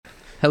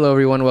Hello,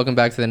 everyone. Welcome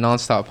back to the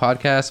Nonstop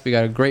Podcast. We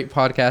got a great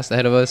podcast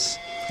ahead of us.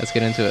 Let's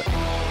get into it.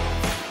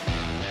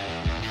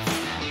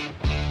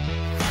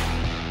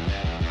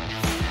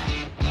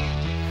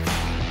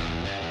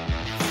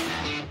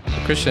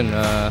 Christian,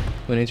 want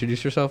to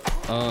introduce yourself?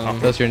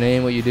 Tell us your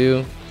name, what you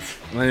do.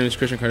 My name is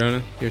Cristian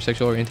Cardona. Your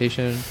sexual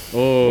orientation.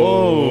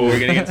 Oh, we're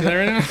gonna get to that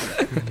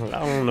right now?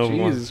 I don't know.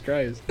 Jesus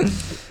Christ.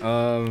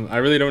 I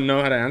really don't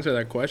know how to answer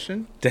that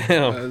question.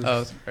 Damn.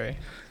 Oh, sorry.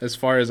 As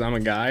far as I'm a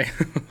guy,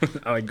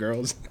 I like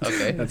girls.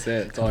 Okay. That's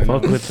it. That's all I know.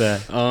 Fuck with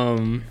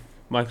that.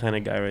 My kind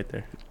of guy right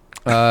there.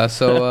 What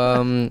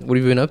have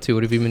you been up to?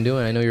 What have you been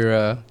doing? I know you're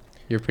a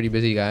pretty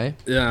busy guy.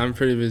 Yeah, I'm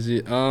pretty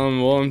busy.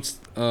 I'm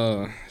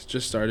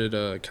just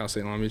started Cal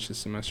State Long Beach this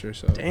semester,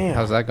 so Damn.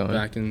 How's that going?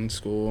 back in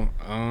school.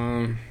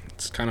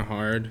 It's kind of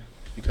hard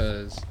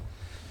because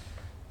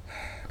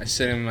I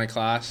sit in my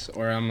class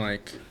or I'm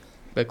like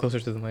A bit closer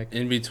to the mic.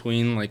 in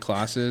between like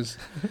classes,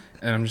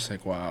 and I'm just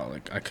like, wow,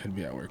 like I could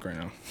be at work right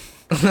now.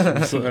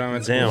 So, But I'm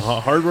at damn, school.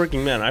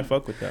 hardworking man. I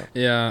fuck with that.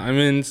 Yeah, I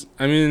mean,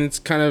 it's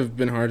kind of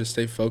been hard to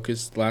stay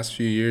focused the last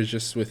few years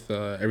just with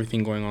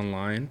everything going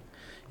online.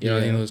 You know, I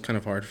think Yeah. it was kind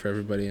of hard for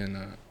everybody,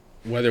 and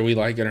whether we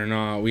like it or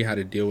not, we had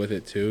to deal with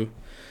it too.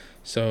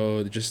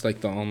 So just like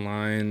the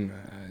online,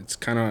 it's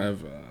kind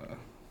of,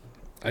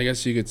 I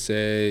guess you could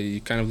say, you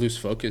kind of lose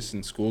focus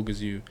in school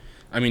because you're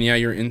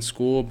in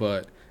school,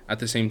 but at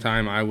the same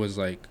time,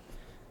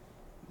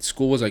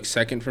 school was like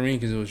second for me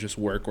because it was just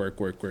work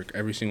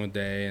every single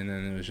day, and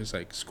then it was just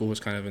like school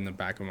was kind of in the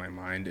back of my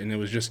mind, and it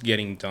was just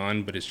getting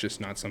done, but it's just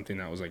not something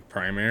that was like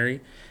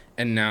primary.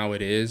 And now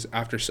it is.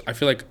 I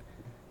feel like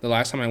the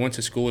last time I went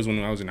to school was when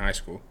I was in high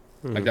school.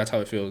 Like that's how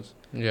it feels.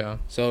 Yeah.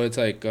 So it's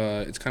like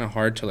it's kind of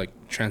hard to like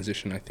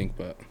transition, I think,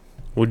 but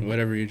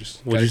whatever, you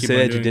just Would gotta you keep say on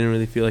that doing. you didn't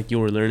really feel like you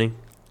were learning?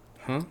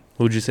 Huh?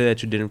 Would you say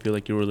that you didn't feel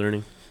like you were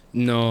learning?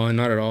 No,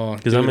 not at all.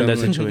 Because I'm in that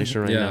like,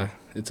 situation right yeah, now.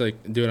 it's like,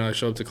 dude, I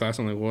show up to class,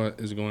 I'm like, what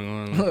is going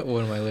on? Like,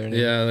 What am I learning?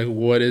 yeah, like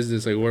what is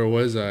this? Like where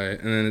was I?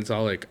 And then it's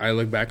all like I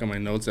look back on my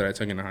notes that I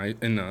took in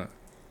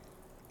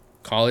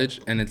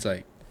college, and it's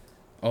like,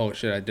 oh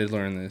shit, I did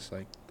learn this.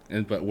 Like,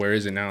 but where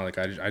is it now? Like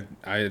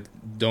I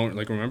don't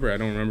like remember. I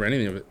don't remember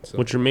any of it. So.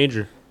 What's your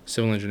major?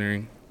 Civil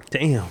engineering.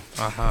 Damn.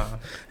 Aha.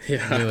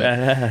 Yeah. Knew it.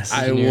 Badass.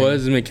 I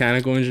was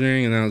mechanical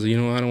engineering, and then I was like, you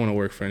know what? I don't want to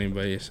work for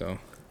anybody, so.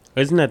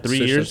 Isn't that 3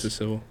 switched up years? to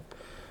civil.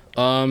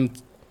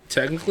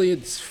 Technically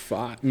it's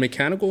 5.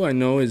 Mechanical I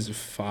know is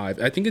 5.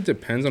 I think it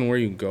depends on where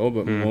you go,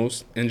 but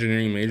most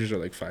engineering majors are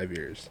like 5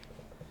 years.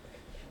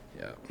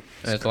 Yeah.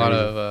 And it's a lot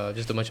of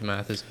just a bunch of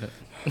math, isn't it?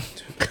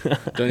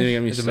 Don't even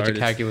get me It's a bunch of started.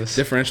 calculus.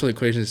 Differential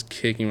equations is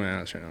kicking my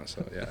ass right now,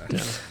 so yeah.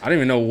 I don't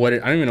even know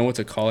what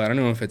to call it. I don't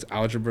know if it's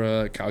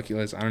algebra,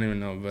 calculus. I don't even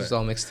know, but It's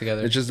all mixed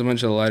together. it's just a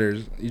bunch of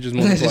letters. You just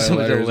It's multiply just a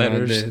bunch of letters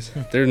letters.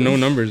 nowadays. There are no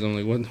numbers. I'm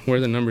like, where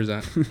are the numbers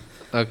at?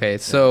 Okay,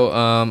 so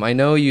I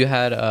know you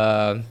had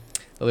a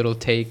little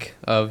take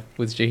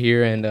with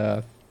Jahir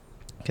and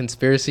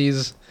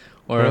conspiracies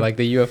or like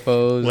the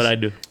UFOs. What I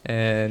do?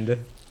 And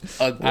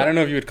I don't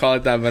know if you would call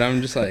it that, but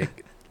I'm just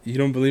like, you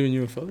don't believe in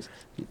UFOs?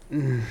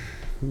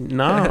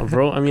 Nah,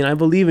 bro. I mean, I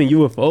believe in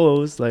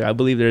UFOs. Like, I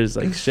believe there's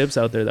like ships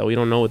out there that we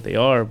don't know what they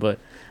are, but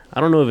I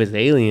don't know if it's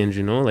aliens,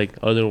 you know, like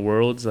other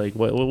worlds. Like,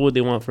 what would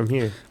they want from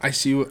here?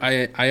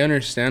 I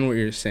understand what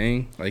you're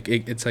saying. Like,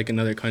 it's like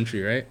another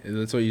country, right?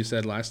 That's what you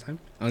said last time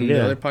on the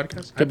Yeah. other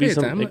podcast? I Could be pay,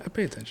 some- I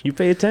pay attention. You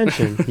pay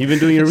attention. You've been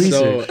doing your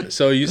research.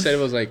 So you said it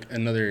was like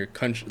another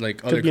country,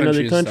 like other Could be another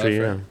countries and country,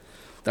 stuff, yeah. right?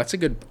 That's a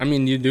good, I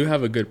mean, you do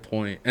have a good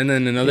point. And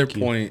then another Thank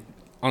you. point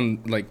on,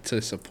 like,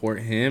 to support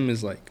him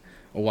is, like,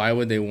 why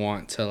would they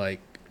want to, like,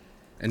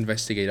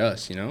 investigate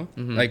us, you know?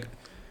 Mhm. Like,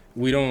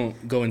 we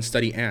don't go and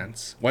study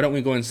ants. Why don't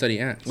we go and study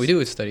ants? we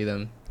do study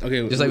them.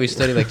 Okay. Just like we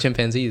study like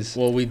chimpanzees.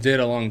 Well, we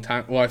did a long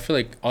time. Well, I feel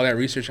like all that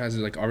research has,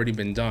 like, already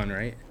been done,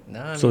 right?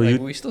 Nah, I mean, So like,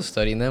 you- we still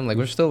studying them. Like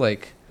we're still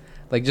like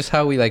just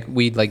how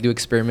we do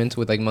experiments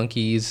with like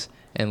monkeys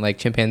and like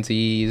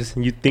chimpanzees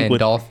You think and with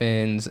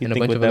dolphins you and a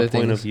think bunch with of that other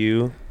point things. of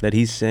view that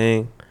he's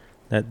saying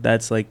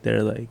that's like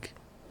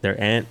their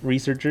ant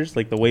researchers,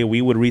 like the way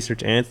we would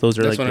research ants. Those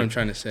are That's like what I'm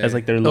trying to say. that's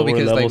like their No, lower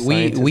because level like we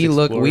scientists, we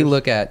explorers.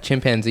 look at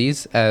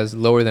chimpanzees as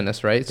lower than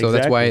us, right? So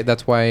Exactly.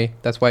 that's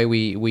why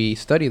we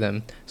study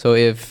them. So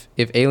if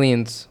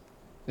aliens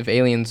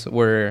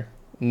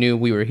knew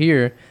we were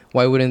here,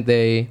 why wouldn't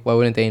they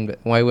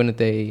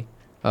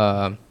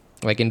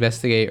like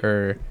investigate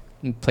or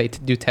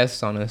do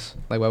tests on us?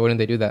 Like why wouldn't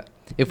they do that?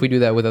 If we do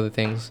that with other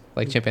things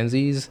like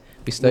chimpanzees,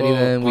 we study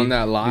them. On We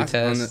that do last,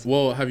 tests.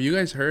 well, have you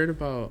guys heard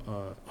about?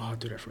 Oh,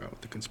 dude, I forgot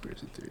what the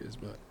conspiracy theory is,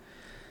 but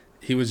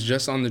he was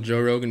just on the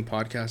Joe Rogan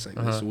podcast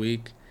like this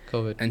week,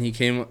 COVID. and he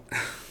came.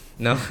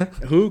 No,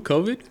 Who?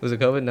 COVID? was it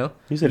COVID? No.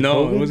 You said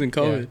No, COVID? it wasn't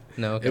COVID. Yeah.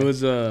 No.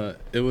 Okay.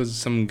 It was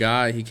some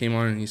guy. He came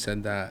on and he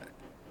said that,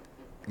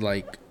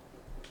 like,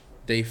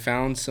 they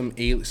found some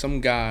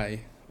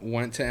guy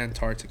went to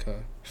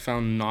Antarctica,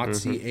 found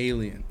Nazi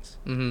aliens.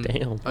 Mm-hmm. Damn.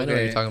 I know what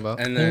Okay, you're talking about.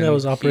 And I think that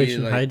was he,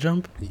 Operation like, High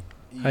Jump.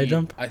 High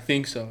jump? I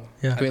think so.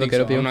 Yeah. I Can we think look it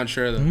so. up, you? I'm not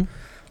sure though.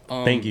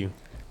 Mhm. Thank you.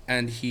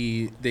 and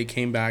they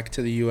came back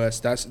to the U.S.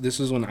 This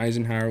was when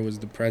Eisenhower was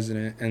the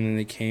president, and then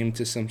they came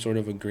to some sort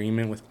of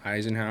agreement with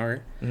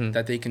Eisenhower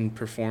that they can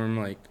perform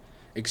like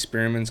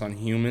experiments on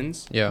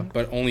humans,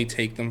 but only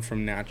take them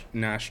from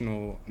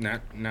national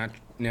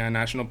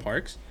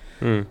parks.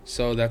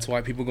 So that's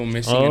why people go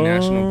missing in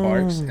national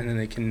parks, and then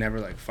they can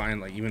never like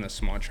find like even a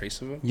small trace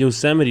of them.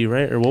 Yosemite,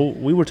 right? Or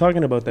we were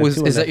talking about that.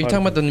 Is that you're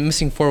talking about the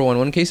missing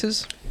 411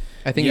 cases?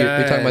 I think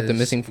you're talking about the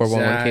missing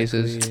 411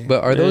 cases.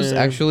 But are those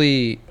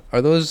actually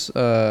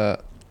the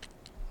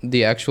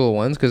actual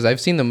ones? Because I've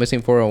seen the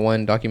missing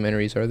 401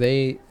 documentaries. Are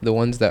they the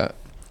ones that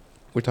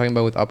we're talking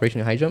about with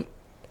Operation High Jump?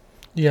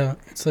 Yeah,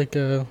 it's like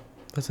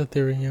that's a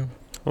theory. Yeah.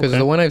 Because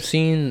the one I've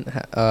seen,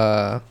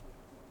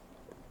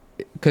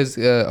 because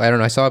I don't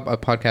know, I saw a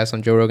podcast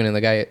on Joe Rogan, and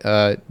the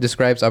guy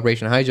describes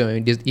Operation High Jump,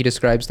 and he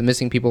describes the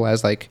missing people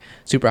as like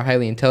super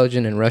highly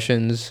intelligent and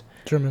Russians.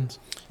 Germans.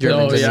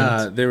 Oh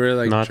yeah, they were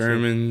like Nazi.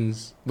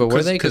 Germans. But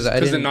were they? Because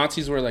the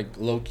Nazis were like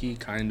low-key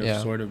kind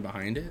of sort of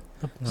behind it.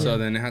 So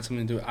then it had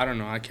something to do. I don't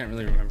know. I can't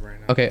really remember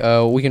right now. Okay,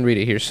 we can read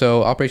it here.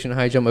 So Operation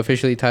High Jump,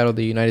 officially titled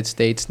the United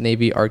States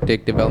Navy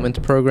Arctic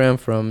Development Program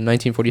from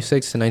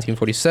 1946 to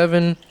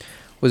 1947,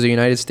 was a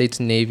United States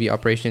Navy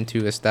operation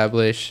to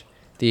establish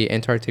the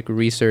Antarctic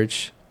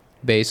Research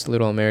Base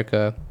Little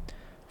America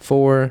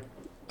 4.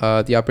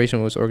 The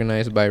operation was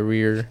organized by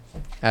Rear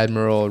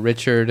Admiral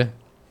Richard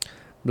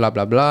blah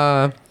blah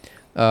blah.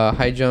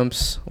 High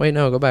Jump's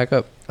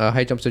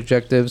High Jump's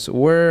objectives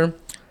were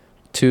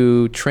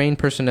to train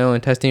personnel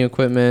and testing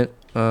equipment,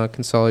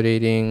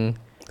 consolidating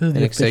and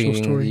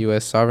extending the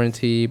U.S.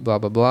 sovereignty, blah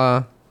blah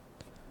blah.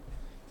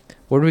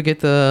 Where do we get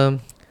the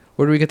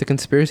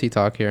conspiracy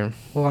talk here?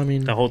 Well, I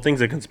mean, the whole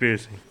thing's a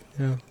conspiracy.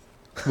 Yeah.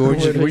 But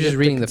we're just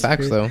reading the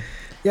facts though.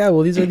 Yeah,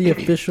 well, these are the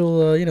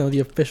official, the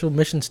official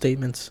mission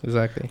statements.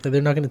 Exactly. Like,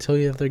 they're not going to tell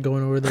you if they're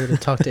going over there to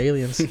talk to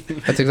aliens.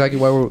 That's exactly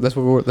why that's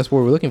what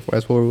we're looking for.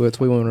 That's what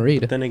we want to read.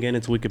 But then again,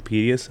 it's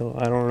Wikipedia, so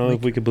I don't know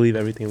if we could believe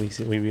everything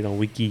we read on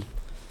Wiki.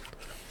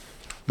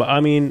 But I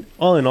mean,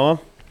 all in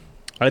all,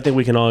 I think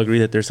we can all agree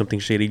that there's something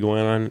shady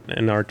going on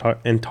in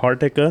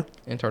Antarctica.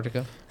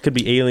 Could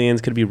be aliens,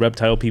 could be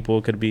reptile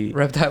people,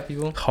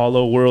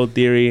 hollow world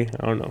theory.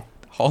 I don't know.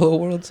 Hollow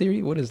world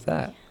theory? What is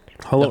that?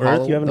 Hollow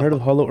Earth? You haven't heard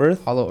of Hollow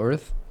Earth? Hollow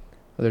Earth?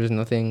 There's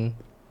nothing.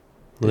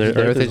 The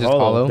Earth is just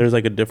hollow. There's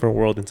like a different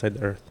world inside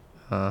the Earth.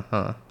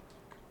 Uh-huh.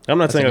 I'm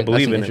not saying I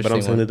believe in it, but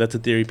I'm saying that that's a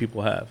theory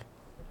people have.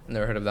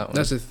 Never heard of that one.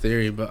 That's a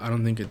theory, but I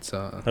don't think it's...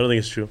 I don't think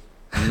it's true.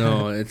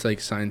 No, it's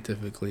like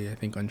scientifically, I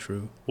think,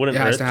 untrue. Wouldn't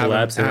Earth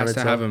collapse? It has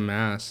to have a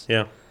mass.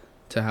 Yeah.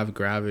 To have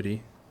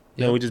gravity.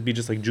 Yeah, it would just be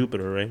just like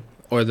Jupiter, right?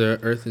 Or the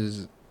Earth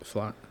is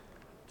flat.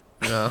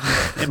 No.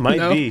 It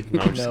might be.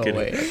 No, I'm just kidding.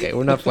 Way. Okay,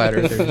 we're not flat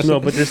earthers.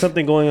 No, but there's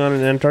something going on in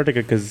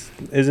Antarctica because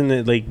isn't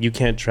it like you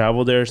can't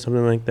travel there or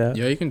something like that?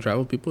 Yeah, you can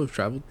travel. People have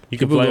traveled.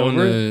 People can fly go over on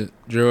the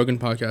Joe Rogan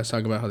podcast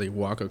talk about how they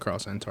walk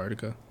across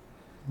Antarctica.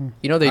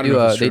 You know they do.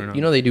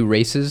 They do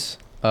races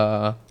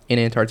in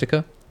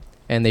Antarctica,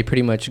 and they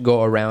pretty much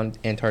go around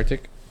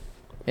Antarctic.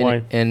 And,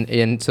 Why?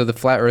 And so the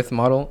flat Earth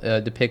model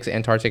depicts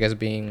Antarctica as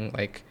being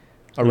like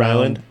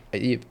around.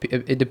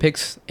 It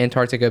depicts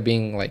Antarctica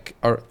being like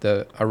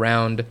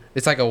around.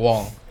 It's like a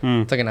wall.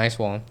 It's like an ice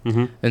wall.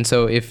 Mm-hmm. And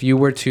so if you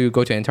were to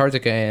go to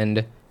Antarctica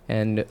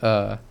and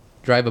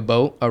drive a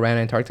boat around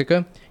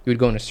Antarctica, you would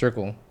go in a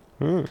circle.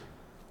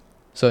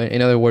 So in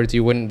other words,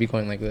 you wouldn't be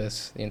going like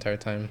this the entire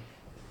time.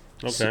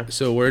 Okay.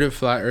 So where do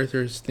flat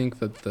earthers think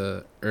that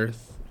the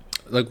Earth,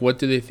 like, what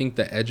do they think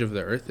the edge of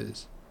the Earth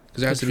is?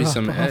 Because there has to be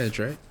some edge,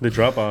 right? The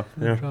drop off.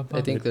 Yeah. I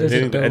think the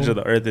edge of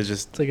the Earth is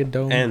just it's like a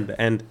dome. The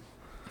end.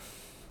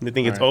 They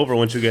think it's over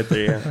once you get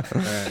there.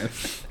 Yeah.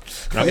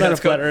 I'm not a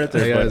flat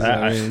earther,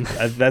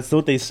 but that's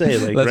what they say.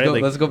 Like,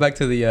 let's go back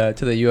to the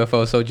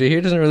UFO. So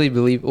Jahir doesn't really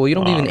believe. Well, you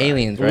don't believe in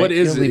aliens, right? What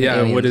is it?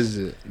 Yeah. What is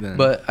it then?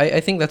 But I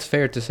think that's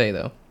fair to say,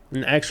 though.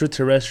 An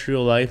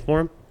extraterrestrial life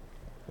form.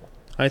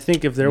 I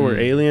think if there were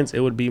aliens, it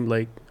would be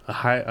like a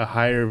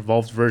higher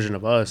evolved version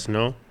of us.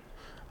 No,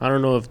 I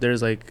don't know if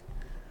there's like.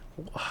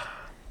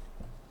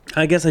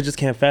 I guess I just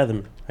can't fathom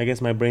it. I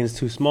guess my brain's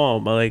too small.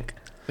 But like,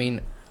 I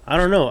mean, I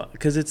don't know,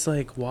 because it's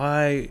like,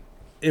 why,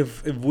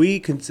 if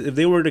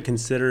they were to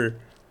consider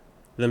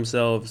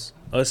themselves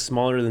us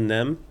smaller than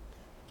them,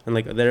 and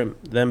like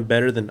them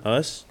better than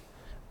us,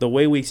 the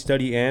way we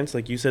study ants,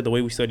 like you said, the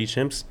way we study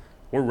chimps,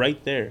 we're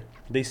right there.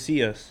 They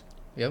see us.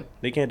 Yep.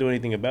 They can't do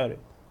anything about it.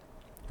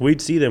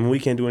 We'd see them. We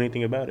can't do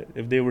anything about it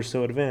if they were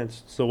so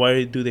advanced. So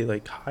why do they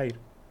like hide?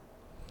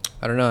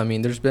 I don't know. I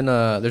mean, there's been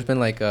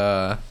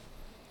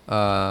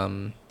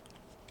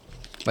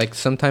like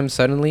sometimes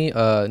suddenly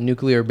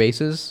nuclear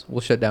bases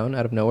will shut down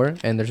out of nowhere,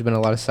 and there's been a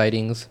lot of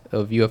sightings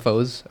of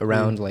UFOs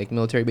around like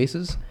military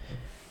bases,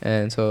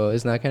 and so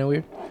isn't that kind of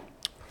weird?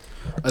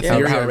 A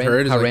theory I've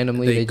heard is how like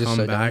randomly they just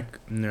come back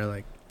and they're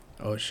like,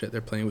 oh shit,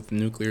 they're playing with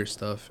nuclear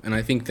stuff, and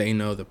I think they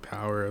know the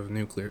power of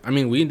nuclear. I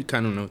mean, we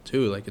kind of know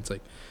too. Like, it's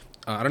like,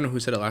 I don't know who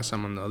said it last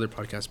time on the other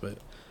podcast, but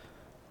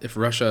if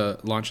Russia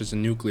launches a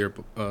nuclear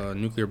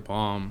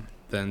bomb,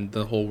 then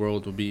the whole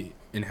world will be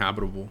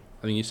inhabitable.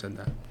 I think you said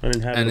that. I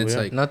didn't have And it. it's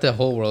Yeah. like Not the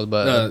whole world,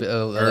 but a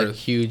Earth.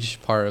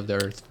 huge part of the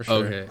Earth for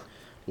sure. okay.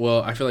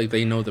 Well, I feel like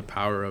they know the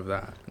power of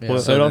that. Yeah. Well,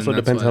 So it then also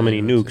that's depends why how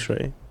many they would nukes, say-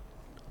 right?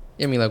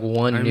 I mean, like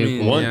one I nuke.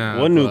 mean, will- yeah,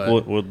 one nuke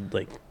but- would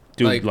like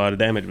do Like- a lot of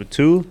damage, but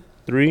 2,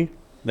 3,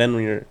 then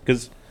when you're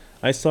because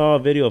I saw a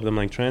video of them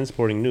like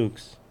transporting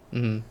nukes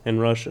Mhm. in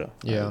Russia.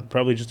 Yeah.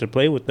 Probably just to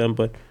play with them,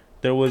 but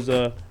there was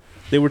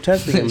they were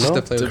testing them. Just No,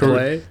 to play To with them.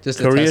 play? Just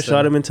to Korea test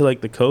shot them. him into like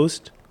the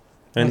coast,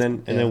 and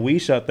then Yeah. we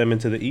shot them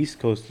into the east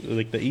coast,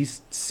 like the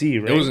East Sea,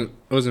 right? It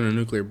wasn't a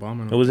nuclear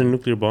bomb. It wasn't a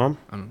nuclear bomb.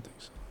 I don't think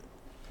so.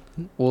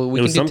 Well, we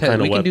It can was do some kind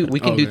of we can do weapon. we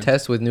can do Okay.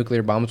 tests with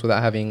nuclear bombs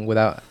without having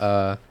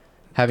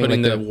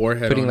Putting like the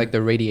warhead putting on like it.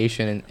 the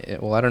radiation in,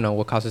 well, I don't know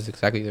what causes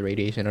exactly the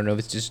radiation. I don't know if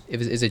it's just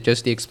is it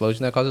just the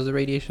explosion that causes the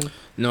radiation?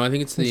 No, I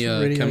think it's It's the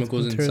radioactive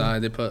chemicals material.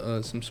 inside. They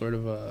put some sort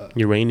of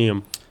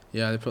Uranium.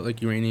 they put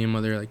like uranium,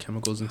 other like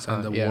chemicals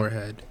inside the Yeah.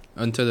 warhead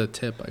onto the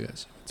tip, I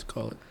guess to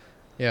call it.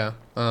 Yeah.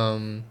 I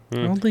Mm.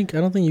 don't think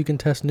you can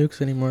test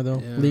nukes anymore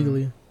though Yeah.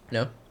 legally.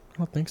 No? I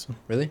don't think so.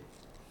 Really?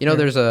 You know, Yeah.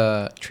 there's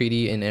a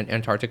treaty in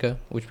Antarctica,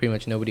 which pretty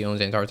much nobody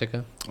owns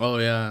Antarctica. Oh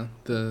yeah,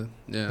 Isn't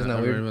that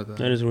I weird? heard about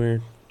That is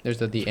weird. There's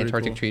the pretty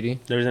Antarctic cool. Treaty.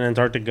 There's an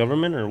Antarctic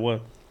government or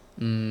what?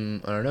 I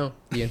don't know.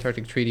 The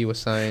Antarctic Treaty was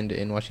signed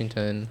in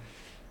Washington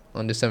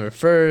on December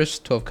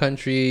 1st. 12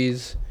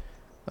 countries.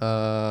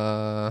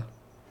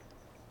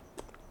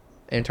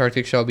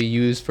 Antarctic shall be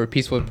used for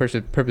peaceful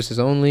purposes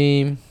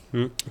only.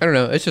 Hmm. I don't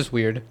know. It's just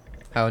weird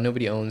how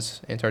nobody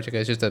owns Antarctica.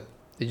 It's just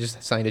they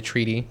just signed a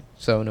treaty,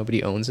 so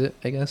nobody owns it,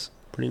 I guess.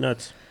 Pretty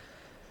nuts.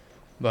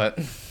 But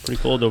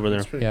Pretty cold over there.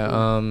 That's pretty yeah,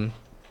 cool.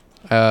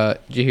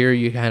 did you hear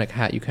you kind of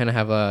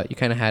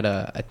had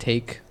a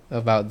take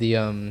about the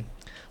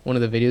one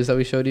of the videos that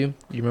we showed you?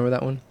 You remember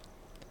that one?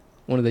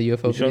 One of the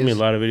UFO You showed me a videos?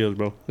 lot of videos,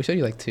 bro. We showed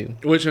you like 2.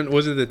 Which one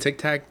was it? The Tic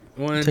Tac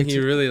one? Tic He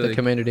Tac- really The like.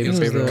 Commander David's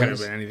It was favorite the- Could ones.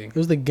 have been anything. It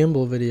was the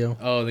gimbal video.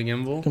 Oh, the You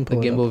gimbal. can The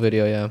pull it gimbal up.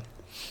 video, yeah.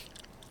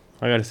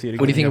 I gotta see it again.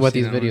 What do you think I've about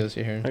seen these that one. videos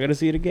you hear? I gotta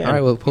see it again. All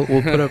right, we'll put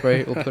up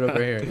right. We'll put up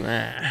right here.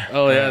 Nah.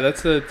 Oh yeah,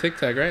 that's the Tic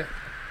Tac, right?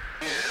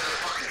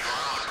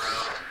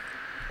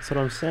 That's what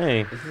I'm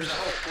saying.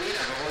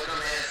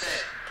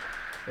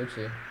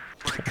 Oopsie.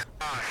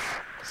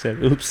 Said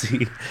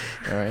oopsie.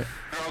 All right.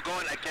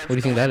 What do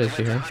you think that is,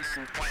 here?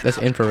 That's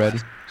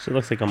infrared. Shit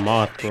looks like a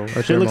moth, bro. Or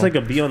Shit thermal. looks like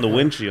a bee on the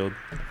windshield.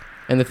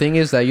 And the thing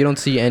is that you don't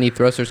see any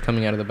thrusters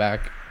coming out of the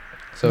back.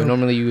 So No.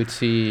 normally you would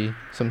see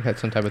some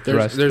type of There's-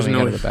 thrust there's coming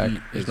no out of the back.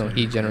 heat, There's no is it?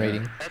 heat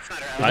generating.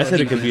 I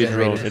said it could be a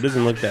drone. generated. It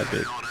doesn't look that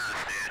big.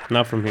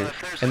 Not from here.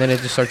 And then it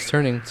just starts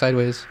turning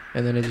sideways,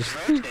 and then it just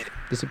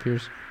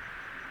disappears.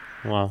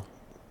 Wow.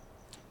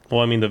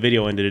 Well, I mean, the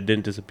video ended. It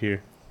didn't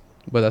disappear.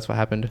 But that's what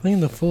happened. I think in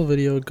the full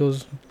video it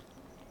goes.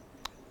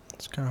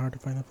 It's kind of hard to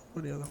find the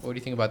full video though. What do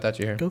you think about that,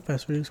 you hear? Go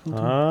fast video's cool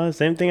too.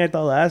 Same thing I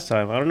thought last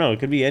time. I don't know. It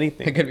could be It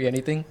anything. could be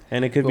anything.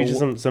 And it could be But just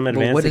some but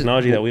advanced what is-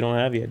 technology that we don't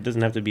have yet. It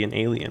doesn't have to be an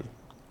alien.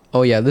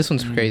 Oh yeah, this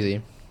one's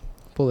crazy.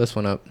 Pull this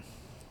one up.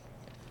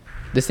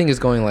 This thing is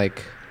going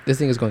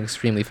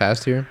extremely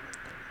fast here.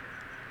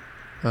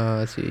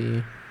 Let's see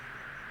if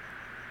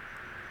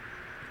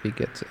he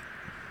gets it.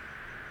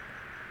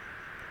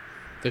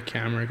 The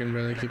camera can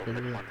barely keep up with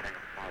it.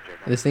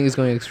 This thing is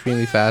going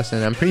extremely fast,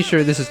 and I'm pretty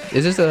sure this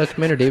is a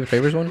Commander David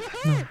Travers one?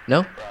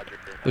 No?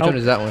 Which How- one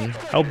is that one?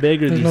 How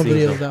big are There's these no things?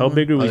 video though? of that How one.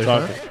 big are Oh, we there's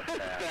talking?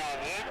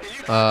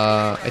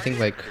 I think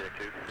like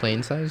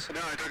plane size.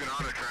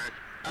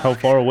 How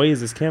far away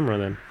is this camera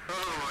then?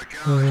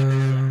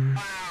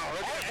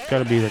 It's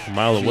gotta be like a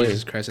mile away.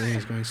 Jesus Christ, I think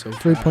it's going so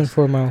fast.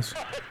 3.4 miles.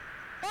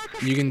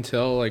 You can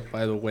tell like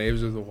by the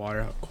waves of the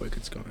water how quick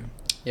it's going.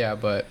 Yeah,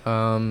 but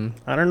I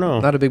don't know.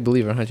 not a big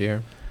believer, huh,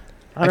 here.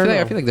 I don't know.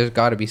 I feel like there's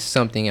got to be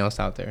something else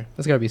out there.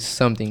 There's got to be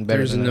something better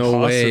There's than no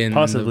this. way in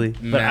Possibly,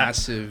 the but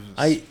massive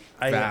I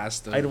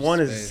vast of I'd want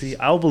to space. see.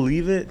 I'll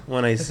believe it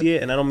when I see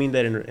it, and I don't mean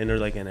that in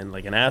like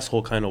an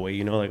asshole kind of way.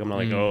 You know, like I'm not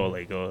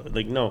like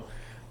like no,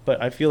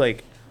 but I feel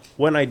like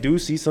when I do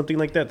see something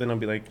like that, then I'll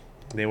be like,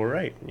 they were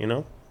right. You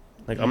know,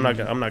 like I'm not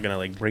gonna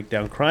like break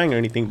down crying or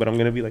anything, but I'm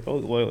gonna be like, oh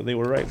well, they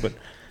were right. But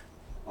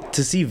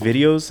to see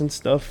videos and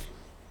stuff,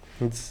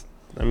 it's.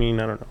 I mean,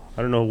 I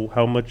don't know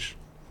how much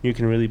you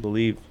can really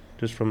believe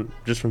just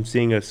from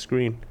seeing a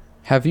screen.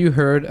 Have you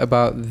heard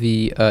about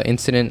the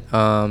incident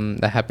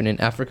that happened in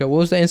Africa? What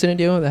was the incident,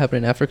 Dio, that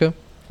happened in Africa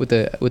with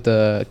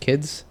the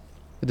kids,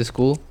 with the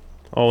school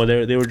Oh,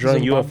 they were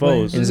drawing Zimbabwe.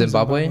 UFOs. in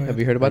Zimbabwe? Zimbabwe. Have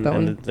you heard about that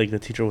and one? like the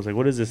teacher was like,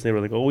 "What is this?" They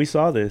were like, "Oh, we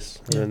saw this."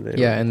 Yeah. And then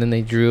Yeah, and then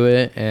they drew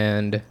it,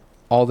 and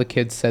all the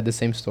kids said the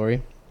same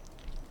story.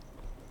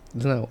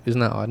 Isn't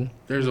that odd?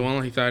 There's the one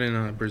like that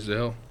in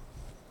Brazil,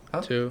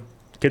 Huh? too.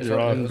 kids are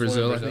in on.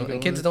 Brazil, I think it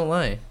And kids was. don't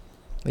lie.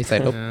 At least I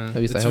hope. Yeah. At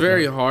least I It's hope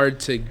very not. hard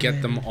to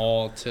get them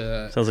all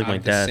to Sounds like have my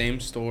the dad. same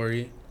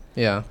story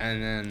Yeah,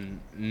 and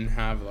then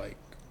have like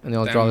and they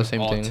all them draw the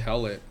same all thing.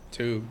 tell it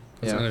too.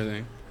 That's Yeah. another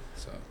thing.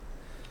 So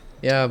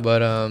Yeah,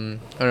 but I don't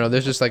know.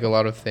 There's just like a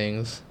lot of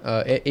things.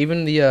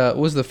 Even the what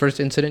was the first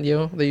incident,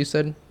 yo, that you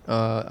said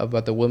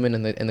about the woman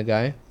and the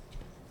guy,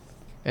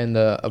 and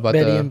about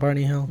Betty the and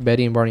Barney Hill.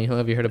 Betty and Barney Hill.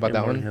 Have you heard about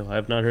that Barney one? Hill. I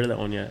have not heard of that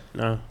one yet.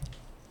 No.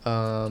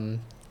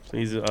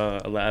 Please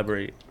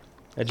elaborate.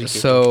 Educate me.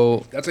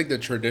 So That's like the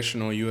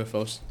traditional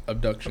UFO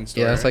abduction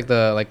story. yeah, that's right?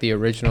 like the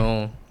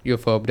original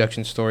UFO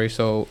abduction story.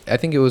 So I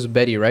think it was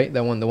Betty, right?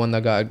 The one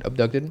that got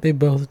abducted. They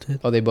both did.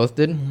 Oh, they both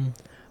did. Mhm.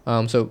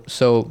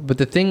 But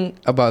the thing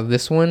about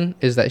this one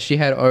is that she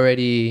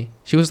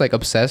was like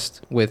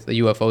obsessed with the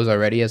UFOs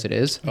already as it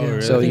is. Oh, Yeah,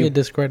 really? So I think you- it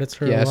discredits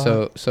her Yeah, a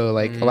lot. so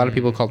like a lot of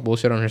people Mm. called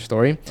bullshit on her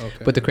story. Okay.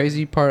 But the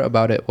crazy part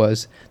about it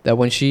was that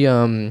when she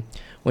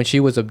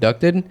was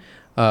abducted,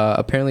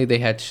 apparently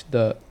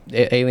the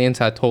aliens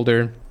had told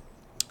her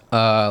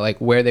like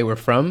where they were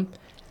from,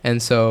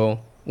 and so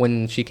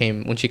when she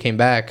came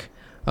back,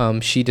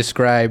 she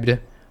described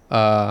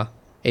a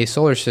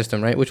solar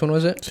system, right? Which one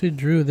was it? She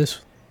drew this,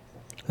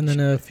 and then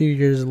a few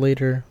years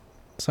later,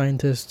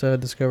 scientists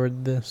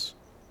discovered this,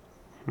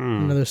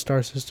 another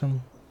star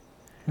system.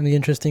 And the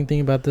interesting thing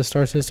about this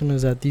star system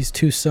is that these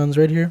two suns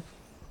right here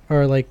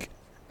are like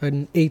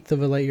an eighth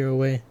of a light year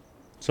away.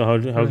 So how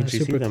can she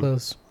see super them?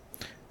 close.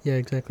 Yeah,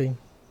 exactly.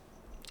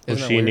 Was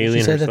Isn't that she an weird? alien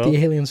She said that herself?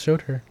 the aliens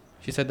showed her.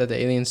 She said that the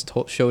aliens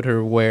showed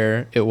her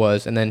where it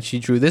was, and then she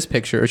drew this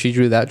picture, or she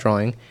drew that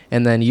drawing,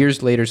 and then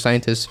years later,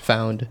 scientists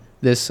found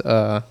this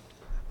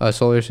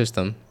solar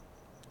system.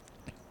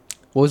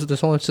 What was it? The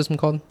solar system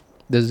called?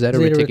 The Zeta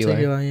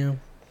Reticuli. yeah.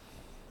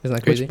 Isn't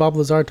that crazy? Which Bob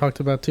Lazar talked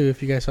about too.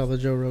 If you guys saw the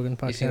Joe Rogan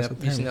podcast,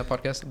 with You him. seen that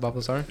podcast, Bob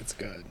Lazar? It's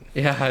good.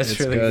 Yeah, it's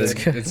really good.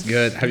 good. It's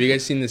good. Have you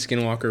guys seen the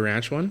Skinwalker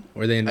Ranch one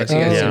where they I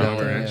investigate think I've I seen seen that that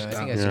one, one. Ranch? Yeah, I That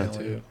think I one seen Yeah. that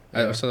one. too.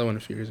 I saw that one a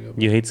few years ago.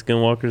 You hate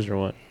skinwalkers or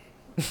what?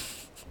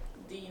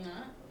 Do you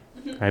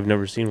not? I've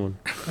never seen one.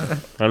 I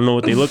don't know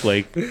what they look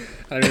like. I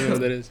don't even know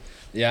what that is.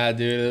 Yeah,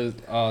 dude.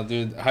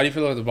 Dude. How do you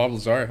feel about the Bob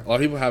Lazar? A lot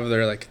of people have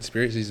their like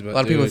conspiracies, but A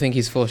lot of people dude, think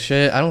he's full of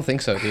shit. I don't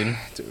think so, dude.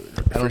 dude,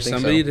 I don't for think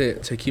somebody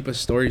to keep a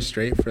story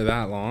straight for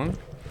that long,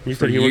 You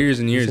for said he worked- years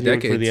and you years, said he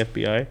worked for the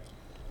decades. FBI.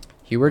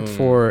 He worked Mm.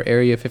 for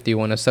Area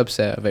 51, a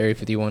subset of Area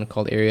 51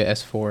 called Area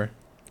S4.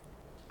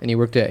 And he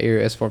worked at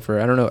Area S4 for,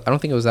 I don't know, I don't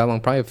think it was that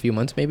long, probably a few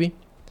months maybe.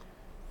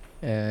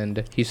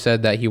 And he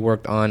said that he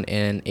worked on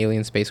an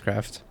alien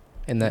spacecraft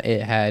and that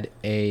it had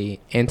a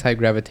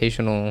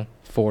anti-gravitational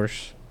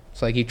force.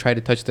 So like he tried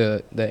to touch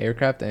the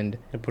aircraft and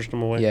They pushed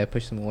him away. yeah, it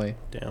pushed him away.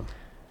 Damn.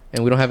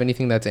 And we don't have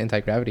anything that's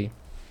anti-gravity.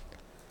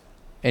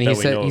 And That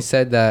we know he of.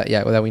 said that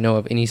that we know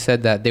of, and he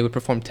said that they would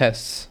perform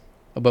tests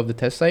above the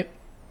test site.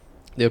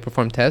 They would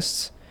perform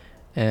tests,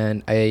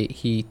 and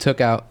he took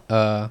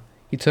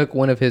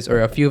one of his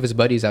or a few of his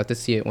buddies out to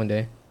see it one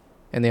day,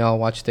 and they all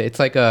watched it. It's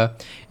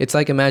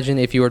like imagine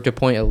if you were to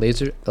point a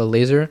laser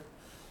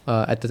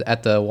at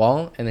the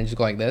wall and then just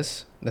go like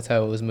this. That's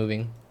how it was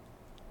moving,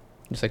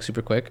 just like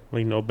super quick.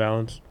 Like no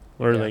balance.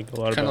 Or Yeah. like a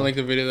lot of Kind of like balance.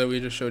 the video that we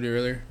just showed you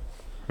earlier,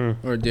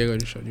 or Diego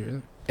just showed you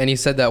earlier. And he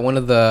said that one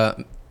of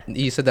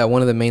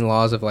the main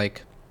laws of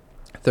like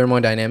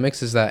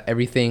thermodynamics is that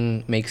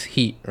everything makes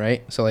heat,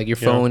 right? So like your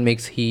Yeah. phone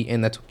makes heat,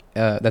 and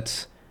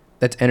that's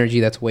energy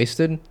that's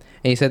wasted. And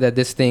he said that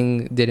this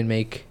thing didn't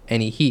make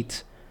any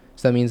heat,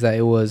 so that means that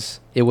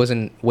it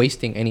wasn't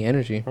wasting any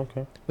energy,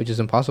 Okay. which is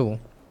impossible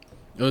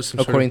It was some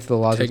according sort to the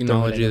laws of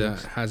technology of that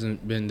thermodynamics,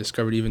 hasn't been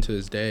discovered even to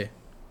this day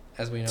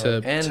as we know,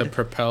 to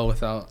propel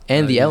without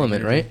and the using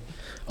element, energy. right?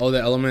 Oh, the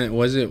element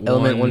was it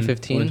Element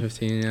 115?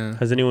 115, yeah.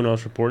 Has anyone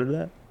else reported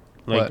that?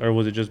 Like, What? or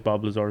was it just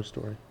Bob Lazar's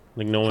story?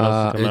 Like no one else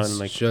has come out It's and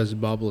like just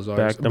Bob Lazar,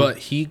 back them? but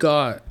he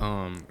got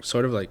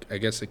sort of like I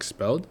guess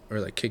expelled or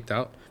like kicked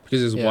out because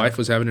his Yeah. wife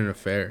was having an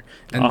affair,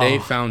 and they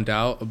Oh. found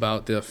out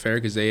about the affair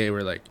because they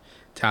were like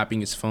tapping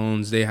his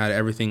phones. They had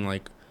everything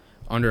like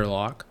under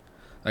lock,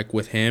 like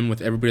with him,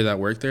 with everybody that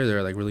worked there.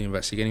 They're like really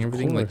investigating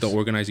everything, like the course.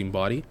 organizing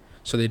body.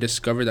 So they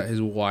discovered that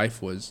his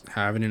wife was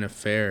having an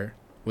affair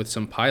with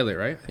some pilot,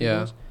 right? I think it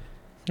Yeah. was.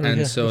 Oh, And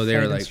yeah, so the they were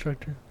flight like-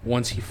 instructor.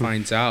 Once he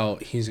finds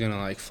out, he's gonna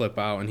like flip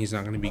out, and he's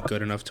not gonna be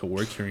good enough to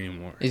work here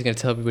anymore. He's gonna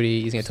tell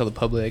everybody. He's gonna tell the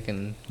public,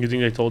 and you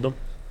think they told him?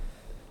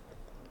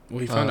 Well,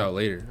 he found Uh, out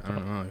later. I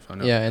don't know how he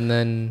found out. yeah, and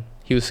then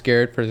he was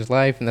scared for his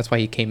life, and that's why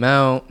he came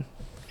out.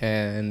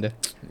 And Yeah.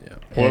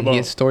 What and about-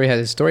 his story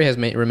has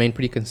remained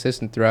pretty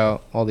consistent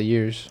throughout all the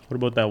years. What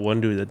about that one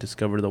dude that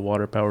discovered the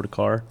water powered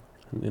car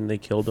and then they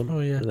killed him? Oh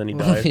yeah. And then he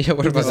died. Yeah,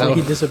 what about that He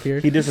one?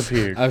 disappeared. He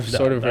disappeared. I've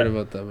sort of heard I-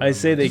 about that. but I I'm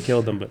say not- they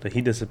killed him, but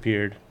he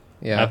disappeared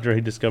Yeah, after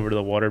he discovered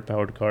the water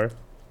powered car.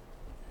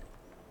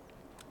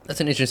 that's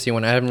an interesting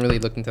one. I haven't really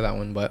looked into that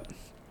one, but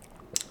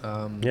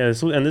Yeah,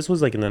 this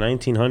was like in the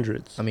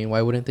 1900s. I mean,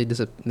 why wouldn't they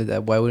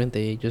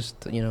just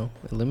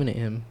eliminate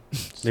him?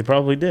 They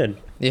probably did.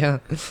 Yeah,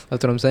 that's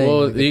what I'm saying.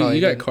 Well, Like, they you probably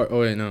got did. car.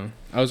 Oh wait, no.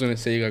 I was gonna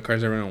say you got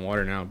cars that run on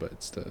water now, but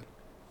it's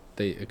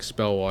they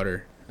expel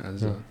water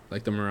as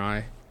like the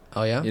Mirai.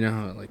 Oh yeah, You know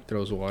how it like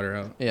throws water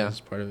out. Yeah. As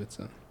part of its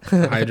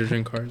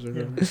hydrogen cars or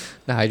whatever.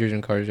 the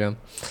hydrogen cars. Yeah.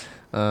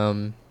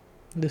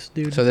 This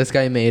dude. So this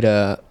guy made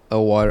a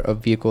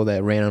vehicle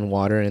that ran on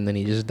water, and then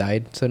he just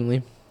died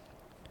suddenly.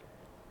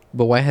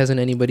 But why hasn't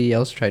anybody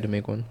else tried to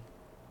make one?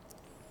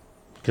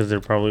 Because they're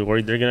probably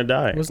worried they're going to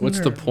die. Wasn't What's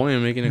there- the point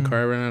of making a Mm.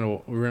 car run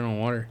on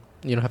water?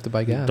 You don't have to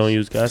buy gas. Don't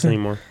use gas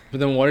anymore. But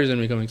then water's gonna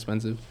become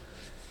expensive.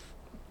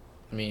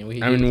 I mean,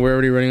 we're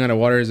already running out of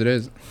water as it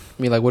is.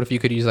 I mean, like, what if you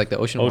could use like the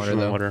ocean water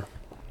though?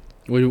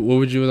 What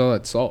would you do with all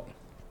that salt?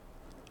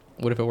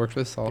 What if it works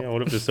with salt? Yeah,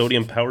 what if the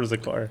sodium powers the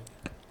car?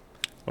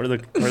 What are the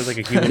cars like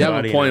a human You body?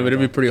 have a point, but it'd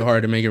be pretty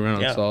hard to make it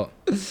run Yeah. on salt.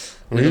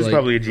 Well, he's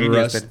probably a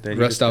genius.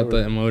 Rust out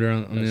the motor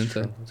on the That's inside.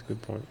 true. That's a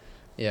good point.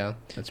 Yeah,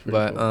 That's pretty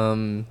but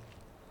cool.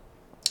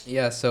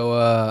 yeah.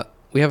 So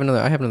we have another.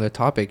 I have another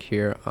topic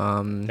here.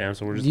 Damn,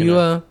 so we're just you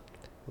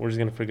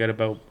gonna forget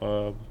about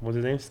what's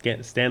his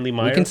name? Stanley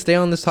Meyer. we can stay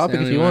on this topic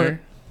Stanley if you Meyer. want.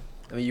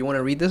 I mean, you want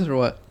to read this or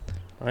what?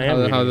 I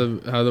am. How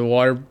the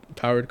water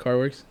powered car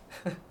works.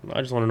 I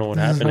just want to know what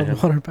happened to him.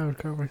 Water powered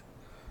car works.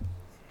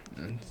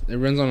 It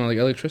runs on like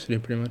electricity,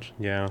 pretty much.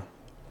 Yeah.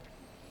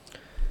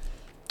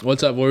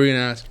 What's up? What were we gonna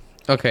ask?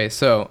 Okay,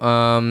 so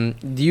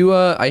do you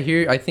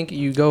I think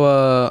you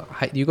go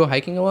do you go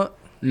hiking a lot?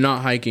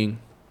 Not hiking,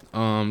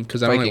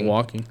 because I don't like Biking.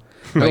 walking.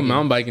 I go Biking.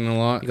 mountain biking a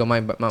lot. You go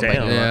mountain Damn.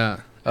 biking a lot.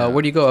 Yeah.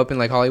 Where do you go? Up in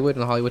like Hollywood, in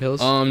the Hollywood Hills?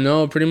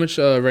 No, pretty much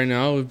right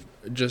now we're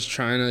just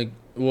trying to.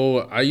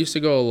 Well, I used to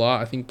go a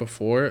lot. I think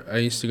before I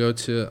used to go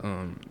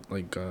to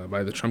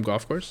by the Trump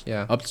Golf Course.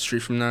 Yeah. Up the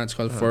street from that, it's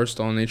called Uh-huh. Forest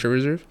All Nature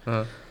Reserve.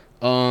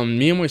 Uh-huh.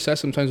 Me and Moises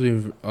sometimes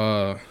we've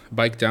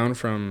biked down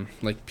from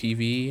like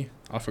PV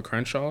off of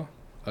Crenshaw.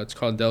 It's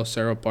called Del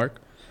Cerro Park.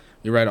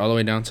 You ride all the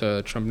way down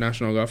to Trump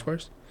National Golf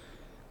Course,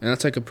 and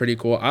that's like a pretty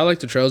cool. I like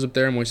the trails up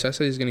there. Moises says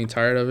he's getting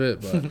tired of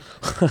it,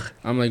 but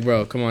I'm like,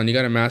 bro, come on, you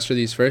gotta master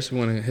these first. If you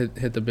want to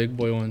hit the big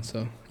boy ones.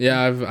 So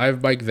yeah,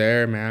 I've biked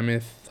there,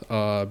 Mammoth,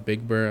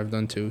 Big Bear. I've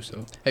done too.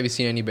 So Have you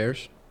seen any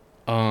bears?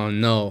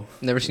 no,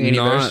 Never seen any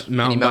bears?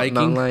 mountain Any biking.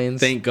 mountain lions?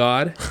 Thank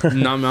God,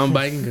 not mountain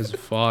biking because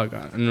fuck,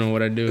 I don't know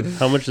what I do.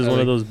 How much does I one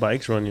like- of those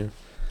bikes run you?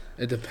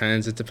 It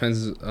depends.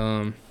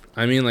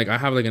 I mean, like I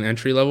have like an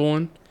entry level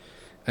one,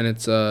 and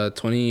it's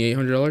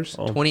 $2,800.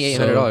 Oh,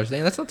 $2,800.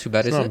 Damn, that's not too bad,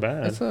 It's is not it?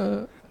 bad. It's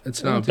Oh,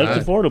 not That's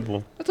bad.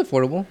 affordable. That's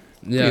affordable.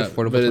 Yeah,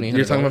 affordable, but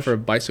you're talking $2,800. about for a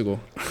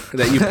bicycle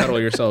that you pedal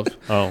yourself,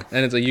 Oh,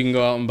 and it's like you can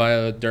go out and buy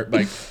a dirt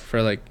bike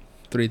for like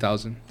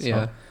 3,000. So,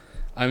 Yeah.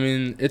 I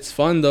mean, it's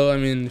fun though. I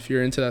mean, if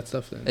you're into that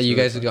stuff, then it's You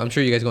really guys, fun. I'm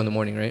sure you guys go in the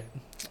morning, right?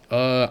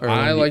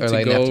 I in like the- or to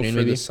like in the go afternoon, for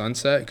maybe? the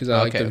sunset because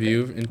I like Okay, the okay.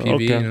 view in PV.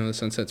 Okay. You know, the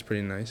sunset's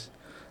pretty nice.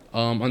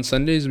 On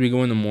Sundays we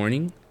go in the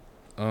morning,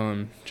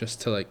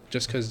 just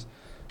because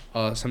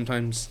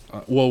sometimes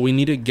we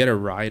need to get a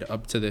ride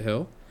up to the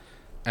hill,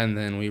 and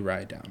then we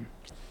ride down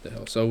the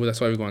hill. So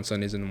that's why we go on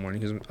Sundays in the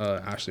morning because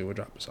Ashley will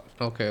drop us off.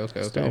 Okay.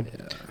 Dope.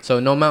 Yeah. So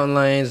no mountain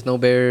lions, no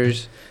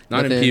bears.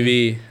 Not Nothing. in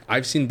PV.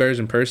 I've seen bears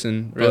in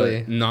person, Really?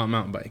 but not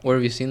mountain bike. Where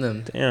have you seen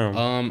them?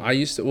 damn. I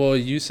used to. Well,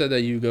 you said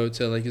that you go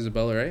to Lake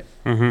Isabella, right?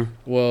 Mm-hmm.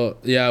 Well,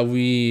 yeah.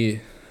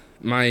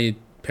 My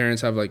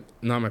parents have like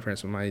not my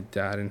parents, but my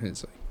dad and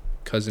his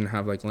cousin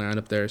have like land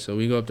up there, so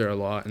we go up there a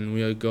lot, and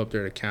we go up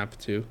there to camp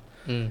too.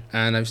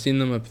 And I've seen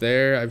them up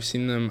there.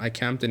 I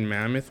camped in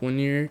Mammoth one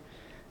year,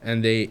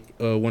 and they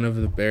one of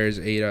the bears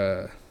ate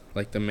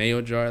like the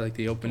mayo jar, like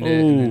they opened it,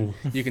 and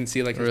then you can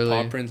see like his Really?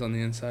 paw prints on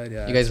the inside.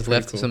 Yeah, You guys it's pretty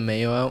left cool. some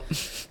mayo out.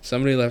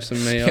 Somebody left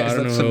some mayo. You guys I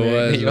don't know left who some it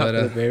was, mayo out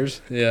but for the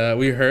bears. yeah,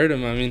 we heard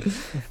him. I mean,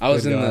 I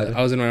was Good God.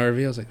 I was in my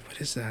RV. I was like, what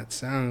is that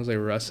sound? It was like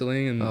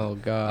rustling, and Oh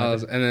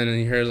God. and then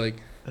you heard like,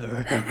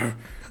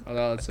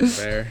 oh, it's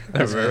a bear.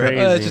 That's Oh, crazy.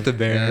 it's just a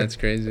bear. Yeah, it's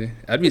crazy.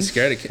 I'd be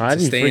scared to I'd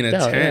be stay in a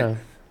freaked out, tent.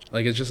 yeah.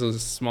 Like it's just a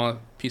small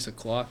piece of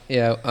cloth.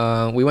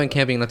 Yeah, we went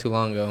camping not too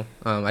long ago.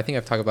 I think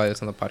I've talked about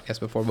this on the podcast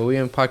before, but we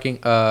went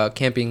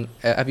camping.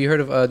 Have you heard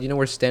of? Do you know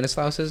where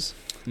Stanislaus is?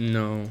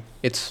 No.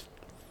 It's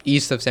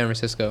east of San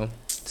Francisco,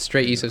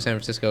 straight east of San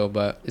Francisco,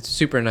 but it's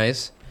super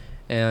nice,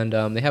 and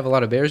they have a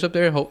lot of bears up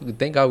there.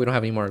 Thank God we don't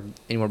have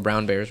any more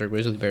brown bears or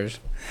grizzly bears.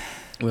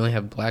 We only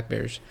have black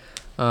bears.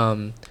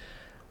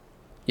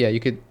 Yeah, you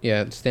could.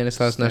 Yeah,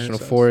 Stanislaus National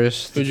Stanislaus.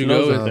 Forest. Who'd you Who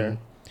knows go it with?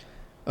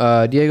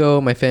 there?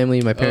 Diego, my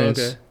family, my parents.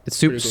 okay. It's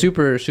Pretty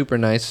cool. super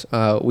nice.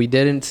 We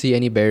didn't see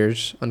any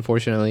bears,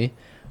 unfortunately,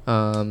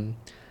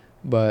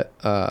 but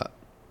I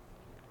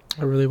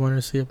really wanted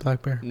to see a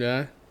black bear.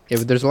 Yeah. yeah,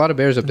 but there's a lot of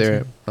bears up there.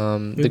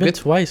 We've The been good,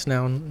 twice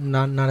now.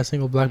 Not a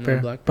single black No bear.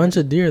 black Bunch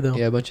of deer though.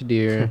 yeah, a bunch of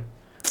deer.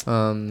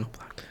 On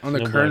the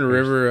No Kern black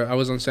bears. River, I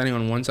was standing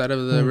on one side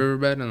of the Hmm.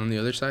 riverbed, and on the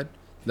other side,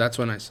 that's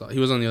when I saw. He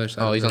was on the other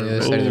side. Oh, of he's the on the other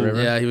river. side of the Ooh.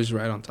 river. Yeah, he was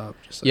right on top.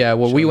 Just, like, Yeah,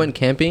 well, we chilling. went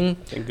camping.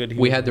 Thank good he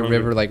We was had the hungry.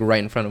 river like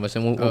right in front of us,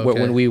 and Oh, okay.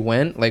 when we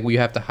went, like we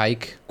have to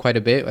hike quite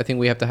a bit. I think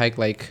we have to hike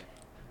like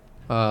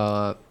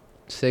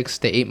 6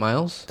 to 8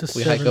 miles. It's a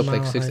We hike up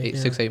like 7-mile hike, yeah.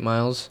 6 8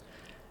 miles,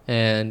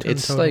 and 10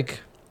 it's total. like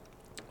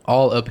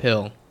all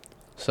uphill.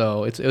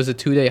 So it was a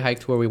 2-day hike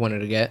to where we wanted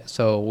to get.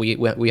 So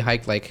we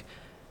hiked like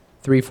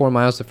 3-4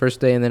 miles the first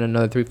day, and then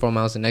another 3-4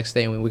 miles the next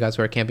day, and we got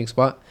to our camping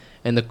spot.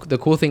 And the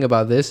cool thing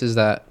about this is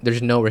that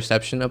there's no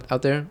reception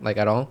out there, like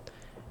at all,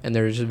 and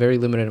there's a very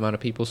limited amount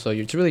of people. So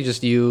it's really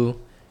just you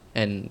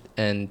and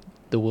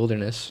the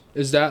wilderness.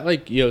 Is that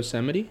like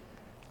Yosemite?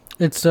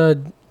 It's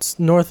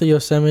north of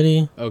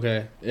Yosemite,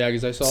 Okay. Yeah,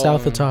 because I saw.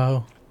 south of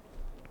Tahoe.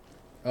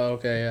 Oh,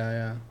 okay.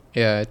 Yeah.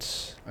 Yeah,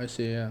 it's I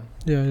see. Yeah.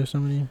 Yeah,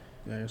 Yosemite.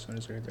 Yeah,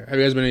 Yosemite's right there. Have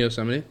you guys been to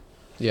Yosemite?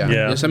 yeah.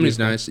 Yeah. Yosemite's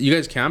nice. You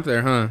guys camp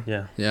there, huh?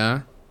 Yeah.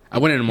 Yeah. I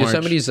went in March.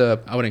 Yosemite's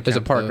I wouldn't is a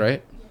camp, park, though.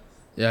 right?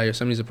 Yeah,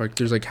 Yosemite's a park.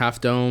 There's like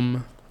Half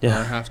Dome.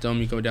 Yeah. Half Dome.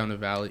 You go down the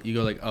valley. You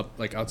go like up,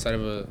 like outside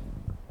of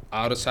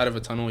a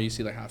tunnel. You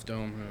see like Half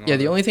Dome. And Yeah, all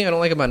the that. only thing I don't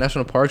like about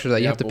national parks is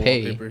that you have to Apple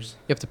pay. wallpapers.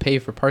 You have to pay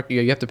for park.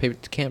 You have to pay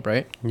to camp,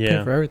 right? Pay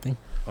Yeah. for everything.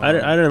 I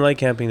didn't like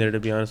camping there, to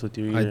be honest with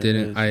you. I either.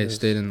 didn't. I It's-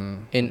 stayed in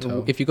the. And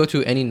hotel. if you go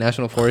to any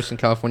national forest in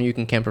California, you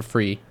can camp for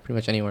free, pretty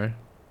much anywhere.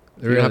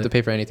 You don't have Really? to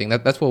pay for anything.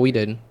 That's what we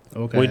did.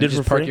 Okay. We did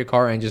Just for park free? your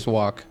car and just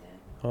walk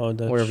Oh,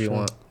 that's wherever you true.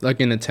 want. Like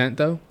in a tent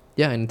though.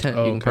 Yeah, in a tent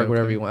Oh, you can park okay,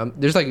 wherever okay. you want.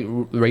 There's like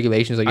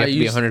regulations, like you I have to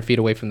be used- 100 feet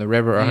away from the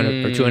river, or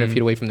 100 or 200 Mm.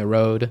 feet away from the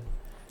road.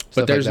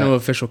 But there's like no that.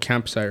 official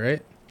campsite,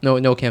 right?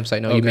 no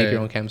campsite. No, you make Okay.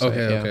 your own campsite.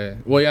 Okay. yeah. Okay.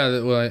 Well, yeah.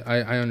 Well,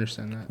 I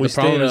understand that. We The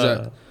problem stayed, is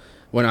that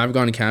when I've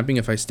gone camping,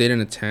 if I stayed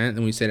in a tent,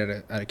 then we stayed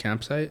at a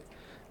campsite,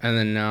 and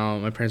then now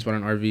my parents bought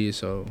an RV,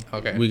 so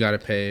Okay. we gotta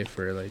pay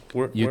for like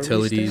Where we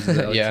utilities, stayed?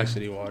 the Yeah.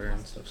 electricity, water,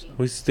 and stuff. So.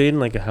 We stayed in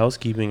like a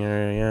housekeeping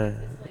area.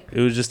 Yeah,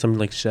 it was just some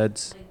like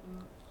sheds.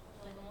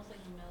 Like almost like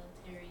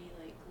military,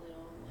 like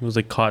little. It was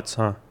like cots,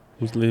 huh?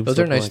 We lived Those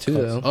are up on, nice like, too,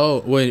 cots. though. Oh,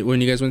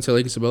 when you guys went to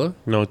Lake Isabella?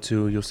 No,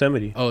 to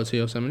Yosemite. Oh, to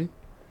Yosemite.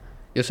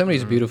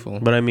 Yosemite's Mm. beautiful.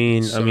 But I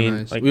mean, So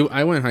nice. like,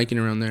 I went hiking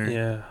around there.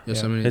 yeah,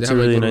 Yosemite. It's They a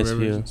have, really like, nice little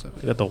rivers view. and stuff.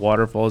 They got the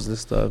waterfalls and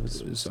stuff. It's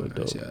It's so so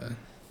nice. dope. Yeah.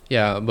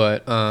 Yeah,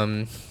 but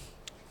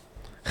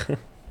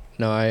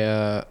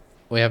no,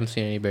 we haven't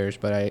seen any bears,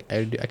 but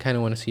I kind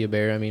of want to see a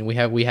bear. I mean, we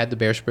had the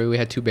bear spray. We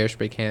had 2 bear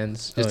spray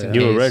cans just Oh, in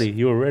yeah. You were case. ready.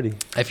 You were ready.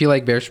 I feel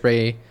like bear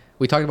spray.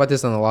 We talked about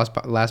this on the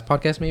last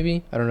podcast,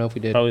 maybe. I don't know if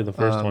we did. Probably the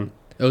first one.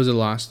 It was the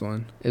last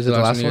one. Is it the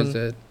last you guys one?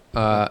 did.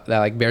 That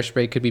like bear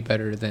spray could be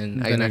better than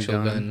Than an a actual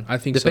gun. gun. I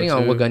think so, depending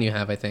on too. what gun you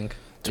have, I think.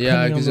 Yeah, Depending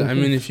on because what I it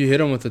mean, is. if you hit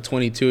him with a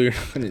 22,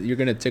 you're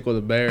gonna tickle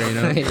the bear. You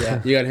know.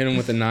 Yeah. You gotta hit him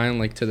with a 9,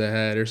 like to the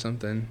head or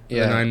something.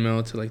 Yeah. The 9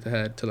 mil to like the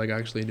head to like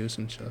actually do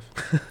some stuff.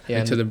 Yeah,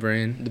 Like, to and the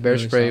brain. the bear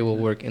Really spray soft. will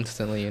work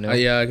instantly. You know.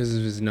 Yeah, because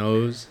of his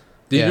nose.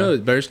 Did Yeah. you know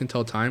that bears can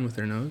tell time with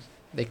their nose?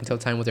 They can tell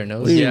time with their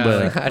nose. What do you Yeah, mean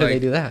by like- How do they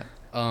like- do that?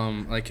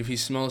 Like if he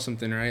smells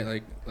something, right?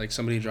 Like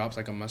somebody drops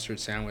like a mustard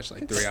sandwich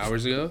like 3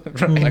 hours ago,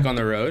 Mm. like on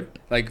the road,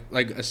 like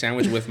a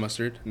sandwich with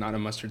mustard, not a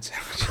mustard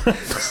sandwich.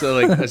 So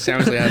like a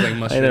sandwich that has like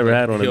mustard. never like,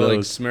 had one of he'll, like,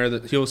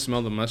 those. he'll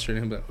smell the mustard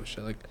and he'll be like, oh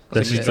shit, like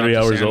That's somebody just dropped 3 a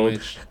hours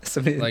old.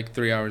 sandwich, like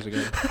 3 hours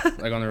ago,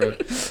 like on the road.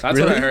 That's what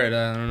Really? I heard.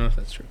 I don't know if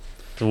that's true.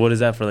 So what is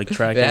that for? Like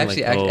tracking? It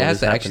actually, like, it has this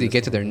to happened, actually this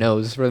get to their happened.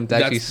 nose for them to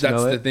actually That's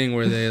smell the it. thing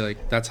where they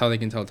like that's how they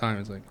can tell time.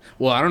 It's like,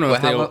 well, I don't know Well,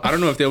 if they how- I don't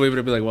know if they'll be able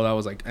to be like, well, that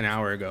was like an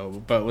hour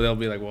ago, but they'll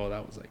be like, well,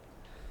 that was like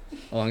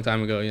a long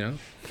time ago, you know.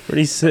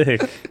 Pretty sick.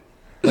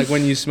 Like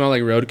when you smell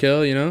like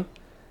roadkill, you know?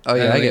 Oh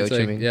yeah, And, I like, get it's what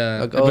you like- mean. yeah,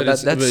 Like, but oh,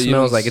 it's- that but you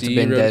smells don't like it's see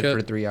been dead roadkill.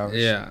 for 3 hours.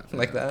 Yeah.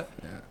 Like yeah, that.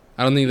 Yeah.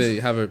 I don't think they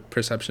have a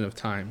perception of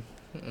time.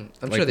 I'm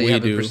Like sure they we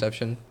have a do.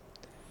 perception.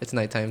 It's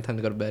nighttime, time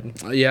to go to bed.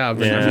 Yeah,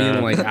 but I Yeah.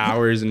 mean like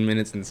hours and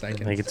minutes and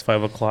seconds. Like it's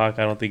 5 o'clock.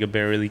 I don't think a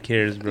bear really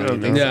cares, bro. I don't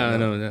you think know? so. yeah, I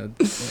know.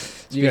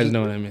 Yeah. You guys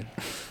know what I mean.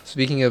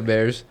 Speaking of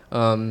bears,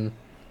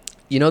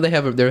 you know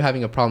they're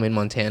having a problem in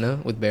Montana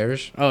with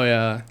bears Oh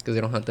yeah, because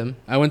they don't hunt them.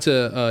 I went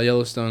to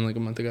Yellowstone like a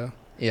month ago.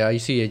 Yeah, you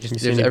see it. You Just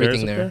see there's any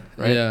everything bears there, up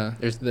right? Yeah,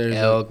 There's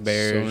elk, like,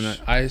 bears, nice.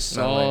 I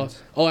saw.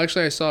 lions. Oh,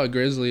 actually, I saw a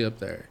grizzly up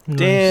there.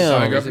 Damn. So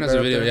my Oh, girlfriend has a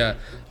grizzly video. bear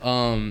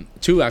up Yeah,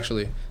 2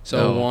 actually.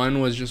 So Oh.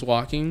 one was just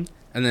walking,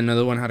 and then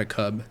another one had a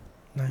cub.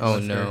 Nice. Oh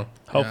with no, her.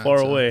 How Yeah, far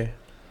so- away?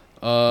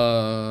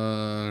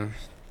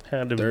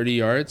 Had to 30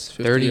 yards.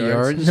 50 30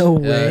 yards? No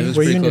Yeah, way. it was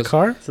Were you pretty in the close.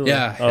 car? So,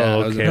 Yeah, Oh, yeah, I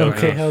was okay. in the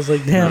Okay, car. I was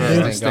like, damn, Yeah,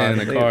 dude. thank stay in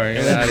God. the car.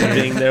 Get out of here.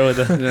 Being there with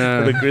a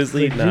Nah. with a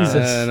grizzly. Nah.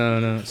 Jesus.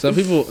 No. Some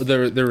people,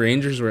 the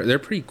rangers they're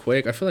pretty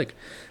quick. I feel like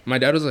my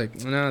dad was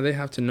like, nah, they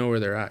have to know where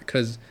they're at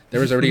because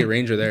there was already a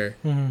ranger there,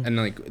 Mhm. and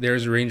like there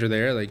was a ranger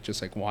there, like just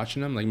like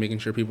watching them, like making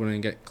sure people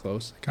didn't get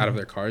close, like, out of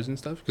their cars and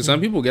stuff. Because some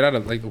people get out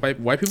of like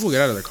white people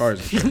get out of their cars.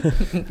 And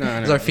stuff. No,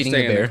 Start we're feeding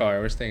staying the in bear. the car.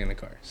 We're staying in the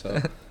car.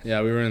 So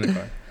yeah, we were in the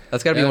car.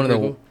 That's gotta be Yeah, one of the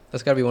pretty cool.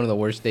 that's gotta be one of the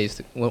worst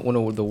days. One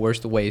of the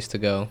worst ways to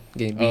go.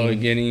 Getting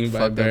Getting by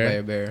a fucked up by bear.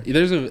 a bear.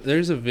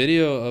 There's a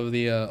video of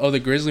the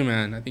grizzly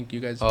man. I think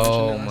you guys. Oh mentioned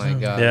it last my time.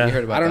 god, Yeah. you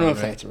heard about I don't that know one,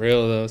 if right? that's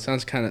real though. It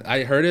sounds kind of.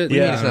 I heard it.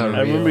 Yeah, it's not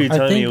I remember you real.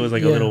 telling me think- it was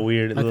like yeah. a little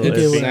weird. I little think it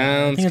iffy. was-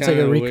 Sounds I think it's like a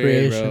kinda weird,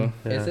 recreation.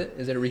 bro. Yeah.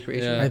 Is it a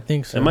recreation? Yeah. I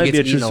think so. It might be a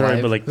Gets true eaten story,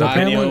 alive. but like But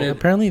apparently, wanted-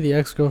 apparently the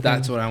ex-girlfriend.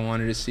 That's what I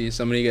wanted to see.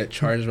 Somebody get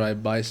charged by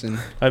bison.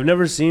 I've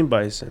never seen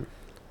bison.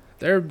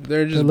 They're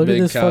just Look at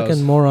big this cows.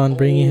 fucking moron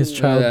bringing his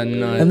child. Yeah,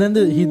 no. And then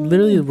he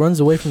literally runs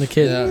away from the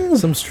kid. Yeah.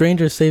 Some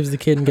stranger saves the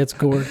kid and gets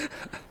gored.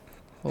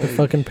 The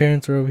fucking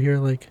parents are over here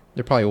like,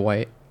 They're probably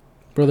white.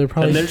 bro, they're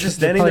probably. And they're just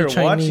they're standing probably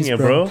there watching Chinese, it,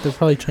 bro. They're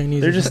probably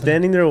Chinese. They're or just something.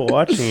 standing there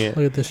watching it.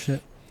 Look at this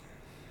shit.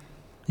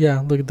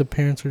 Yeah, look at the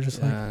parents are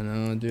just like, Yeah,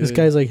 no, dude. this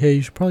guy's like, hey,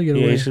 you should probably get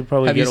Yeah, away. you should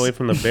probably Have get you away s-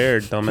 from the bear,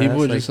 dumbass. People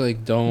Like, just like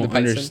The don't bison?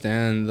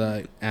 understand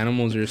that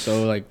animals are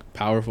so like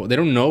powerful. They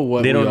don't know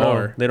what they don't we know.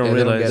 are. They don't Yeah, they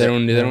don't realize. get They it.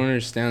 don't. They Yeah. don't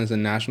understand. It's a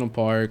national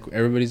park.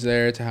 Everybody's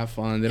there to have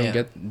fun. They don't Yeah.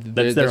 get.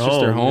 That's their just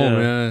their home,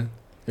 home. yeah. Yeah.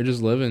 They're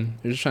just living.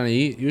 They're just trying to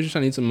eat. You're just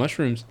trying to eat some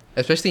mushrooms.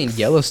 Especially in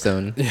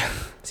Yellowstone. Yeah.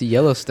 It's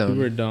Yellowstone.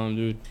 People are dumb,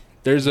 dude.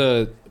 There's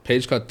a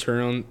page called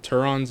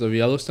Turons of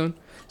Yellowstone.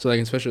 So like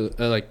especially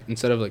like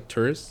instead of like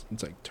tourists,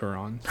 it's like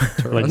Turons.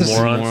 Like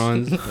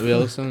morons. Morons.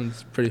 Yellowstone.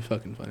 It's pretty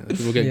fucking funny. Like,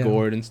 people get Yeah.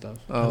 gored and stuff.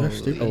 Oh, They're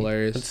stupid.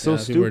 Hilarious. It's so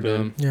people are stupid.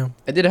 dumb. Yeah.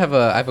 I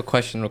have a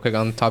question real quick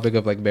on the topic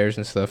of like bears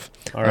and stuff.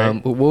 All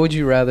right. What would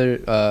you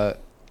rather?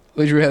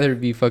 Would you rather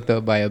be fucked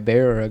up by a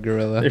bear or a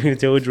gorilla? They're gonna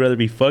say, would you rather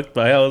be fucked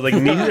by? I was like,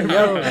 neither.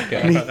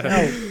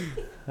 Okay.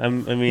 I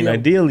mean, Yo.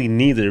 ideally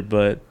neither,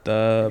 but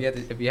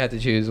If you had to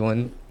choose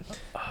one,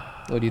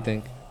 what do you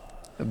think?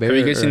 A bear Have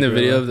you guys or seen a the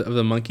video gorilla? of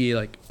the monkey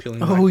like peeling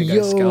back Oh, the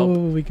guy's scalp?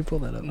 we could pull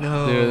that up.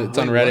 No, Dude, it's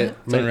on wait, Reddit. what?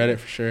 It's on Reddit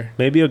for sure.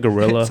 maybe a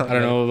gorilla. It's on I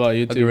don't know about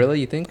you A two. gorilla,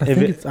 you think? I If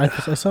think it- it's. I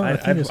saw. I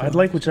think I saw I'd it.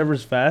 like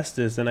whichever's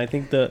fastest, and I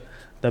think the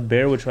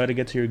bear would try to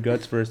get to your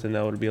guts first, and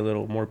that would be a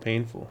little more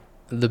painful.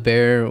 The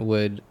bear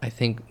would. I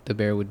think the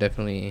bear would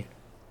definitely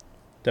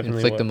Definitely.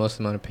 inflict what? the most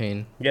amount of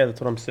pain. Yeah, that's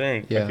what I'm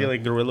saying. I Yeah. feel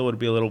like gorilla would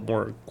be a little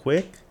more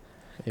quick.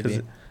 Maybe.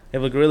 Because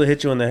if a gorilla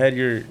hits you in the head,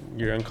 you're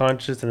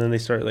unconscious, and then they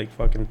start like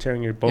fucking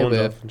tearing your bones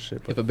but off and shit.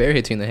 If But a bear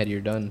hits you in the head, you're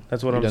done.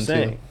 that's what you're I'm done too.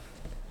 saying.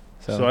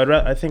 So,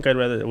 So I think I'd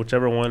rather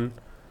whichever one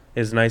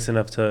is nice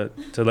enough to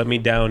let me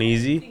down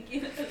easy,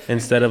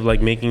 instead of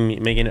like making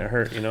it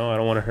hurt. You know, I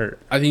don't want to hurt.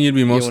 I think you'd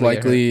be most wanna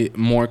get likely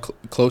more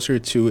closer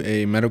to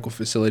a medical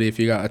facility if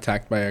you got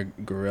attacked by a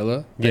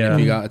gorilla than Yeah. if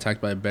you got attacked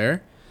by a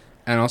bear.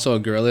 And also, a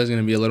gorilla is going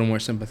to be a little more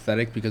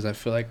sympathetic because I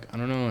feel like, I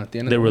don't know, at the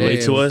end of They the relate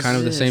day, to it was us? kind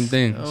of the same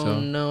thing. Oh So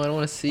no, I don't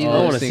want to see. I Oh, don't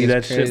this. want to this see thing that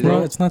is shit, crazy.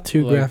 bro. It's not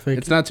too Like, graphic.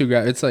 It's not too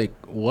graphic. It's like,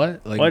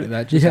 what? Like, What?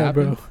 that just Yeah,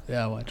 happened? bro.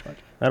 Yeah, watch.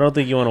 I don't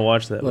think you want to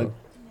watch that. Look. Bro.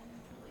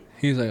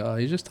 He's like, oh,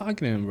 he's just talking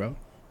to him, bro.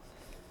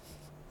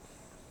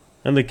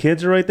 And the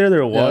kids are right there.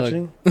 They're Yeah, like-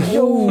 watching.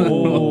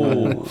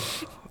 Oh.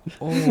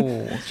 Oh,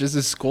 it's just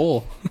his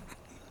skull.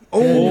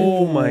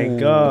 Oh my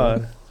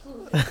god.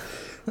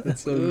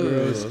 That's so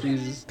gross.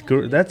 Jesus.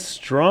 That's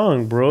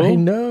strong, bro. I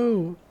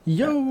know.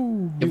 Yo.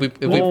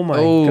 Oh my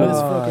oh,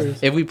 god.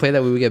 If we play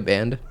that, we would get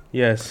banned.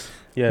 Yes.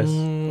 Yes.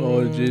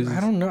 Oh, Jesus. I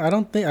don't know. I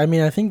don't think. I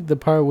mean, I think the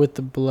part with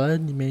the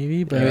blood,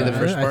 maybe, but Maybe the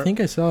first I part? think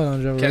I saw it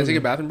on Joe Can I Rogan. take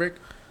a bathroom break?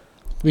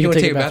 We You can want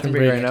to take a bathroom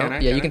break right now? Can I?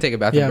 Yeah, Can you can take a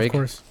bathroom Yeah, of break.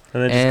 course.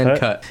 And then just And cut.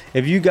 cut.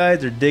 If you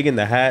guys are digging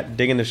the hat,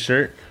 digging the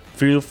shirt,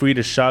 feel free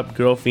to shop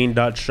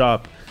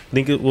girlfiend.shop.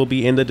 Link it will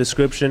be in the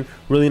description.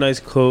 Really nice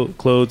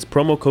clothes.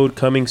 Promo code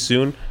coming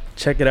soon.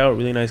 Check it out.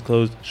 Really nice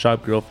clothes.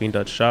 Shop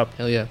girlfiend.shop.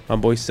 Hell yeah. My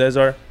boy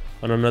Cesar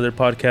on another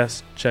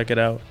podcast. Check it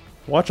out.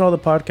 Watch all the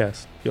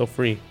podcasts. Feel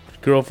free.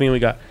 Girlfiend,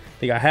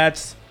 they got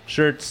hats,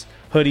 shirts,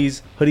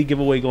 hoodies. Hoodie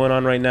giveaway going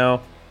on right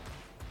now.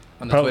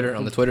 On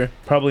the Twitter.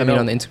 Probably I mean, not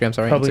on the Instagram.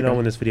 Sorry. probably Instagram. not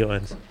when this video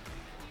ends.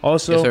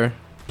 Also, Yes, sir.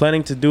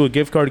 planning to do a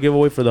gift card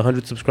giveaway for the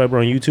 100 subscriber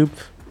on YouTube.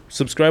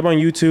 Subscribe on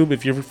YouTube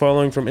if you're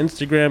following from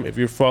Instagram, if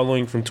you're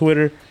following from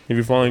Twitter, if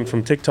you're following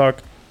from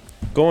TikTok.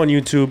 Go on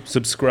YouTube,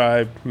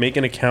 subscribe, make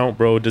an account,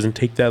 bro. It doesn't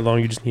take that long.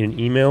 You just need an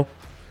email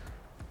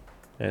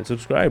and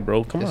subscribe,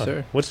 bro. Come Yes, on.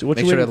 sir. What's Make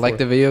you sure to waiting like for?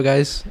 the video,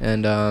 guys.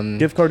 And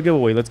Gift card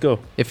giveaway. Let's go.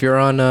 if you're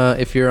on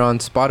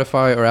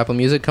Spotify or Apple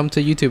Music, come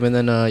to YouTube, and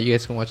then you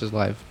guys can watch us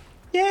live.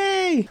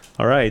 Yay!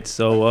 All right,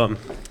 so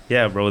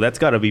yeah, bro, that's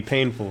gotta be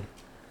painful.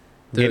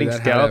 Dude, Getting that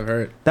had to scalped. have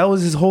hurt. That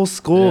was his whole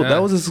school. Yeah.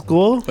 That was his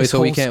school. Wait, This so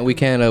we whole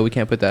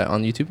can't put that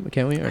on YouTube,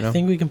 can we, or I no?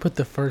 think we can put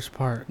the first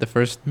part. The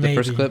first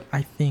Maybe. clip.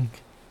 I think.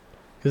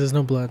 Because there's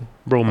no blood.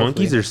 Bro, Hopefully.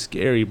 monkeys are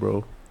scary,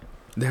 bro.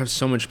 They have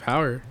so much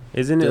power.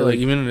 Isn't They're it like, like?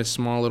 even in a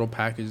small little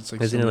package, it's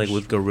like Isn't so it like much-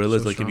 with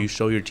gorillas? so Like if you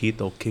strong. show your teeth,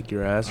 they'll kick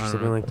your ass I or don't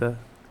something know. like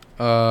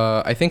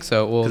that. I think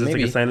so. Well, Because it's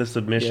maybe. like a sign of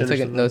submission. Yeah, it's or like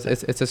a, something no, like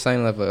that. it's a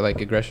sign of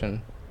like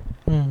aggression.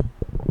 Mm.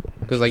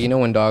 Because like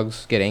when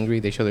dogs get angry,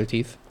 they show their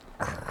teeth.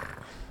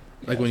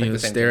 Like Yeah, when it's you the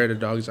same stare thing. at a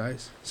dog's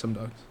eyes. Some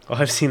dogs. Oh,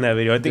 I've seen that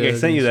video. I think I Yeah,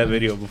 sent you that it's-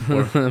 video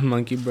before.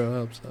 Monkey bro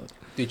helps out.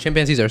 Dude,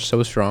 chimpanzees are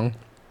so strong,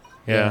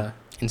 Yeah.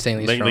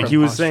 insanely Like, strong. like he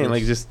was saying,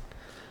 like Preposterous. just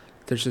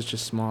There's just a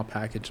small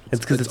package. it's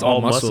because it's all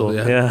muscle.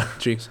 Yeah,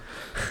 Jeez.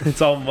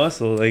 it's all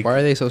muscle. Like Why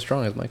are they so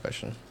strong? Is my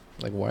question.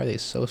 Like, why are they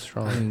so I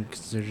strong? think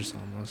 'cause they're just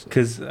all muscle.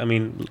 because I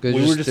mean, They're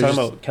we were just they're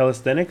talking about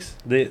calisthenics.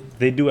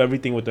 They do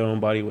everything with their own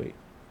body weight.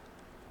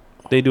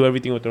 They do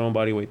everything with their own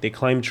body weight. They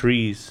climb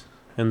trees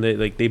and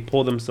they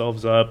pull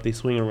themselves up. They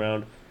swing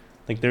around.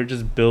 Like they're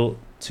just built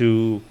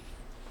to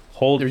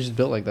hold They're just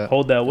built like that.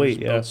 hold that They're weight.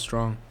 just Yeah. built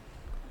strong.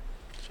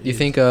 You Jeez.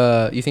 think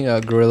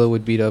a gorilla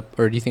would beat up,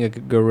 or do you think a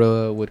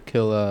gorilla would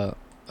kill a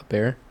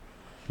bear?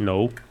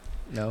 No.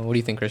 No. What do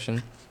you think,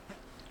 Christian?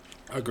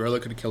 a gorilla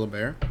could kill a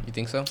bear? You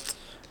think so?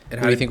 It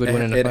Who do you think would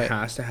win in a it fight?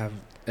 has to have.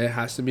 It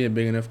has to be a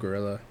big enough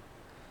gorilla.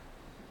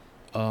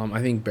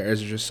 I think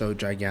bears are just so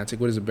gigantic.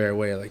 What does a bear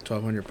weigh? Like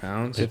 1,200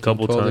 pounds. A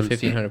couple 12 tons.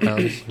 to 1,500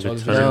 pounds. 12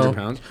 to ton. 1,500 No,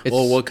 pounds. it's-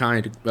 Well, what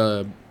kind?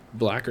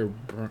 Black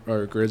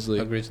or grizzly?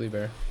 A grizzly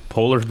bear.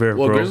 Polar bear,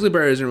 Well, bro. grizzly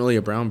bear isn't really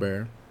a brown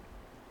bear.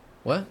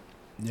 What?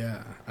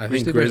 Yeah, I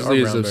Grizzly think bears are grizzly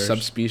is brown a bears.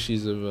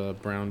 subspecies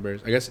of brown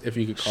bears. I guess if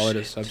you could call it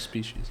a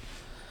subspecies.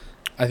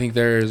 I think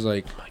there's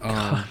like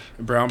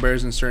brown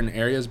bears in certain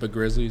areas, but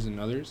grizzlies in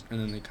others, and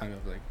then they kind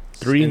of like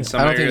Three- in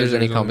some I don't think areas there's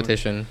any only one.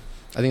 competition.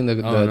 I think the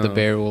Oh, the no.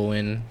 bear will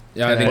win.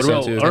 Yeah, I think What so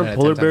about too. Ten out aren't of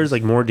polar 10 bears times.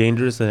 like more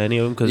dangerous than any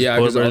of them? Because Yeah,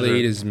 polar because all bears they are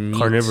eat is meat.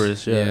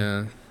 carnivorous. Yeah.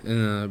 Yeah,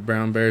 and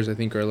brown bears I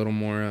think are a little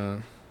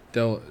more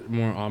They'll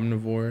more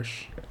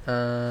omnivore-ish.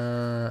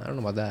 I don't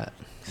know about that.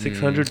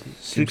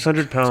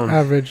 600 pounds.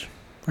 Average.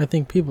 I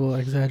think people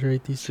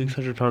exaggerate these.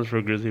 600 pounds for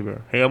a grizzly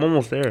bear. Hey, I'm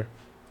almost there.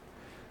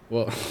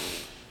 Well,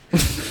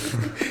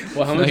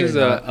 well, how No, much you're is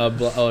not.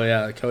 oh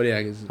yeah,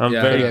 Kodiak is. I'm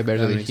yeah, very- Kodiak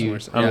bears that are makes huge. more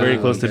sense. I'm Yeah, very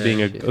close to okay. being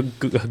shit.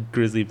 a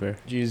grizzly bear.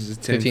 Jesus,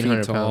 10 feet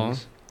 1,500 tall.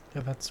 pounds.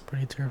 Yeah, that's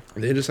pretty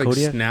terrifying. They just like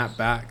Kodiak? snap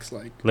backs,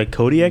 Like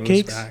Kodiak moose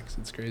cakes? Backs.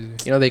 It's crazy.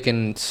 You know they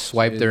can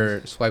swipe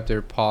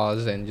their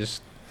paws and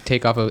just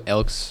take off an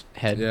elk's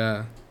head.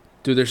 Yeah,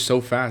 dude, they're so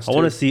fast. I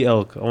want to too. see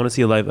elk. I want to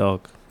see a live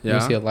elk. You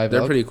wanna see a live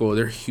they're elk? pretty cool.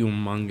 They're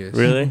humongous.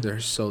 Really?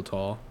 They're so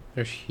tall.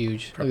 They're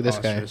huge. Look at this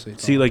guy. Preposterously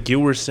See, tall. like you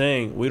were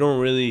saying, we don't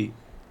really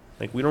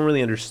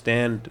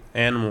understand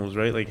animals,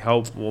 right? Like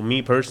how, well,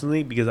 me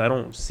personally, because I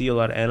don't see a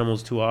lot of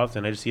animals too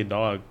often. I just see a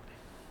dog.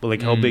 But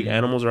like how big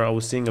animals are, I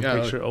was seeing a Yeah,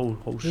 picture. Oh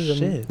This is a,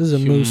 shit! this is a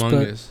moose, but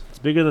humongous. It's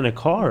bigger than a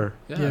car.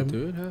 Yeah, Yeah,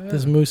 dude. Hell yeah.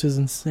 this moose is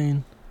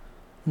insane.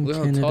 In Look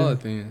how Canada. tall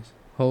that thing is.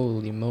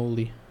 Holy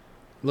moly!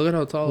 Look at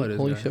how tall it is.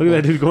 Holy guys. shit. Look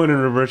at that dude going in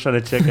reverse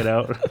trying to check it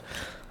out.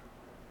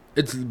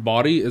 Its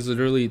body is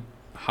literally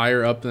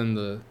higher up than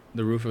the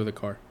roof of the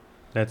car.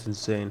 That's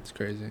insane. It's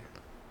crazy.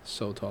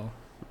 So tall.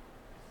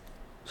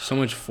 So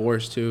much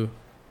force too.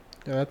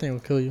 Yeah, that thing will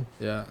kill you.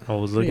 Yeah. I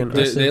was Pretty looking.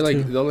 impressive. They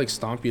too. they'll like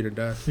stomp you to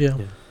death. Yeah.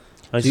 Yeah.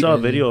 I Dude, saw a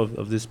and- video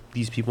of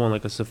these people on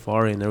like a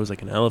safari, and there was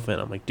like an elephant.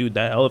 I'm like, dude,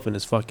 that elephant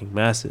is fucking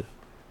massive.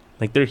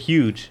 Like they're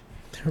huge,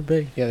 They're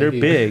big. Yeah, They're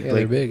huge. big, Yeah,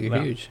 they're like, big. They're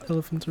wow. huge.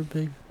 Elephants are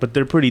big. but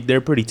they're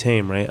pretty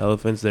tame, right?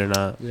 Elephants, they're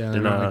not. Yeah, they're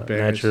they're not not like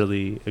bears.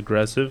 naturally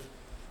aggressive.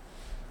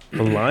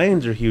 But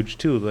lions are huge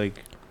too.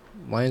 Like,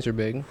 Lions are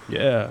big.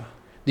 yeah.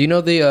 Do you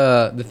know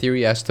the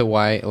theory as to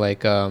why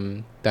like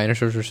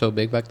dinosaurs were so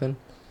big back then?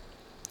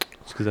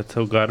 It's because that's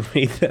how God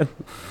made them.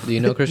 Do you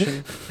know,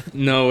 Christian?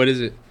 No, what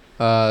is it?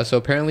 So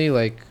apparently,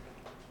 like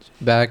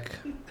back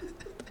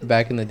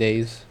in the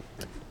days.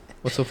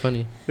 What's so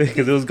funny?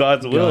 Because it was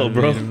God's will, God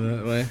bro. made 'em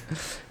that way.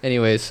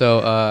 Anyway,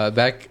 so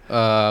back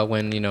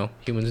when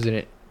humans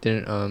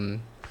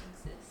didn't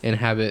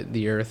inhabit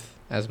the earth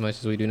as much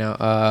as we do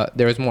now,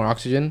 there was more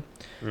oxygen.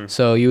 Mm.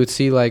 So you would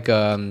see like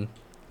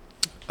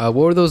what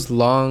were those They're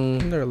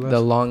the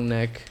less. long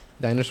neck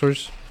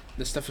dinosaurs?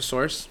 The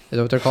Stephosaurus? Is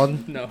that what they're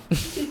called? No.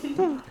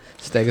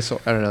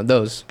 Stegosaur. I don't know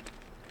those.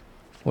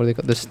 What are they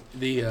called? This.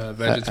 The I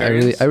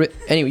vegetarians.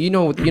 anyway, you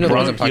know the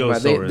ones I'm talking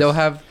about.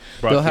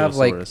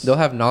 They'll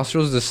have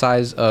nostrils the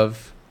size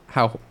of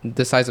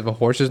a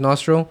horse's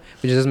nostril,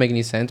 which doesn't make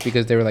any sense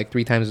because they were like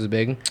 3 times as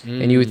big.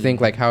 And you would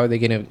think like, how are they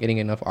getting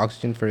enough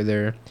oxygen for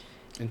their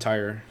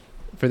entire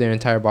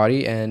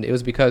body? And it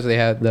was because they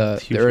had the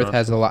Huge earth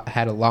nostril.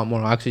 had a lot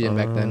more oxygen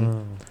back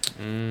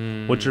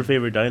then. What's your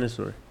favorite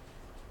dinosaur?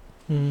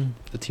 Mm.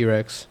 The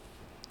T-Rex.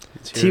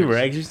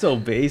 T-Rex. You're so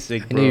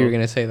basic, I bro. knew you were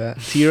gonna say that.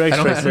 T-Rex, I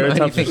don't know Triceratops,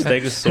 or anything- I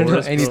don't know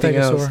Stegosaurus. anything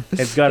bro. else. Stegosaur.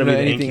 It's got to I be don't know the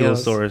anything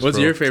else. Ankylosaurus. What's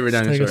bro. your favorite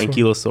dinosaur? Stegosaur.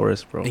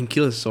 Ankylosaurus, bro?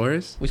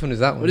 Ankylosaurus? Which one is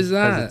that one? What is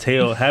Has a that?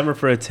 tail, hammer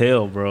for a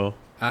tail, bro.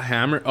 A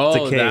hammer? Oh,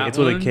 It's a K. that It's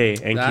with a one? K.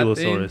 That thing?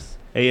 Ankylosaurus.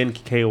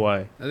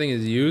 ANKY. That thing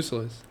is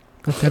useless.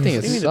 That thing What do you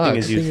is mean the sucks. thing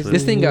is useless?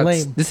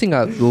 This thing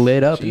got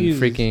lit up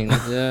Jesus. in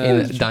freaking Yeah. in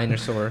a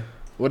dinosaur.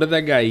 What did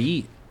that guy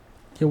eat?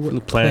 Yeah,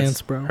 what-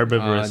 Plants. bro.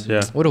 Herbivorous, Ah,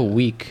 yeah. What a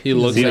week. He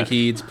looks Yeah. like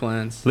he eats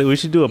plants. We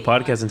should do a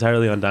podcast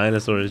entirely on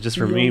dinosaurs, just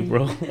for me,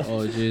 bro.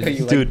 Oh, You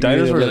jeez. Dude,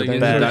 dinosaurs You're are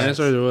into badass.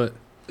 dinosaurs or what?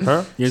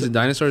 Huh? You're into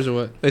dinosaurs or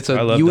what? Wait, so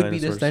I love you would be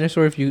this dinosaurs.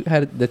 dinosaur if you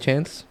had the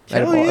chance?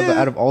 Hell yeah.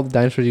 Out of all the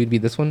dinosaurs, you'd be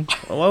this one?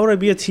 Why would I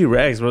be a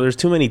T-Rex, bro? There's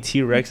too many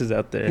T-Rexes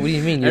out there. What do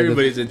you mean? You're the-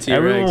 Everybody's a T-Rex.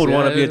 Everyone would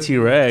want to be a yeah.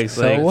 T-Rex.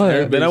 So Like, what?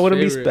 Then I Everybody's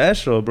wouldn't be favorite.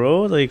 special,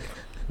 bro. Like,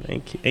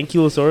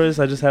 Ankylosaurus,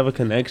 I just have a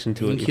connection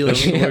to it. you feel me?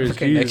 You have a Jeez.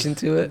 connection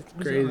to it?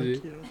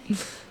 Crazy.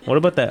 What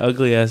about that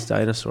ugly ass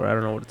dinosaur? I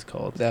don't know what it's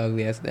called. The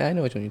ugly ass. I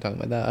know which one you're talking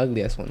about. That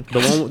ugly ass one.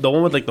 The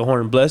one with like the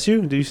horn. Bless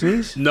you. Do you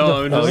sneeze?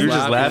 No, I'm Oh, you're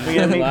just laughing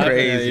at me? Laughing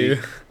Crazy. you.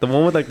 The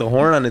one with like the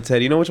horn on its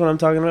head. You know which one I'm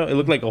talking about? It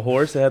looked like a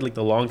horse. It had like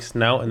the long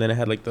snout, and then it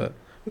had like the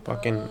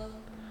fucking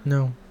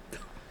No.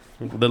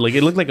 like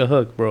it looked like a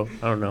hook, bro.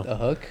 I don't know. The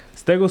hook.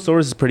 Stegosaurus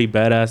is pretty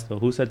badass though.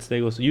 Who said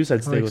Stegosaurus? You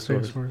said I like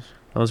Stegosaurus. Stegosaurus.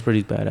 That was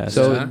pretty badass.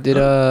 So Yeah. did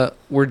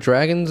were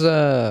dragons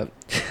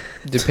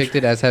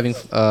depicted as having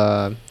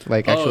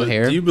like actual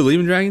hair? Do you believe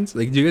in dragons?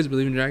 Like, do you guys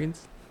believe in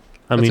dragons?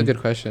 I That's mean, a good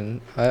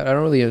question. I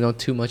don't really know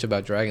too much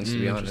about dragons to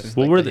be Mm, honest. interesting.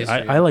 what Like, were the they?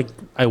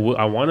 history.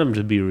 I want them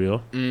to be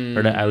real,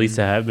 or to, at least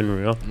to have been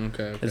real.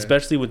 Okay.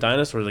 Especially with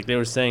dinosaurs, like they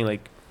were saying,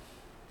 like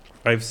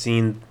I've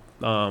seen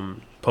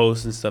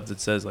posts and stuff that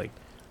says like,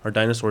 are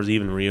dinosaurs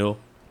even real?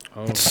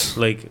 Oh.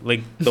 Like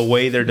the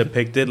way they're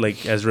depicted,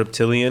 like as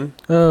reptilian,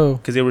 Oh.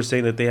 because they were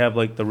saying that they have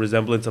like the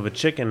resemblance of a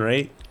chicken,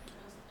 right?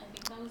 I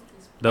think that was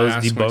this. That was I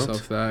ask debunked.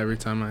 myself that every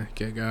time I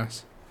get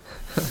gas.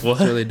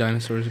 What? It's really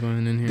dinosaurs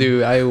going in here.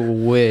 Dude, I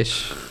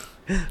wish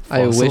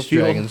Fossil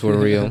fuel? dragons were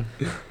real.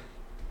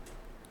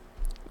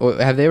 Well,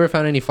 have they ever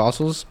found any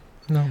fossils?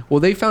 No. Well,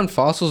 they found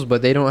fossils,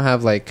 but they don't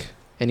have like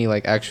any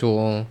like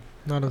actual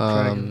Not of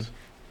Um, dragons.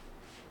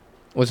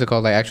 what's it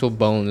called, like actual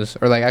bones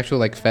or like actual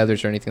like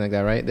feathers or anything like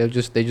that, right? They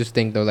just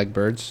think they're like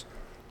birds.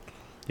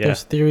 Yeah.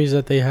 There's theories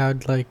that they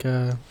had like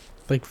the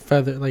like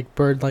feather, like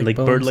bird-like Like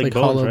bones, bird-like like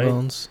bones, hollow right?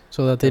 bones,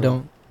 so that they Oh.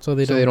 don't, so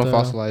they So they don't don't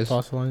fossilize.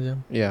 Fossilize, yeah.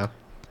 Yeah.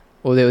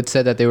 Well, they would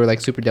say that they were like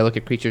super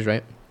delicate creatures,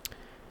 right?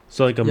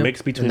 So like a Yep.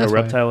 mix between And a that's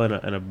why- reptile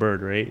and a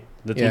bird, right?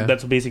 Yeah.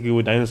 That's basically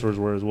what dinosaurs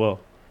were as well.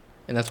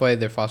 And that's why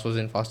their fossils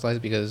didn't fossilize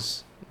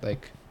because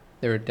like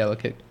they were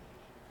delicate.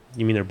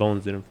 You mean their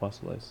bones didn't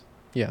fossilize?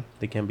 Yeah.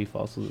 They can't be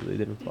fossils. They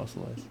didn't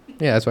fossilize.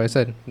 Yeah, that's what I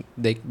said.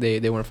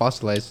 They weren't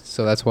fossilized,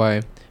 so that's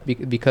why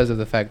because of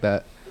the fact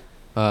that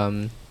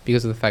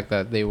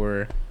they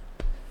were.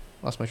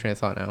 Lost my train of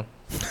thought now.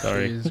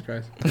 Sorry. Jesus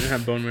Christ. I didn't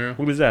have bone marrow.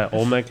 What is that?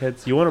 Olmec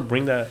heads? You want to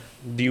bring that?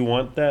 Do you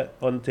want that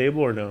on the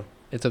table or no?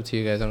 It's up to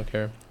you guys. I don't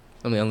care.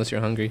 I mean, unless you're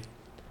hungry.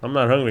 I'm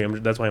not hungry.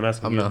 That's why I'm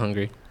asking. I'm you. not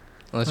hungry.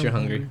 Unless you're I'm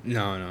hungry.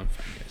 No, I'm fine,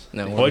 guys.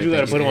 No. Why'd you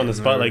gotta put him on the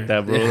spot like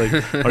that, bro?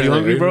 Like, are you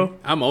hungry, bro?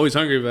 I'm always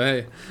hungry, but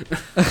hey.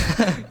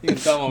 You can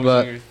tell I'm always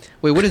But- hungry.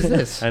 Wait, what is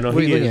this? I know What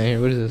are he you looking is. at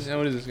here? What is this? Yeah,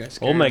 what is this guy?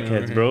 scaring Olmec me over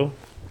heads, here? bro.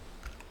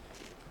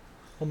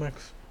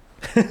 Olmecs.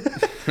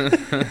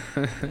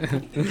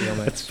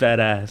 That's fat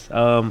ass.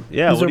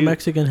 Yeah. Those What are do you?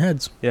 Mexican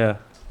heads. Yeah.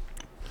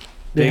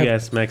 They Big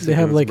have, ass Mexicans. they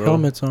have like bro.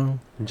 helmets on,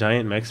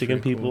 Giant Mexican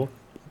Pretty people. cool.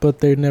 but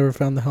they never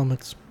found the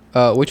helmets.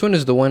 Which one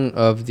is the one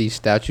of the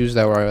statues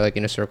that were like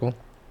in a circle?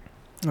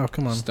 Oh,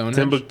 come on. Stonehenge?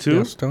 Timbuktu.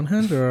 Yeah,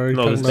 Stonehenge, or are you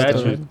No, talking the about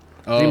statue.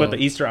 Oh. Think about the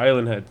Easter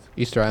Island heads.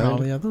 Easter Oh,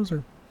 Island. yeah, those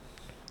are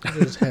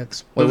just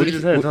heads. Wait, Those what are do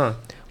just you- heads, huh?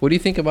 What do you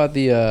think about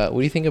the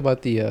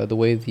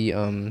way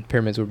the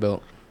pyramids were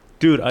built?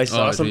 Dude, I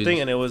saw Oh, something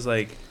jeez. and it was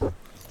like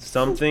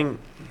something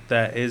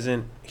that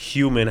isn't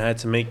human had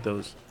to make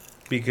those,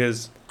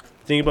 because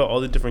think about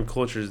all the different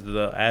cultures.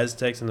 The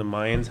Aztecs and the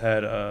Mayans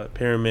had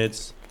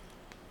pyramids.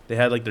 They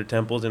had like their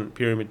temples in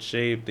pyramid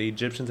shape. The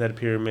Egyptians had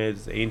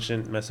pyramids. The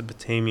ancient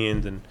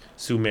Mesopotamians and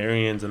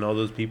Sumerians and all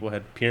those people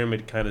had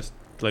pyramid kind of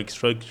like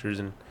structures,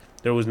 and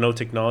there was no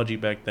technology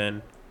back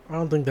then. I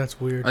don't think that's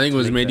weird. I think it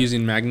was Like made that.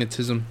 using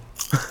magnetism.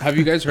 Have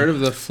you guys heard of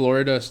the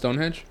Florida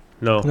Stonehenge?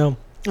 No. No.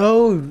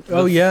 Oh,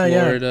 yeah,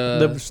 Florida-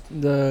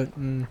 yeah.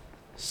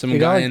 Some It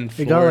got, guy like, in it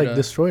Florida. got like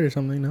destroyed or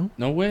something. No,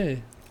 No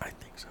way. I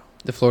think so.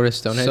 The Florida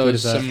Stonehenge. So what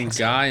is that? some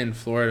guy in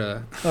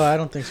Florida Oh, I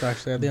don't think so.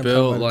 Actually, I think I'm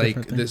built talking about a like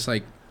different thing. this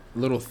like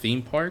little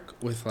theme park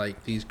with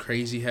like these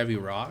crazy heavy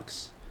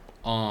rocks,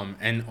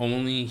 and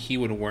only he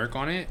would work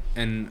on it,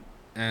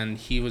 and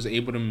he was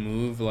able to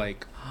move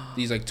like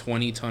these like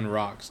 20-ton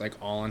rocks like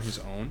all on his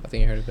own, I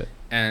think I heard of it.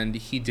 and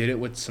he did it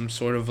with some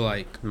sort of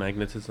like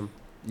Magnetism.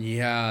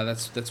 yeah,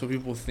 that's what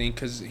people think,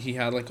 because he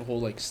had like a whole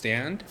like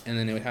stand, and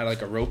then it had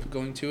like a rope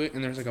going to it,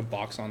 and there's like a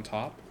box on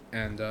top,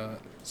 and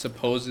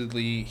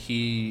supposedly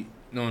he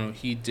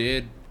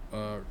did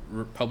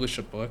publish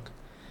a book,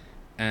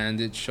 and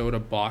it showed a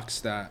box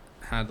that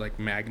had like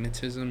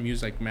magnetism,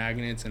 used like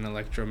magnets and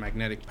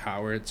electromagnetic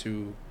power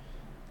to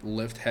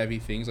lift heavy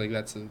things. Like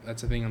that's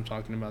a thing I'm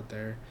talking about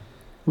there.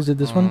 Was it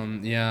this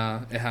one?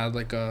 Yeah, it had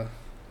like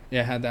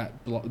it had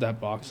that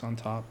box on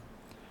top.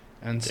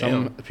 And some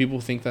Damn. people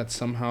think that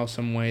somehow,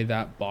 some way,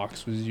 that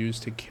box was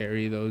used to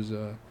carry those,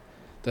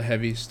 the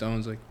heavy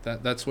stones like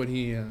that. That's what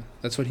he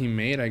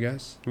made, I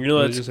guess. You know,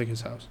 It was that's just like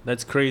his house.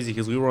 That's crazy,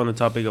 because we were on the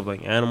topic of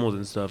like animals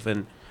and stuff,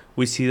 and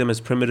we see them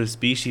as primitive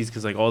species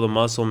because like all the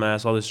muscle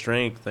mass, all the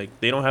strength, like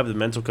they don't have the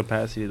mental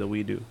capacity that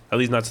we do. At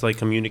least not to like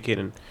communicate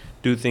and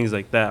do things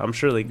like that. I'm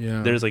sure like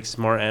Yeah. there's like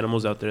smart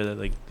animals out there that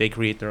like they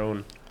create their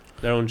own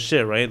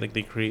shit, right? Like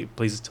they create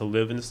places to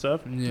live and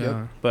stuff.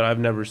 Yeah, But I've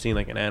never seen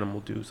like an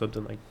animal do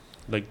something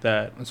like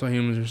that, that's why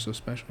humans are so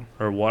special.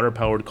 or water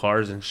powered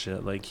cars and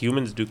shit. Like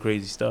humans do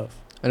crazy stuff.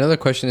 Another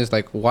question is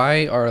like,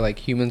 why are like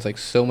humans like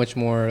so much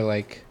more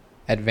like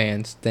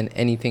advanced than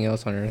anything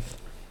else on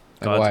Earth?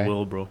 Like, God's why?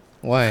 will, bro.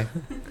 Why?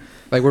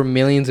 Like we're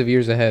millions of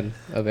years ahead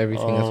of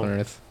everything else on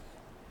Earth.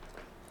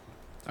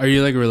 Are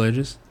you like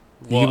religious?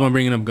 You Well, keep on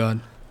bringing up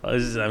God. I'm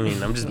just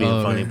being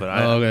Oh, funny, okay. but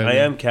Oh, okay, I okay.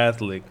 am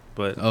Catholic,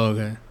 but Oh,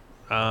 okay.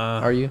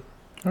 Are you?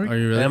 Are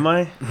you really? am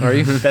I? Are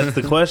you? That's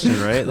the question,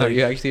 right? Are Like,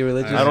 you actually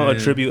religious? I don't Yeah.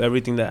 attribute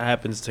everything that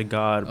happens to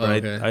God, but Oh,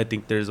 okay. I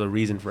think there's a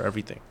reason for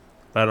everything.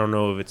 I don't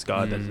know if it's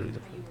God that's the Mm.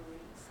 reason. How you were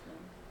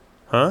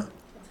raised, though. Huh?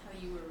 That's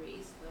how you were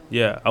raised, though.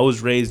 Yeah, I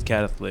was raised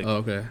Catholic, Oh,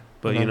 okay.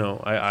 but Uh-huh. you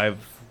know, I've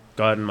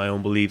gotten my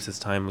own beliefs as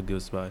time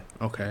goes by.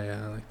 Okay,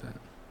 yeah, I like that.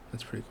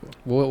 That's pretty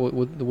cool.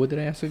 What did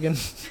I ask again?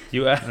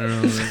 You I ask? don't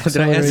know. What did I ask?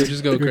 Accelerated-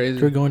 Just go we're-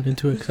 crazy. We're going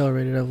into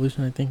accelerated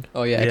evolution, I think.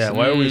 Oh yeah. Yeah, actually.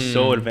 why are we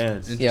so Mm.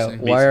 advanced? Yeah,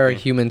 Interesting. why are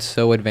Basically. humans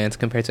so advanced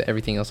compared to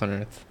everything else on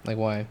Earth? Like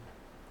why?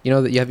 You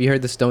know that have you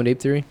heard the stoned ape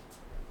theory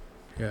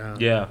Yeah.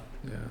 Yeah,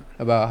 Yeah.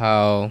 about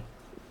how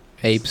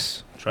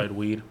apes tried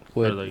weed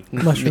would or like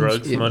Mushrooms.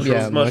 drugs, Yeah,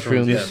 mushrooms.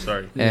 mushrooms. Yeah,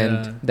 sorry.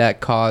 and Yeah. that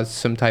caused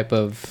some type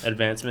of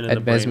Advancement in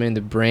advancement in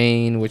the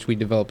brain, which we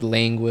developed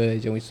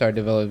language and we started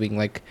developing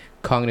like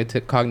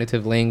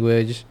cognitive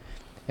language,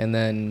 and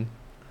then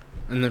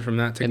And then from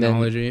that And then-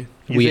 technology,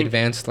 You we think-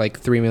 advanced like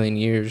 3 million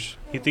years.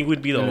 You think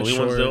we'd be the in a only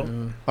ones short,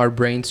 though? Our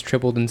brains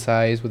tripled in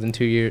size within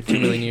 2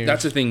 million years.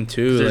 That's the thing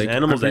too. There's Like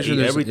animals I'm that pretty eat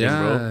there's- everything,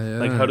 bro. yeah,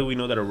 Like, yeah. how do we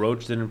know that a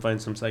roach didn't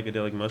find some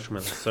psychedelic mushroom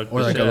and suck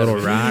Or the like shit a out little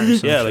of it? rat. Or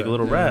some Yeah, shit. like a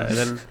little Yeah. rat, and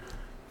then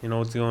you know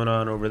what's going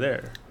on over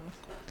there.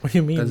 What do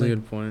you mean? That's a Like,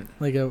 good point.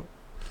 like a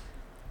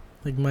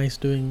Like mice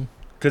doing.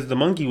 Because the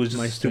monkey was just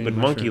a Mice stupid doing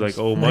monkey. Like, mushrooms.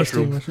 oh, mice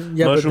doing mushroom.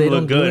 Yeah, but Mushroom they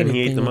looked don't do good, and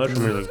he ate the anything with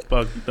mushroom. them. He was like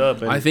fucked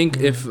up. And I think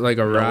if like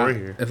a Now we're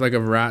here. rat, if like a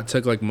rat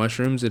took like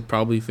mushrooms, it'd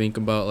probably think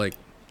about like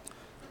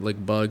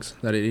bugs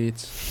that it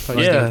eats.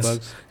 Probably Yes. stink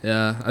bugs.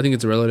 Yeah, I think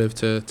it's relative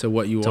to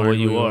what you to are. what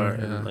who you are,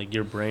 Yeah. and like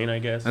your brain, I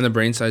guess. And the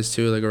brain size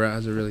too. Like a rat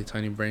has a really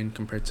tiny brain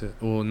compared to,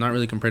 well, not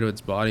really compared to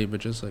its body, but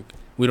just like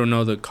we don't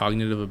know the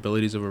cognitive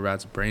abilities of a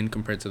rat's brain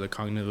compared to the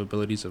cognitive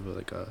abilities of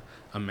like a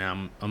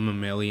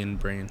mammalian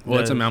brain. Well,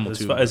 it's a mammal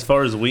too. As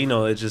far as we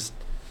know, it's just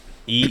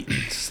eat,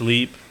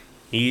 sleep,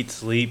 eat,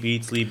 sleep,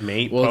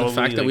 mate. Well, probably, the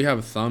fact that like, we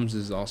have thumbs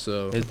is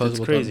also it's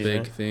a crazy,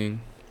 big man.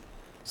 thing.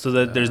 So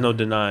that there's no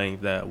denying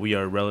that we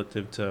are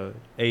relative to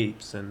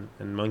apes and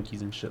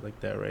monkeys and shit like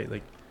that, right?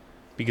 Like,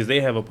 because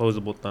they have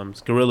opposable thumbs.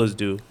 Gorillas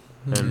do.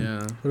 And Yeah,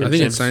 What I about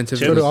think chimps? it's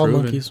scientifically So do all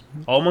proven. monkeys,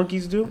 all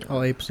monkeys do?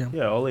 all apes. Yeah.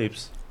 Yeah, all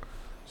apes.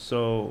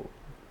 So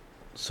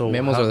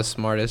Mammals how- are the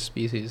smartest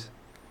species.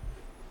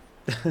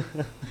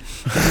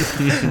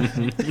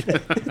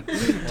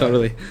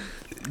 Totally.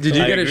 Did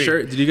you I get a agree.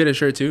 shirt? Did you get a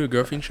shirt too? A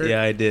girlfriend shirt?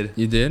 Yeah, I did.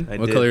 You did? I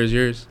What did. color is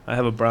yours? I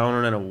have a brown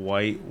one and a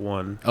white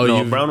one. Oh, no, a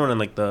you've- brown one and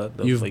like the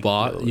You've like,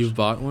 bought yellowish. you've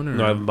bought one or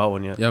No, I haven't bought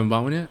one yet. You haven't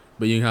bought one yet,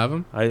 but you have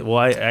them.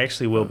 I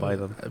actually will buy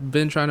them. I've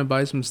been trying to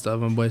buy some stuff.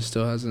 My boy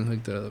still hasn't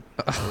hooked it up.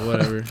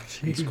 Whatever.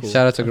 It's cool.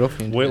 Shout out to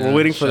girlfriend. We're Yeah,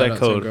 waiting for shout that out to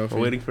code. We're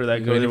girlfriend. waiting for that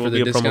You code. waiting There will for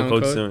be a the promo discount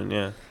code code? soon.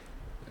 Yeah.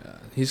 Yeah.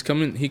 He's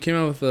coming. He came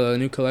out with a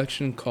new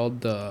collection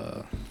called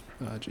oh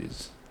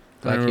jeez,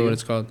 I Black don't remember Hue? what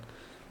it's called.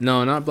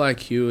 No, not Black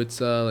Hue.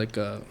 It's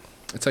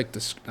it's like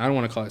this. I don't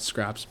want to call it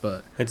scraps,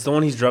 but It's the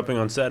one he's dropping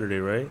on Saturday,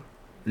 right?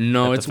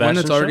 no, At the it's one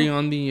that's fashion already show?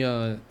 on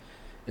the.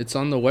 It's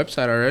on the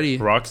website already.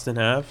 Roxton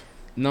Ave.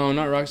 No,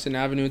 not Roxton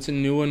Avenue. It's a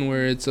new one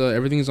where it's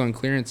everything's on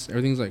clearance.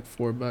 Everything's like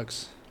 $4.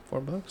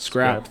 $4.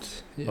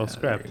 Scrapped. Yeah,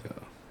 scrapped. there you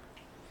go.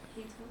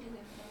 He told me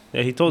that.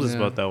 Yeah, he told us Yeah.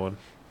 about that one.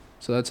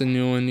 So that's a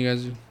new one. You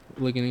guys are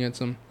looking to get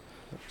some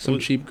Well-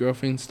 cheap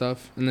girlfriend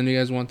stuff, and then you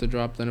guys want the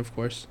drop. Then of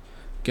course,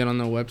 get on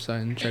the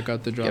website and check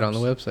out the drops. Get on the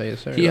website, yes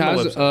sir. He Get on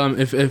the has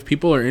website. if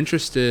people are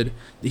interested,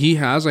 he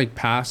has like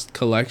past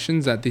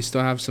collections that they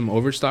still have some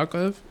overstock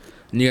of,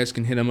 and you guys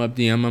can hit him up,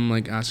 DM him,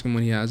 like ask him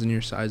what he has in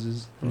your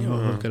sizes, and he'll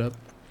Mhm. hook it up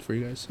for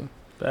you guys. So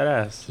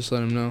Badass. just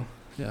let him know.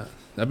 Yeah,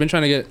 I've been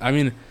trying to get.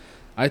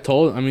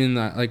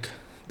 that, like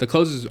the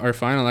clothes are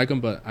fine. I like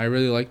them, but I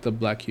really like the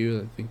Black Hue.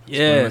 I think it's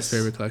one of my Yes.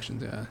 favorite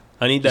collections. Yeah,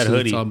 I need that Just 'cause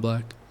hoodie. It's all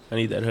black. I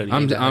need that hoodie.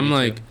 I'm that hoodie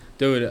like,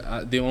 too.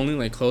 dude, the only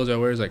like clothes I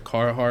wear is like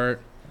Carhartt,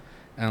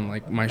 and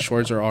like my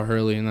shorts are all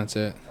Hurley, and that's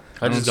it.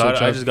 I don't just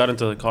switch up. got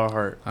into the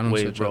Carhartt I don't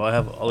wave, switch bro. up. I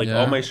have like Yeah.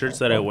 all my shirts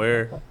that I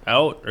wear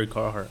out are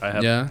Carhartt. I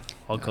have Yeah,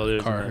 all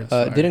colors. Carhartt. and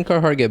Sorry. Didn't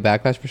Carhartt get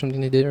backlash for something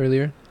they did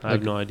earlier? I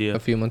have Like, no idea. A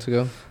few months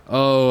ago.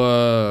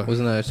 Oh,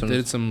 Wasn't that some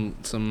did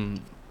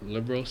some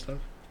liberal stuff.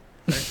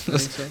 I think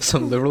so.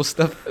 some liberal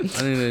stuff? I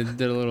think they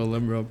did a little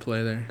liberal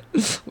play there.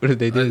 What did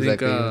they do I think,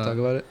 exactly? You wanna talk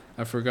about it?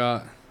 I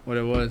forgot what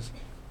it was.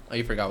 Oh,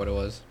 you forgot what it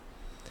was.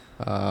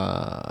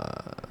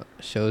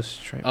 Shows.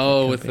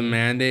 Oh, with the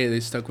mandate, they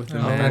stuck with the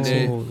Oh.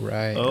 mandate. Oh,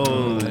 right.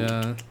 Oh.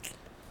 Yeah.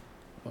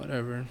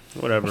 Whatever.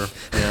 Whatever.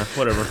 Yeah,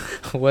 whatever.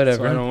 That's why I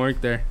Whatever. don't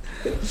work there.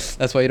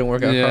 That's why you don't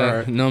work at Yeah,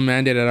 Carhartt. no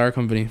mandate at our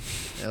company.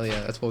 Hell yeah,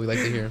 that's what we like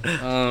to hear.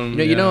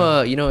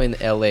 Yeah. You know, in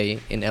LA,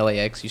 in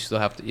LAX, you still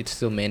have to. It's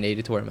still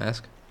mandated to wear a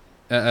mask.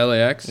 At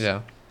LAX.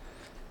 Yeah.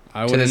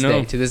 I To wouldn't this know.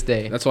 day. To this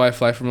day. That's why I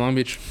fly from Long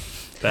Beach.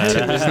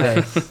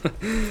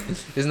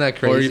 Badass. Isn't that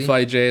Or crazy? you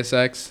fly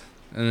JSX,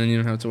 and then you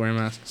don't have to wear a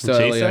mask. Still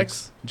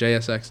LAX.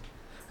 JSX.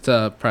 It's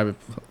a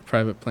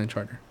private plane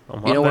charter. Oh,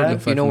 my You know,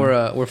 bad.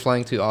 bad. we're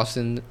flying to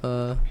Austin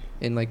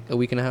in like a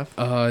week and a half.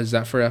 Is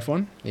that for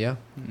F1? Yeah.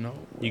 No.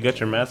 You got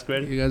your mask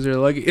ready? You guys are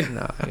lucky.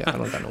 Nah, I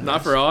don't got no. Not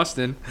mask. for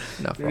Austin.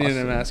 Not You for need a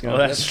Austin. mask. Oh, on.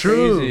 that's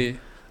true. Crazy.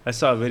 I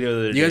saw a video the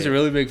other day. You guys are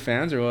really big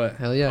fans or what?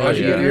 Hell yeah. How'd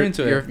you you're, get you're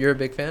into it? You're a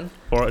big fan.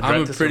 For I'm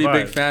Drive a to pretty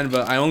big Survive. fan,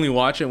 but I only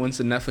watch it once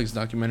the Netflix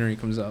documentary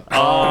comes out. Oh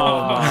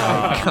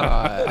my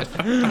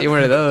God. You're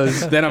one of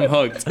those. Then I'm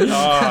hooked.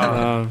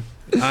 Oh.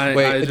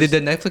 Wait, did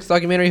the Netflix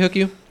documentary hook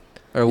you?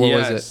 Or what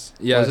was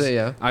it? Yes. Was it?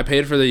 Yeah. I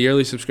paid for the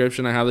yearly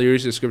subscription. I have the yearly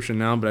subscription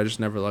now, but I just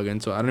never log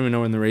into it. I don't even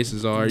know when the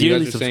races are. You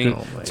Yearly guys are saying Oh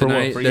my For what,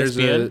 tonight for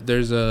ESPN?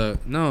 there's a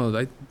no.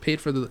 I paid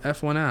for the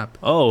F1 app.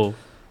 Oh,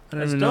 I don't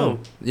That's even know.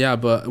 dope. Yeah,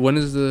 but when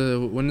is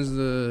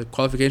the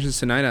qualifications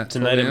tonight at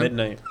tonight 12 at a.m.?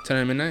 midnight.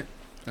 Tonight at midnight.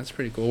 That's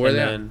pretty cool. Where And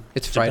they at? then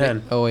It's Japan.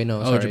 Friday. Oh wait,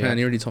 no. Oh, sorry, Japan. Yeah.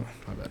 You already told me.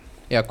 My bad.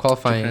 Yeah,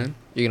 qualifying. Japan?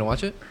 You gonna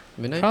watch it?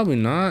 Midnight? Probably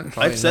not.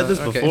 Probably I've said not. this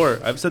Okay. before.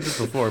 I've said this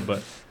before,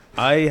 but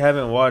I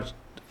haven't watched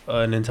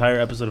an entire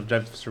episode of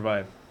Drive to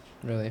Survive.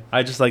 Really?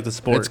 I just like the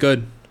sport. It's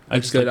good. I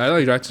It's just good. like- I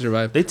like Drive to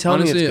Survive. They tell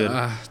me it's good,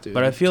 dude,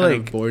 but I it feel kind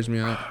like- of bores me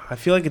out. I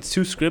feel like it's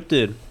too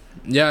scripted.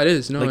 Yeah, it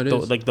is. No, like it the,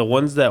 is. Like the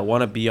ones that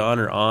want to be on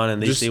are on,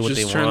 and they just say what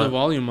they turn the want.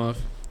 volume off.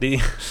 They,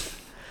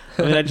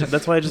 I mean,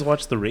 that's why I just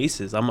watch the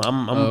races. I'm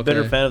Oh, a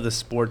better okay. fan of the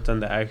sport than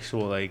the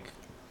actual like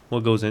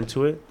what goes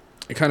into it.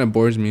 It kind of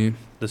bores me.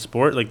 The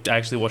sport, like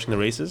actually watching the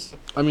races.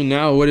 I mean,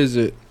 now what is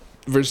it?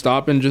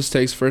 Verstappen just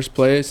takes first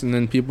place, and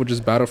then people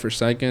just battle for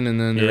second, and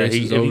then the race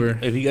is over.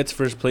 If he gets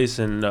first place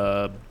in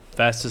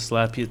fastest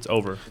lap, it's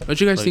over. Don't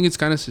you guys Like- think it's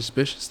kind of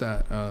suspicious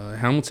that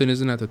Hamilton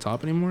isn't at the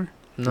top anymore?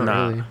 Not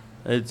Nah.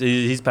 really.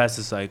 He's past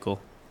the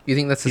cycle. You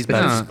think that's He's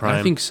suspicious? past his prime.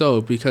 I think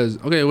so because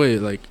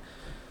like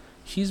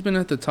he's been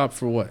at the top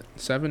for what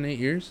 7-8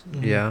 years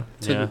Yeah.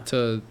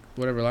 to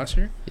whatever last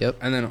year. Yep.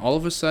 And then all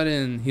of a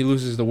sudden he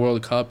loses the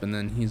World Cup and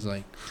then he's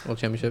like World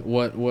Championship.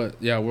 what World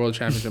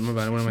Championship. My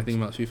bad. What am I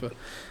thinking about?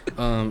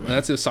 FIFA.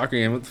 That's a soccer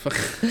game. What the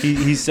fuck?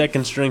 He's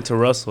second string to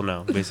Russell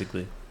now,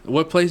 basically.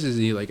 What place is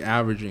he like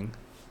averaging?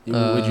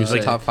 Would you say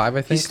like top 5? I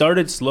He think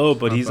started slow,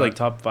 but Top he's like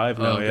five. top 5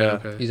 now. Okay, Yeah.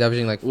 okay. he's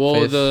averaging like Well,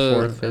 fifth, the-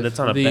 fourth, fifth. That's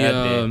on a the bad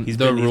day. He's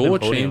the been rule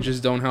podium. changes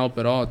don't help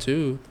at all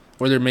too,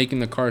 or they're making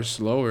the cars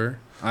slower.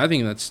 I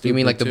think that's stupid. You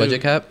mean like the too.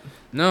 budget cap?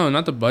 No,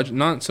 not the budget.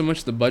 Not so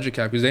much the budget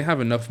cap because they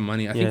have enough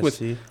money. I think Yeah, with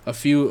see? a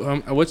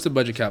few. What's the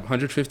budget cap?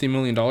 $150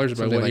 million by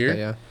Something what like year? that,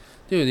 yeah.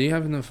 Dude, you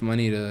have enough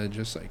money to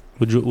just like,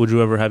 Would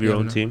you ever have your Yeah,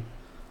 own no. team?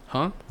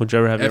 huh? Would you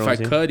ever have your If own I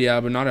team? could, yeah,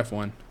 but not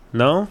F1.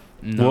 No?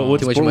 No. What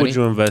Too much sport money? would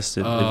you invest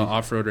in?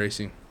 Off-road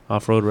racing.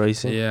 Off-road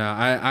racing? Yeah,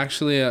 I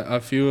actually a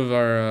few of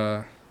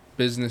our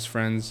business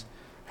friends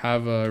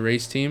have a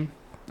race team.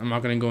 I'm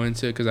not gonna go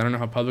into it because I don't know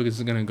how public this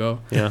is gonna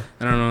go. Yeah.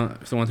 I don't know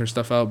if they want their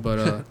stuff out,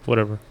 but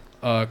Whatever.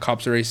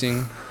 Cops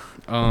Racing.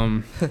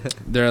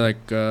 They're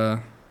like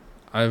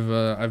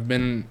I've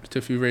been to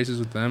a few races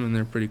with them and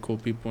they're pretty cool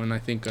people and I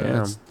think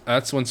Damn.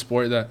 that's one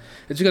sport that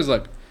it's because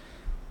like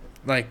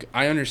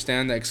I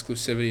understand the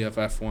exclusivity of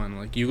F1.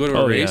 Like you go to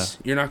a Oh, race,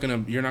 you're not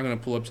gonna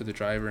pull up to the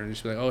driver and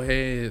just be like, oh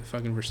hey,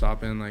 fucking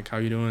Verstappen, like how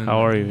you doing?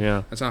 How are you?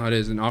 Yeah. That's not how it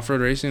is. In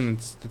off-road racing,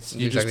 it's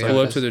you Exactly just pull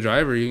how it up is. to the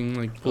driver. You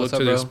can like pull What's up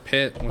up, to this bro?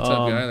 pit. What's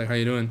up, guy? Like how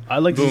you doing? I'd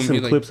like to see Boom, some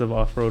he, like- clips of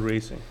off-road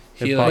racing.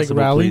 He If like possible,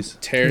 rally? please.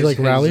 Tears like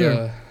his, rally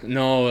or?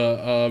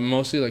 no,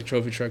 mostly like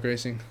trophy truck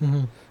racing.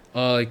 Mm-hmm.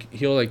 Like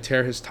he'll like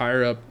tear his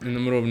tire up in the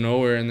middle of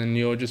nowhere, and then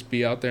you'll just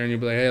be out there, and you'll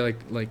be like, hey,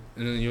 like,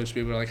 and then you'll just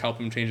be able to like help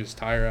him change his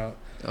tire out.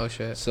 Oh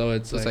shit. So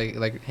it's So it's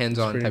like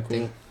hands-on pretty type cool.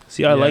 thing.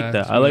 See, I Yeah, like it's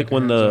that. I really like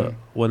when the hands-on.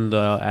 when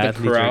the The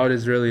athletes crowd are,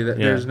 is really that.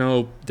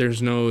 Yeah.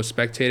 There's no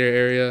spectator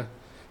area.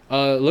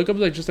 Look up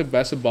like just like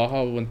best of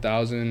Baja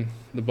 1000,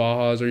 the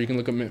Bajas, or you can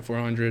look up Mint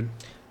 400.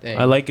 Dang.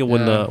 I like it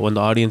when Yeah. the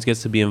audience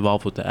gets to be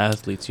involved with the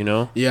athletes, you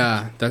know?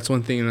 Yeah, that's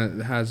one thing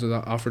that has with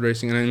off-road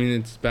racing, and I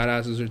mean it's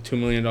badasses are $2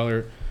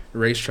 million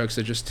race trucks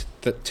that just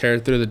tear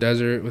through the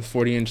desert with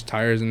 40-inch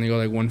tires, and they go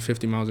like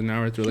 150 miles an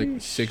hour through like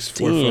 6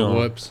 4-foot Damn.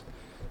 whoops.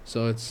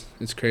 So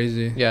it's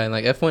crazy. Yeah, and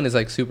like F1 is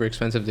like super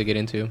expensive to get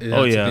into. Yeah,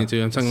 Oh, that's the yeah. thing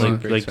too. I'm talking It's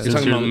about like I'm since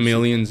talking about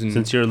millions and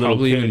Since you're a little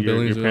probably kid, even your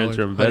billions of parents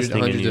are dollars. investing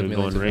in hundreds you of and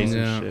millions going of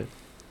racing dollars. shit.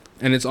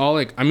 And it's all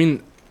like, I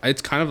mean,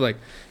 it's kind of like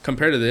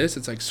compared to this,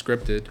 it's like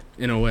scripted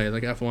in a way,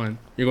 like F1.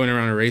 You're going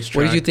around a racetrack.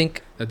 What did you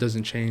think? That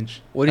doesn't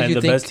change. What did And you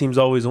the think? best teams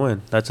always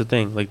win. That's the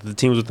thing. Like the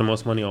teams with the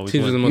most money always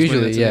Teams with win. the most money,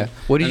 Usually, that's yeah. it.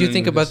 What did And you then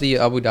think this- about the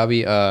Abu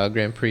Dhabi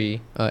Grand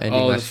Prix ending Oh,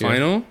 the last year?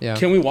 final? Yeah.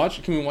 Can we watch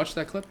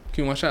that clip?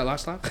 Can we watch that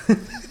last lap?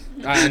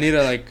 I need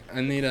a.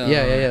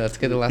 Yeah. Let's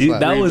get the last lap.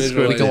 That was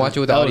Revisualize We can scripted. watch it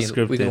with the That was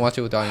audience. We can scripted. watch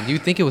it with the audience. Do you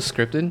think it was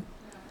scripted?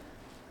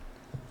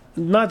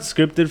 Not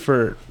scripted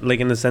for like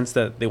in the sense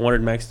that they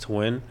wanted Max to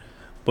win,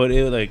 but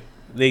it like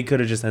they could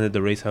have just ended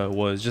the race how it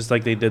was, just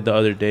like they did the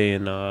other day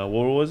in what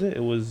was it?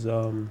 It was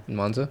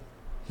Monza.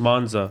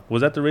 Monza.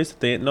 Was that the race that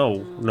they?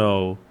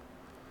 No.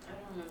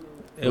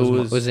 It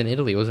was in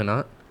Italy, was it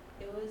not?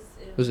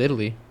 It was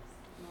Italy.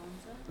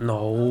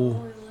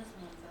 no.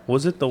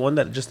 Was it the one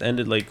that just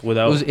ended like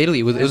without? It was Italy.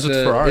 It was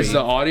with Ferrari. Is the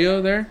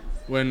audio there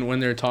when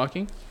they're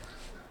talking?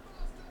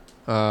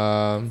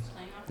 No.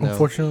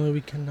 Unfortunately,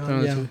 we cannot.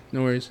 No, Yeah.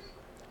 no worries.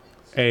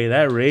 Hey,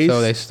 that race. So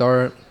they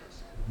start.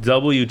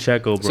 W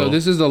Checo, bro. So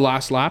this is the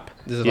last lap.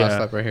 This is the Yeah. last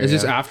lap right here. Is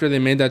this yeah. after they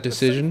made that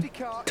decision?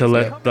 to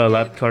let the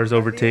lap cars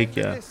overtake.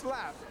 Yeah.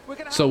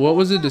 So what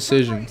was the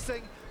decision?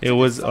 It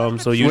was so What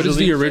is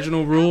usually. the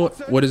original rule?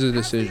 What is the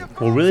decision?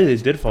 Well, really,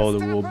 they did follow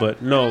the rule,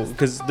 but no,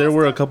 because there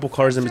were a couple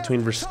cars in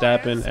between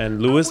Verstappen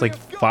and Lewis, like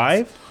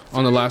 5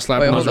 On the last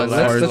lap. Wait, not hold the on.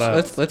 last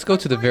lap. Let's go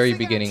to the very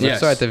beginning. Yes. Let's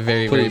start at the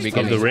very Please. of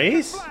beginning. the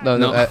race. No,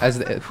 No. as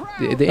the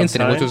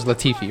incident, which sorry? was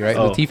Latifi, right?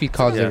 Oh. Latifi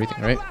caused Yeah.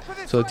 everything, right?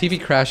 So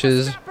Latifi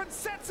crashes.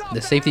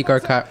 The safety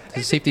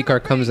car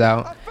comes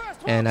out,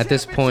 and at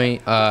this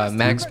point,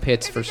 Max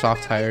pits for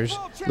soft tires.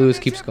 Lewis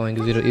keeps going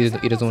because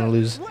he doesn't want to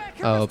lose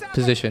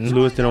position.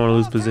 Lewis didn't want to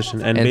lose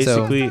position, and And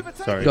so- basically,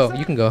 sorry, Go,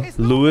 you can go.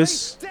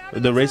 Lewis,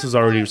 the race was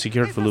already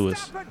secured for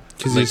Lewis.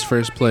 Because he's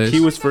first place. He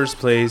was first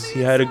place.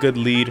 He had a good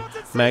lead.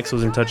 Max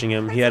wasn't touching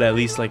him. He had at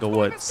least like a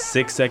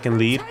 6-second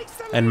lead,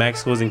 and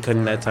Max wasn't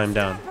cutting that time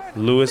down.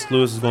 Lewis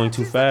was going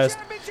too fast.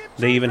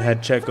 They even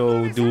had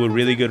Checo do a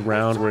really good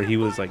round where he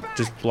was like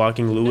just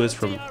blocking Lewis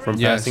from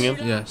passing him.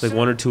 Yes. Like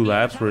 1 or 2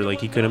 laps where like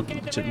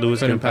Lewis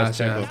couldn't pass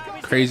Checo. Yeah.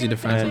 Crazy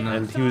defense on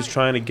And that. he was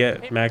trying to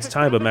get Max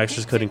time, but Max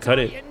just couldn't cut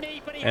it.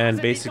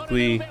 And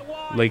basically,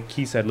 like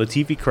he said,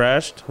 Latifi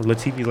crashed.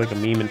 Latifi's like a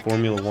meme in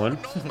Formula 1,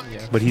 Yeah.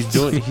 but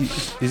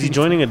is he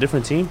joining a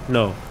different team?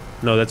 No,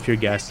 that's pure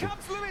Gasly.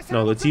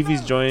 No,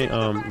 Latifi's joint.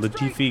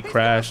 Latifi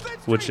crashed,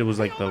 which it was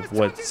like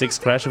the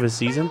sixth crash of his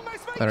season,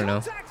 I don't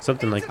know.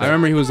 something like that. I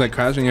remember he was like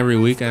crashing every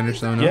weekend or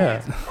so. No?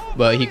 Yeah,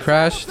 But he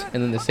crashed,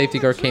 and then the safety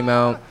car came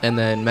out, and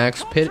then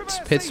Max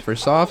pits for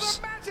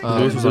softs.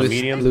 Lewis was on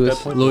medium at that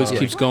point? Lewis Yeah.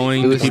 keeps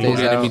going. Lewis People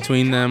stays get in out.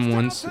 between them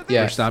once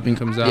Yeah. Verstappen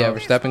comes out. Yeah,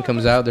 Verstappen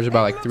comes out. There's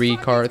about like three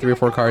or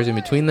four cars in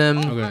between them.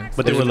 Okay.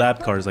 but they were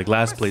lap cars, like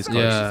last place cars.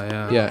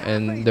 Yeah. Yeah,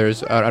 and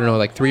there's I don't know,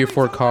 like 3 or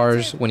 4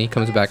 cars when he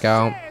comes back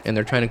out, and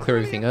they're trying to clear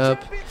everything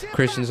up.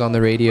 Christian's on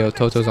the radio,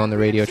 Toto's on the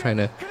radio, trying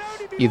to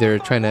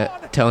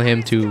tell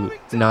him to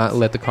not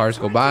let the cars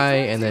go by,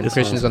 and then This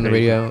Christian's one's on the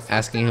crazy. radio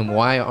asking him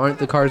why aren't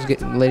the cars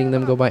letting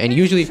them go by. And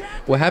usually,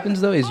 what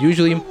happens though is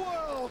usually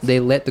they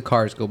let the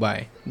cars go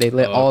by. They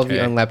let all of the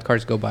Okay. unlapped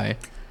cars go by.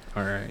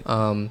 All right.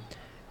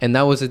 And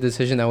that was a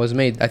decision that was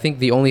made. I think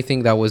the only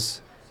thing that was,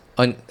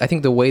 I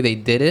think the way they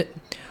did it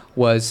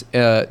was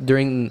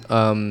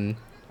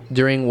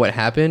during what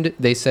happened.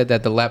 They said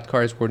that the lapped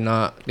cars were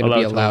not going to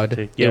be allowed.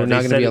 They were not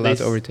going to be allowed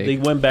to overtake. They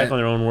went back on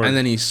their own word. And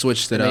then he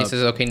switched it And then up. he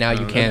says, "Okay, now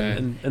you Okay.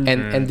 can." and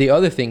And the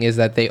other thing is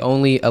that they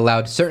only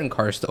allowed certain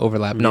cars to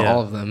overlap, not Yeah.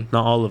 all of them.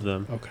 not all of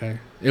them. Okay.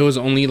 It was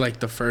only like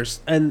the first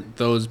And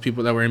those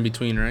people that were in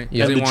between, right?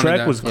 Yeah. and They the wanted track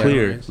that was for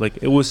clear. race. Like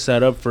it was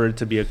set up for it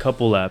to be a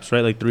couple laps,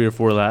 right? Like 3 or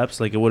 4 laps,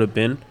 like it would have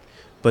been.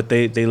 But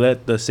they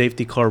let the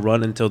safety car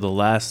run until the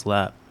last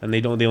lap, and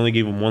they only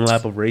gave him 1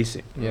 lap of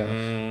racing. Yeah.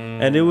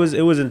 And it was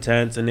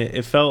intense, and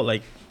it felt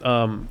like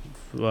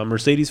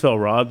Mercedes felt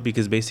robbed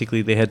because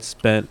basically they had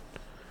spent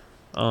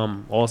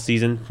all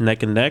season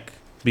neck and neck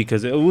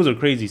because it was a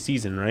crazy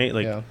season, right?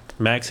 Like Yeah.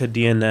 Max had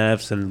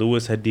DNFs and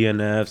Lewis had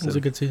DNFs. It was a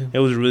good season. It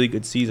was a really good It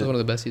was season. one of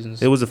the best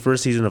seasons. It was the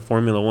first season of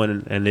Formula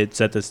One, and it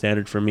set the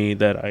standard for me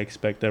that I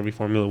expect every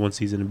Formula One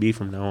season to be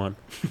from now on.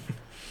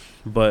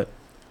 But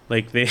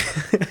like they,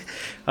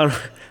 I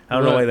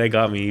don't know why that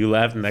got me. You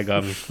laughed and that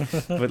got me.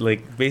 But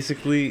like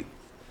basically,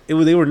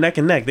 they were neck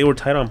and neck. They were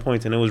tight on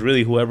points, and it was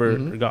really whoever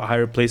Mhm. got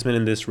higher placement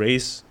in this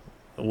race,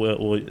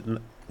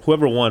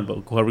 whoever won, but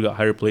whoever got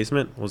higher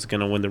placement was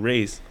gonna win the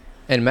race.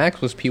 And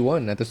Max was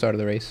P1 at the start of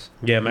the race.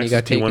 Yeah, And Max he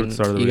got was P1 at the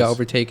start of the He race. got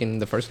overtaken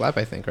the first lap,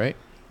 I think, right?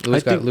 I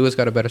think- Lewis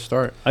got a better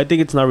start. I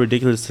think it's not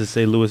ridiculous to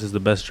say Lewis is the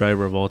best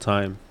driver of all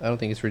time. I don't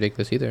think it's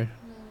ridiculous either.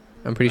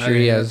 I'm pretty I sure he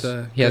think has that's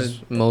a he has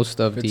good- most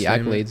of good the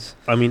statement. accolades.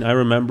 I mean, I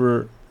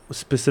remember a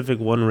specific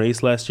one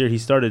race last year. He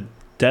started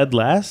dead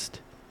last.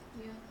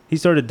 Yeah. He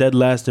started dead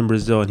last in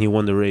Brazil, and he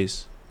won the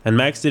race. And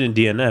Max didn't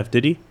DNF,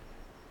 did he?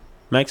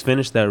 Max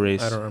finished that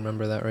race. I don't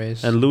remember that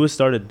race. And Lewis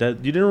started dead.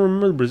 You didn't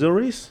remember the Brazil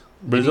race?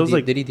 Brazil's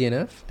like did he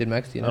DNF? Did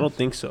Max DNF? I don't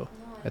think so.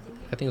 No,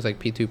 I think it was like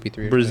P2,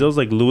 P3. or Brazil's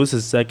like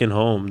Lewis's second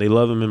home. They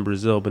love him in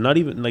Brazil, but not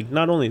even like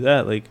not only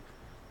that, like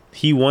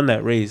he won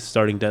that race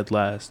starting dead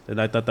last, and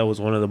I thought that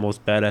was one of the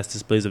most badass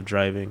displays of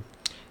driving.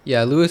 something.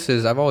 Yeah, Lewis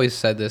is. I've always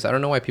said this. I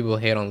don't know why people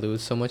hate on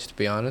Lewis so much. To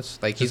be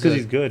honest, like Just because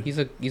he's good.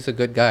 He's a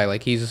good guy.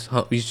 Like he's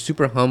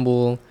super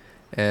humble,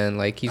 and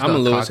like he's I'm not a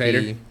Lewis cocky.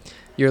 hater.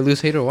 You're a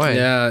Lewis hater. Why?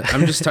 Yeah,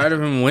 I'm just tired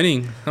of him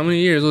winning. How many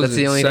years was That's it?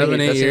 the only 7,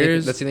 8 that's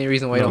years. that's the only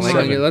reason why you No, don't Come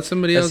like on, him. let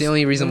somebody That's else. the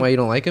only reason why you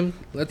don't like him.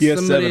 Let He has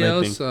somebody 7, I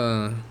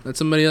else. Let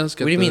somebody else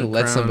get. What do you the mean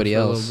let crown somebody for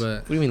a little else? bit.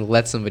 What do you mean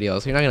let somebody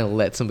else? You're not gonna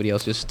let somebody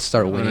else just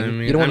start You know what winning. I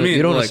mean? You don't want to. I mean,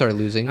 You don't want to like, start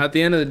losing. At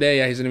the end of the day,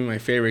 yeah, he's gonna be my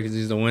favorite because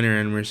he's the winner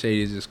and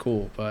Mercedes is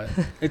cool. But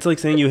It's like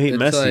saying you hate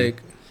it's Messi.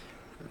 like,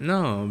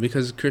 no,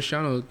 because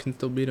Cristiano can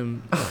still beat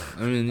him.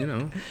 I mean, you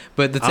know,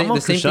 But the I'm a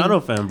the same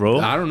Cristiano thing. fan, bro.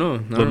 I don't know. I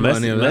But don't know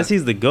any of that.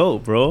 Messi's the GOAT,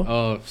 bro.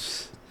 Oh,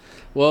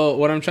 well,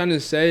 what I'm trying to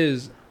say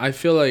is I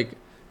feel like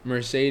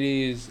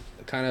Mercedes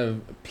kind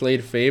of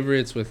played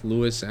favorites with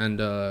Lewis and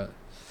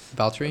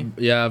Valtteri.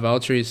 yeah,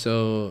 Valtteri.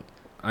 So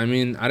I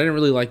mean, I didn't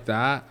really like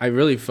that. I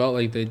really felt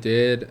like they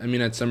did. I mean,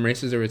 at some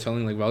races they were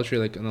telling like Valtteri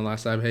like in the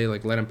last lap, hey,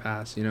 like let him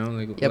pass, you know,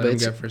 like Yeah, let but him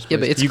it's get first yeah,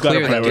 place. but it's You gotta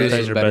clear that Lewis prioritize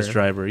is your better. best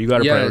driver. You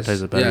gotta Yes, prioritize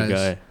the better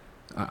yes. guy.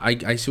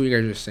 I see what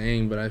you guys are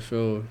saying, but I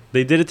feel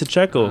They did it to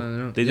I Checo. don't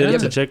know. They did Yeah, it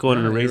to but- Checo in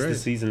a yeah, race you're this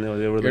right. season. They were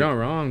You're like, not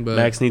wrong, but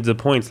Max needs the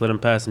points, let him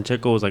pass. And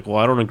Checo was like, well,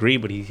 I don't agree,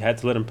 but he had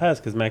to let him pass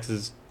because Max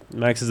is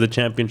the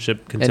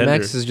championship contender. And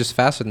Max is just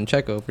faster than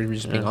Checo. If we're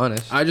just being Yeah.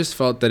 honest. I just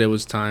felt that it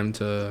was time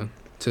to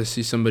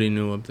see somebody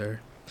new up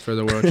there for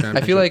the world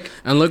championship. I feel like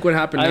and look what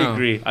happened now. I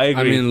agree.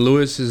 I mean,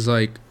 Lewis is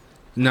like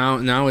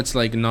now it's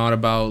like not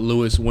about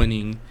Lewis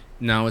winning.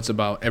 Now it's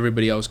about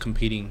everybody else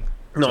competing.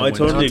 no, to I win.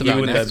 totally Not agree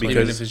about with next, that even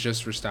if because it's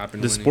just Verstappen the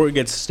winning. sport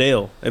gets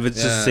stale if it's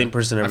just the Yeah. same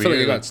person I every feel like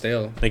year. it got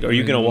stale. Like, are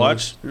you I gonna mean,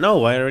 watch?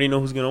 No, I already know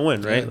who's gonna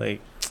win, right? Yeah. Like,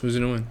 Who's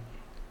gonna win?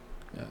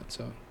 Yeah.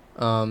 So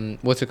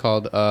what's it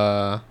called?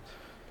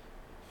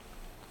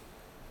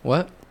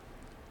 What?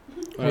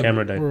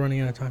 camera died. We're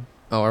running out of time.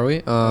 Oh, are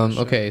we? sure.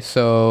 Okay,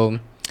 so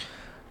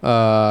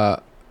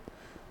what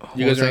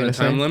you was guys I are on a gonna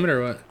say? time limit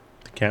or what?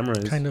 The camera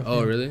is. Kind of. Oh,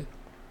 yeah. really?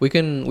 We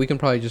can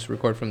probably just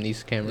record from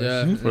these cameras. Yeah.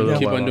 Mhm. and For a little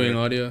keep while on doing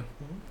longer. audio.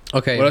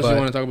 Okay. What else do but,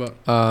 you want to talk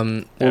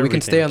about? well, we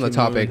can stay Everything. on the Keep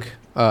topic.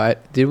 moving.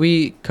 Did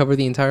we cover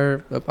the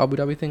entire Abu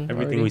Dhabi thing? Everything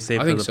already? we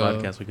saved I for think the so.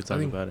 podcast, we could I talk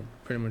think- about it.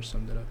 Pretty much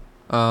summed it up.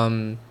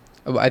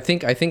 I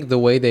think the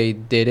way they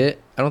did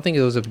it, I don't think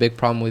it was a big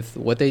problem with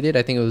what they did.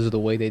 I think it was the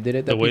way they did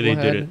it. That The way they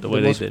people did had it. The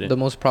way they did it. The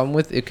most problem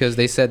with it, because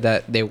they said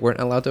that they weren't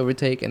allowed to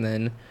overtake, and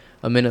then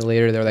a minute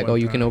later they're like, One "Oh,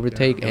 you can time,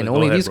 overtake, yeah. and Go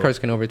only ahead, these bro. cars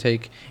can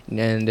overtake,"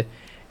 and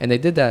they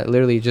did that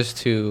literally just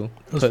to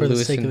It was put for the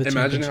Lewis sake of in the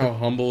Imagine how championship.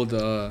 humbled.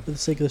 For the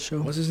sake of the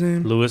show. What's his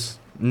name? Lewis.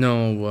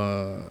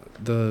 No,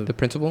 the the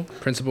principal.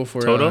 principal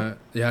for Toto?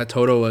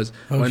 Toto was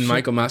Oh, when shit.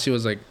 Michael Massey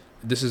was like,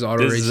 "This is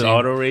auto This racing." is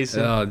auto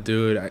racing. Oh,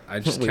 dude, I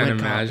just We can't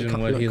went car- imagine we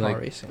what went he car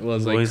like racing.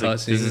 was Well, like he's like,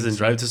 cussing. this isn't and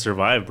Drive to stuff.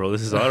 Survive, bro.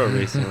 This is auto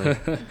racing.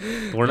 Like,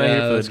 we're not Yeah,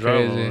 here for the that's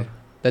drama. crazy.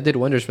 That did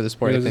wonders for the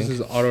sport. I Because think. this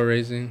is auto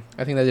racing.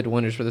 I think that did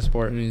wonders for the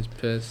sport. I mean, he's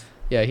pissed.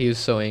 Yeah, he was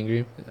so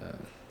angry. Yeah.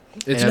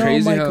 It's And-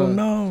 crazy No, Michael, how.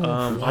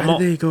 no. Why I'm, do al-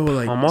 they go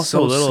like? I'm also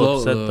so a little slow,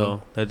 upset though?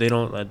 though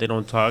that they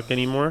don't talk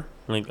anymore.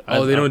 Like,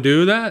 They don't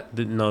do that.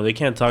 No, they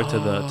can't talk to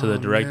the to the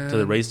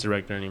man. race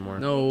director anymore.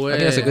 No way. I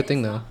think that's a good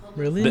thing though.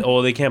 Really?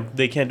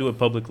 They can't do it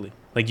publicly.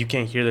 Like, you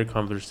can't hear their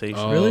conversation.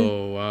 Oh Really?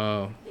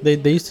 wow. They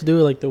used to do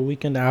it like the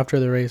weekend after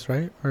the race,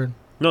 right? Or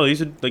No, they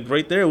should, like,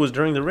 right there. It was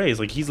during the race.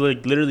 Like, he's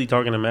like literally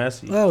talking to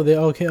Massey. they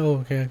okay.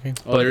 Oh, okay.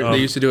 Oh, they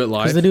used to do it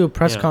Because live. they do a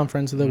press Yeah.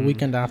 conference the Mm.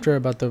 weekend after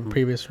about the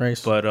previous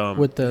race But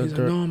with the. He's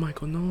like, no,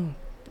 Michael, no.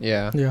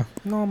 Yeah. Yeah.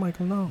 No,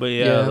 Michael, no. But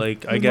yeah, Yeah.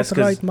 like, I You're guess not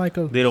because right,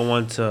 Michael. they don't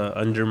want to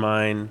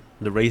undermine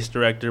the race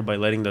director by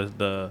letting the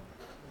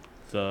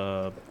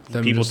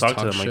Them people just talk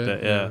to them like shit.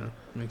 that. Yeah.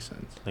 Makes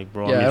sense. Like,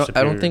 bro, I'm Yeah, your I don't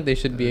superior. think they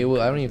should be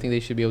able. I don't even think they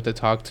should be able to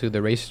talk to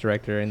the race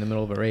director in the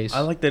middle of a race.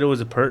 I like that it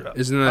was a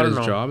Isn't I that don't his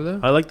know. job though?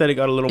 I like that it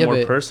got a little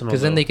more personal.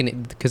 Because then though.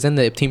 because then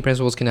the team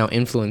principals can now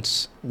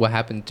influence what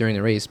happened during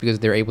the race because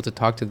they're able to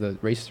talk to the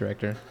race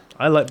director.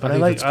 I like think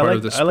it's part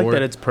of the I like sport.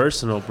 that it's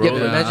personal, bro. Yeah, but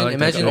Yeah, I imagine like that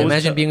imagine too. I was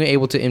imagine being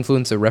able to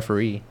influence a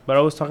referee. But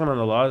I was talking on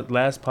the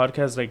last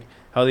podcast, like,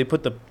 how they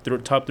put the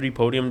top 3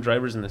 podium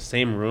drivers in the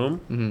same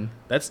room. Mm-hmm.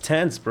 That's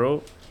tense,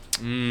 bro.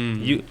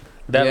 Mm. You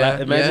that Yeah,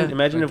 imagine yeah.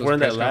 imagine Like if those we're in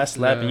that press last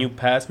conferences, lap yeah. and you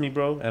pass me,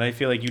 bro, and I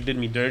feel like you did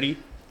me dirty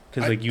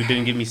because like you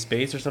didn't give me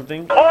space or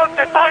something. All the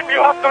time you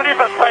have to leave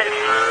a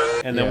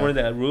space. And then Yeah. we're in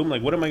that room,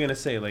 like, what am I gonna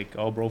say? Like,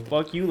 oh, bro,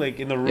 fuck you, like,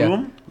 in the Yeah.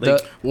 room. Like,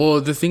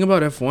 Well, the thing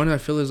about F1, I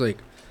feel is like,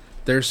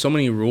 there's so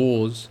many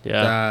rules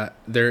Yeah.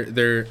 that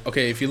they're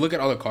okay. If you look at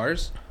all the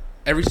cars,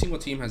 every single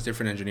team has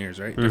different engineers,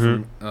 right? Mhm.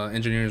 Different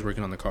engineers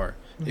working on the car.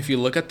 If you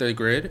look at the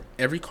grid,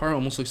 every car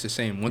almost looks the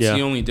same. What's Yeah.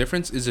 the only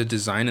difference is the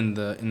design in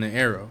the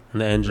arrow,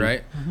 the engine,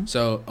 right?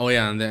 So,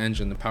 and the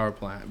engine, the power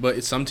plant.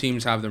 But some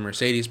teams have the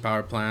Mercedes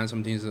power plant.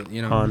 Some teams,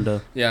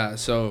 Honda. Yeah,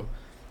 so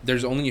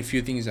there's only a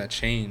few things that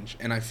change,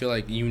 and I feel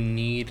like you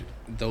need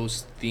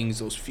those things,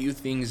 those few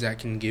things that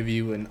can give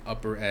you an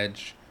upper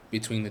edge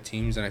between the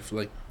teams, and I feel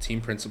like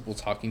team principal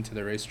talking to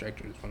the race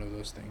director is one of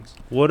those things.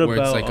 What Where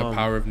about it's like a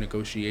power of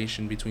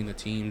negotiation between the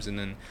teams, and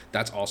then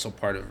that's also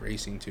part of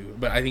racing too.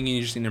 But I think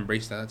you just need to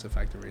embrace that. That's a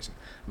fact of racing.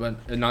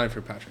 But not for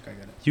Patrick, I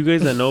get it. You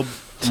guys that know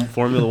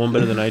Formula One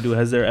better than I do,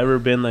 has there ever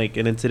been like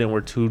an incident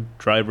where 2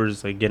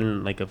 drivers like get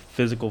in like a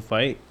physical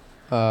fight,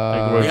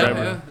 Like, we're Yeah,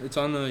 driver. yeah, it's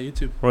on the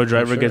YouTube. or a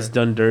driver sure. gets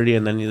done dirty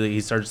and then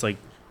he starts like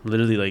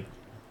literally like,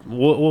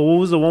 what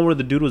was the one where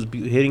the dude was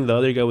hitting the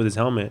other guy with his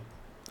helmet?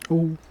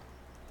 Ooh.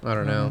 I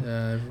don't know.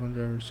 Yeah, everyone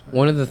drivers.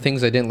 One of the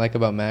things I didn't like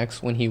about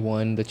Max when he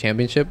won the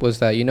championship was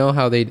that, you know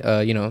how they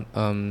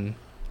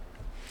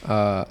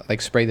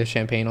like spray the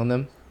champagne on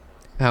them,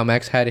 how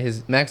Max had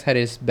his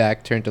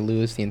back turned to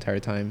Lewis the entire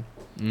time,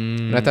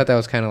 and I thought that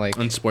was kind of like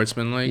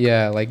unsportsmanlike.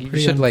 yeah, like you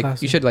Pretty should like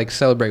unclassy.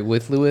 celebrate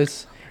with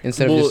Lewis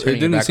instead of Well, just it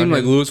turning your didn't back seem on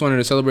like him. Lewis wanted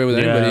to celebrate with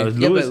Yeah,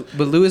 anybody. Yeah, Lewis-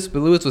 but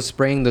Lewis was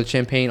spraying the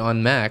champagne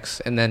on Max,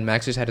 and then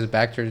Max just had his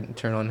back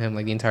turn on him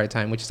like the entire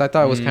time, which I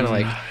thought was kind of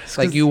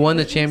like you won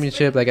the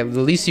championship. Like the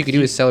least you could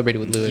do is celebrate it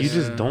with Lewis. You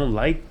just don't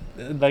like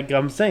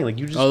I'm saying, like,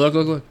 you just Oh,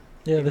 look.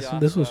 Yeah,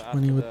 this was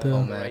funny with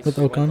the Max. with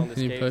Ocon.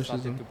 He pushes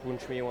started him. to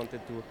punch me, wanted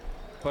to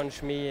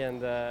punch me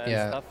and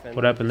Yeah. stuff. And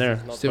what happened there?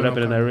 this is not- Steven What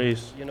happened in that Ocon.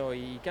 race? You know,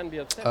 he can be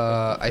upset.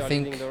 Uh, but if I you are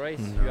think- leading the race,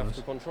 who you have knows?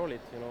 to control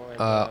it. You know. And,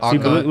 Uh, See,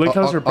 but Ocon- look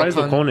how Ocon- surprised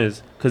Ocon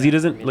is, because he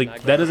doesn't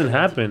like that doesn't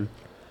happen.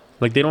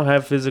 Like, they don't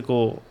have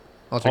physical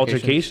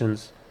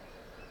altercations.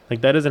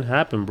 Like, that doesn't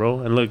happen,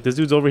 bro. And look, this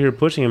dude's over here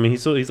pushing him, and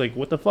he's like,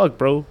 what the fuck,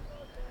 bro?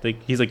 Like,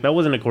 he's like, that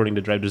wasn't according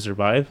to Drive to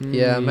Survive.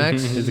 Yeah,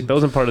 Max- He's like, that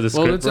wasn't part of the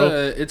Well, script,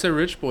 bro. it's a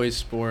rich boy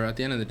sport at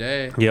the end of the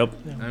day. Yep.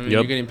 I mean, Yep.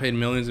 you're getting paid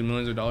millions and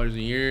millions of dollars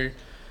a year.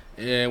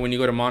 When you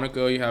go to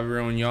Monaco, you have your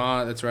own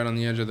yacht that's right on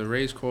the edge of the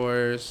race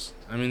course.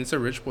 I mean, it's a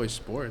rich boy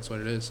sport. It's what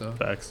it is. So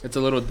Facts. it's a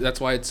little.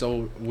 That's why it's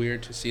so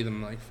weird to see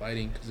them like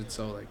fighting, because it's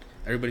so like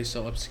everybody's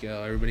so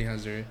upscale. Everybody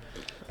has their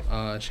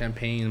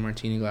champagne and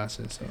martini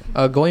glasses.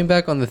 So Going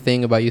back on the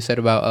thing about you said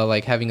about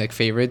like having like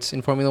favorites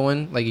in Formula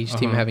One, like each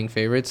team Uh-huh. having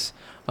favorites.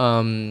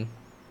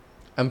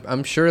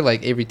 I'm sure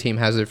like every team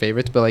has their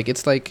favorites, but like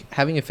it's like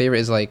having a favorite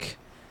is like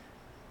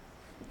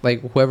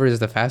whoever is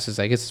the fastest.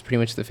 I guess it's pretty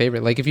much the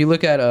favorite. Like if you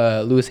look at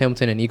Lewis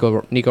Hamilton and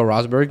Nico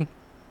Rosberg,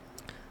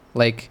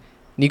 like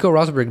Nico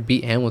Rosberg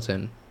beat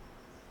Hamilton.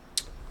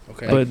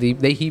 okay.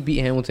 Like he beat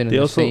Hamilton in They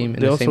the also same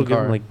they also same give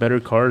car. him like better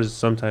cars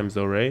sometimes,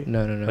 though, right?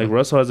 no. Like,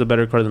 Russell has a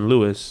better car than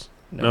Lewis.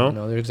 no?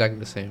 no, they're exactly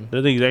the same.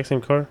 They're the exact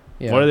same car.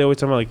 Yeah. Why are they always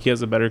talking about like he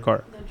has a better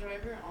car? The driver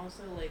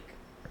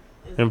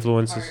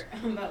influences.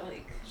 part, but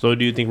like So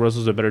do you think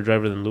Russell's a better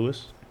driver than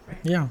Lewis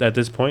Yeah. at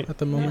this point? At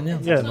the moment, yeah.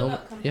 it's Yeah, also no,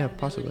 about yeah, compatibility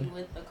possibly.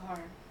 with the car.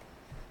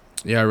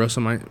 Yeah,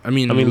 Russell might. I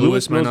mean,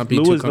 Lewis might knows, not be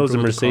Lewis too knows the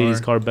comfortable with the Mercedes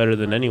car. car better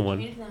than anyone.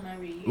 Change them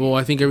every year. Well,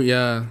 I think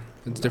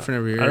it's different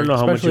every year. I don't know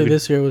how much Especially you could,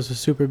 this year was a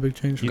super big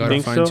change. You Gotta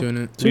think so? fine tune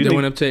it. Do you They think-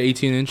 went up to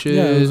 18 inches.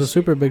 Yeah, it was a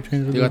super big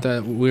change. They got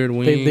that weird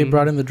wing. They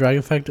brought in the drag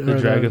effect or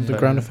drag the effect.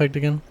 ground effect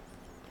again.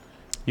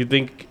 you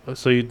think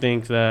so? You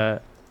think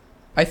that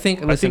I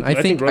think. Listen, I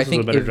think. I Russell's a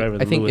think. better If, driver I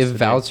than think Lewis if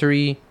today.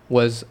 Valtteri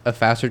was a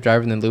faster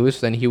driver than Lewis,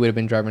 then he would have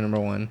been driver number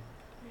 1,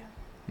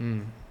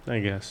 I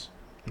guess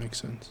Makes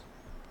sense.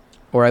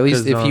 or at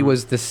least 'Cause, if he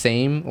was the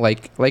same,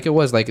 like it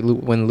was like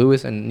when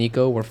Lewis and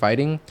Nico were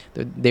fighting,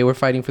 they were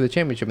fighting for the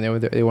championship,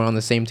 and they were on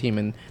the same team,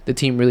 and the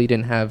team really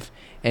didn't have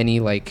any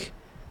like,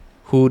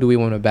 who do we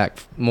want to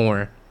back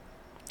more?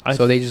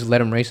 So they just let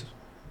him race.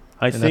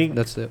 I And think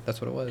that's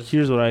what it was.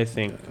 here's what I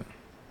think,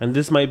 and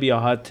this might be a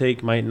hot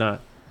take, might not.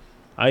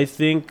 I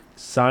think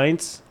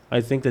Sainz. I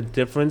think the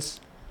difference.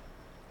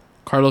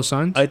 Carlos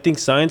Sainz. I think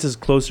Sainz is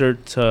closer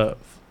to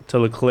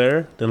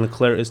Leclerc than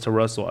Leclerc is to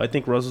Russell. I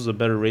think Russell's a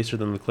better racer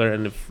than Leclerc,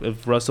 and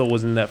if Russell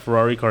was in that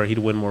Ferrari car, he'd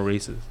win more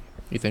races.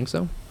 You think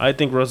so? I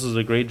think Russell's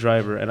a great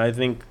driver, and I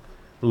think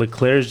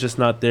Leclerc's just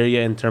not there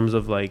yet in terms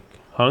of like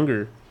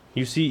hunger.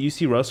 You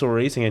see Russell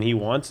racing, and he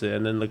wants it,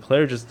 and then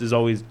Leclerc just is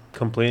always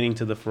complaining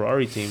to the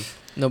Ferrari team.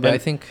 No, but And- I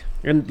think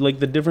And like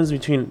the difference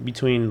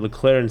between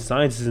Leclerc and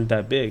Sainz isn't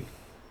that big.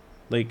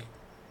 Like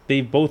they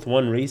both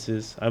won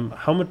races.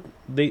 How much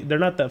they're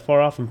not that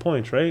far off in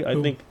points, right? I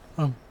Who? think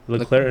Oh.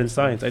 Leclerc and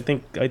Sainz. I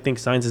think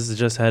Sainz has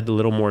just had a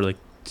little more like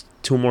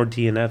 2 more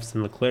DNFs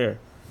than Leclerc,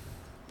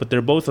 but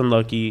they're both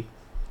unlucky.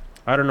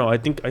 I don't know. I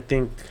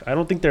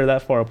don't think they're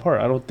that far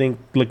apart. I don't think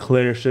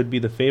Leclerc should be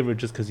the favorite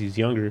just because he's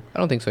younger. I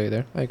don't think so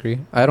either. I agree.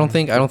 I don't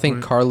think Good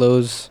point.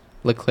 Carlos,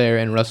 Leclerc,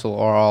 and Russell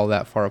are all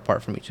that far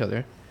apart from each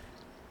other.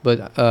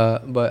 But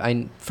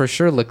I for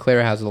sure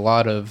Leclerc has a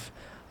lot of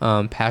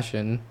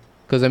passion,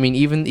 because I mean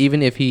even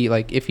if he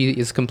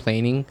is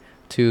complaining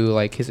to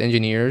like his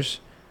engineers,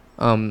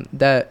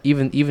 that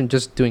even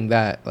just doing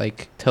that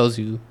like tells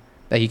you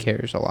that he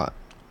cares a lot.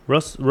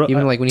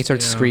 Even like when he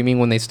starts Yeah. screaming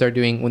when they start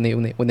doing when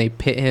they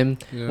pit him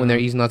when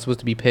he's not supposed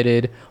to be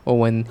pitted, or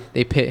when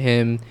they pit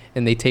him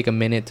and they take a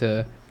minute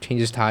to change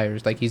his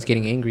tires, like he's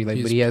getting angry, like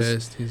He's but he has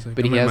pissed. He's like,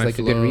 but I'm he in has my like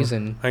a good flow.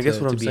 reason. I guess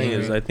to- what to I'm be saying is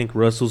angry. I think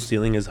Russell's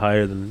ceiling is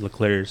higher than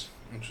Leclerc's.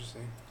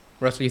 Interesting.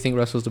 Russell, you think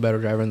Russell's the better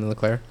driver than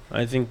Leclerc?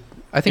 I think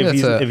I think if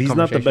he's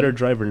not the better conversation.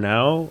 driver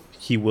now,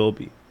 he will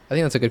be. I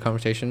think that's a good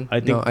conversation. I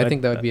think I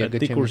think that would be a good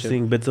I think we're championship.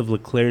 seeing bits of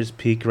Leclerc's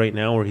peak right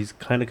now, where he's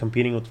kind of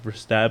competing with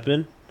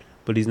Verstappen,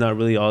 but he's not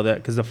really all that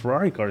because the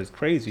Ferrari car is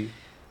crazy,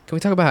 Can we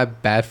talk about how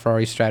bad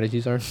Ferrari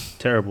strategies are?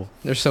 terrible.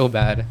 They're so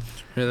bad.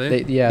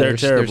 Really? They're They're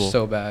terrible. They're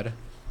so bad.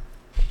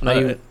 Not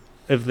even-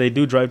 If they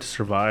do Drive to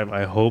Survive,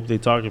 I hope they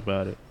talk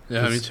about it.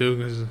 Yeah, me too.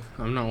 Because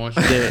I'm not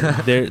watching.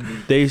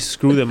 They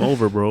screw them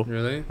over, bro.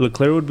 Really?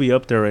 Leclerc would be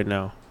up there right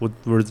now with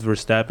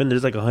Verstappen.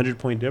 There's like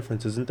 100-point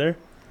difference, isn't there?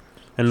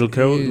 And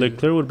Jeez.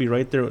 Leclerc would be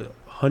right there,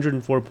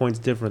 104 points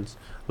difference.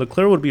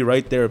 Leclerc would be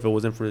right there if it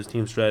wasn't for his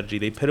team strategy.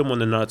 They pit him when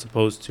they're not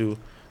supposed to.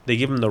 They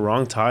give him the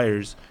wrong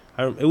tires.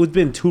 It would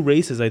been 2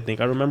 races, I think.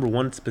 I remember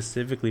one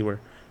specifically where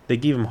they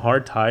gave him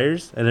hard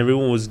tires and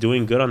everyone was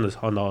doing good on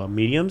the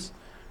mediums.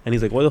 And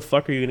he's like, "Why the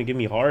fuck are you gonna give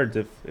me hards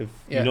if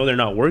Yeah. you know they're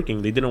not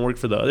working? They didn't work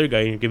for the other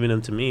guy. And you're giving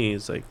them to me."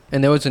 It's like,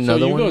 and there was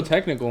another so you one. go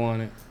technical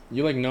on it.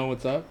 You like know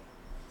what's up.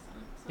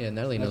 Yeah,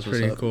 Natalie knows That's what's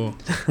pretty up. cool.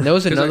 And there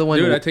was 'Cause, another like, one.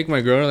 Dude, I take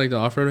my girl to like the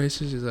off-road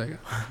races. She's like,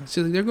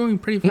 they're going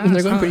pretty fast.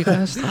 They're going huh?" pretty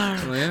fast.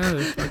 I'm like, yeah,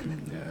 they're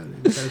fucking, yeah,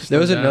 they gotta There slow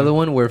was down. another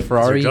one where it's your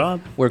Ferrari, job.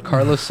 where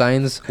Carlos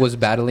Sainz was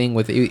battling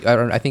with,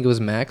 I think it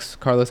was Max.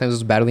 Carlos Sainz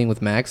was battling with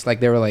Max.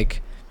 Like they were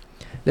like,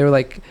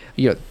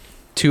 you know,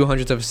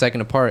 200ths of a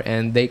second apart,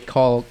 and they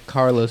call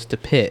Carlos to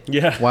pit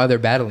Yeah. while they're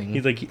battling.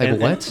 He's like,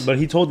 what? But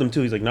he told them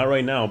too. He's like, not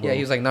right now, bro. Yeah,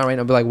 he was like, not right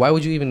now. But like, why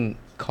would you even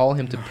call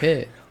him to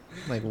pit?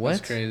 Like what?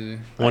 That's crazy.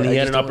 when I he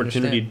had just an don't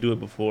opportunity understand. to do it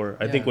before.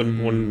 I think Yeah.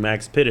 when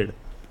Max pitted.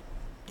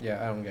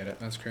 Yeah, I don't get it.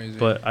 That's crazy.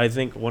 But I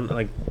think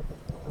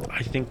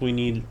I think we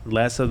need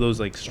less of those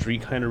like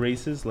street kind of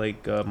races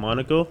like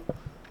Monaco,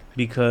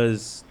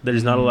 because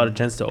there's not a lot of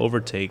chance to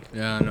overtake.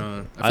 yeah,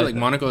 no. I feel like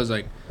Monaco is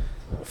like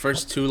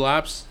first 2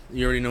 laps,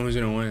 you already know who's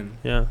gonna win.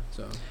 Yeah,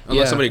 So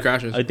unless Yeah. somebody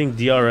crashes. I think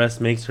DRS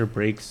makes or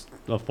breaks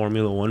a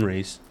Formula One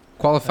race.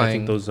 I Qualifying,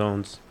 think those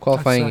zones.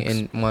 qualifying That sucks.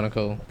 in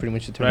Monaco pretty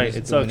much Right, determines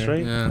it the sucks, winner.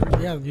 right?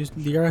 yeah. Yeah,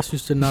 the RS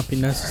used to not be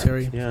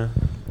necessary. Yeah.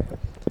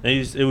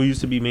 It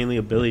used to be mainly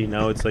ability.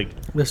 Now it's like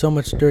There's so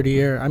much dirty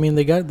air. I mean,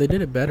 they did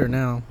it better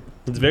now.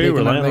 it's very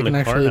reliant on the car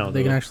actually, now.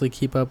 They can though. actually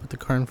keep up with the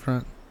car in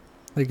front.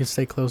 They can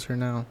stay closer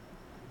now.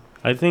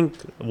 I think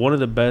one of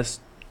the best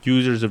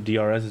users of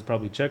DRS is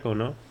probably Checo.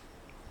 No,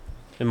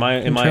 in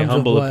my terms of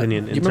humble what?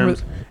 opinion, You remember-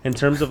 in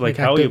terms of like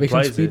how he activation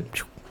applies speed?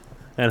 it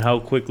and how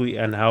quickly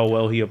and how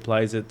well he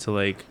applies it to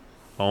like,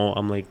 oh,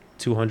 I'm like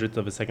 200th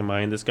of a second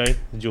behind this guy.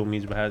 Joe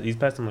Means he's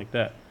passed him like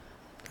that.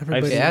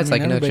 Everybody, Yeah, it's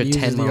like an extra everybody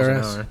 10 uses miles an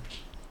DRS. hour.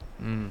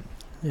 Mm.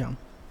 Yeah.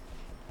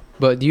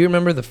 But do you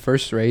remember the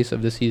first race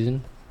of the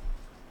season?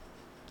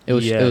 It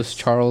was Yes.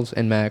 Charles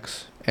and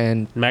Max,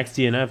 and Max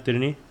DNF,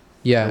 didn't he?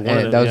 yeah, Or one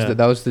of and them,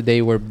 that was the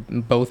day where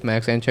both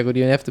Max and Checo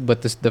DNF'd.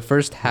 But the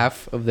first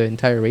half of the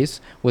entire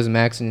race was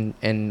Max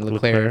and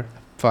Leclerc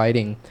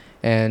fighting,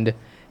 and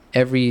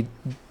at the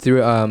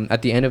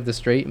end of the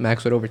straight,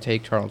 Max would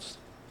overtake Charles,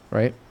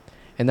 right?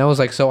 And that was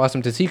like so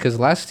awesome to see, because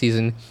last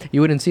season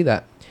you wouldn't see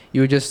that.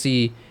 You would just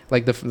see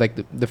like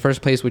the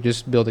first place would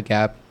just build a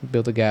gap.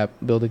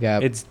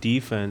 It's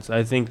defense.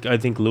 I think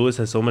Lewis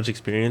has so much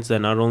experience that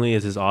not only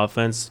is his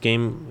offense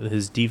game,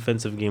 his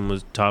defensive game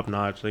was top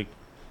notch. Like,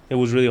 it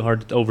was really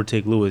hard to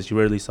overtake Lewis. You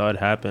rarely saw it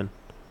happen.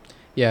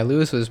 Yeah,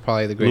 Lewis was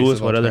probably the greatest.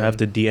 Lewis would rather time. have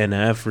to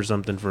DNF or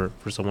something for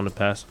someone to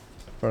pass.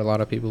 For a lot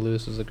of people,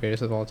 Lewis was the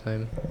greatest of all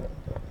time.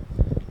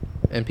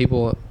 And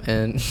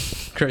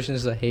Christian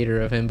is a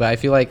hater of him, but I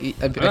feel like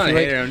I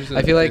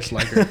feel like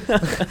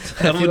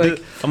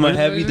I'm a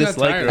heavy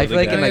disliker. I feel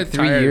like in like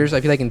 3 years,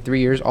 in 3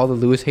 years, all the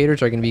Lewis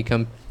haters are gonna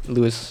become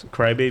Lewis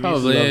crybabies.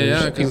 Probably,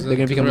 yeah. They're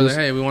gonna become Lewis.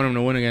 Hey, we want him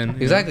to win again.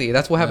 Exactly.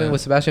 That's what happened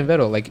with Sebastian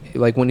Vettel.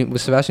 Like when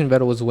Sebastian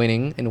Vettel was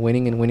winning,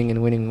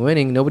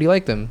 nobody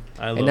liked him,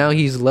 and now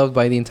he's loved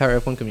by the entire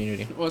F1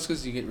 community. Well, it's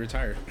because you get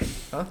retired.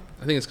 Huh?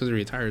 I think it's because he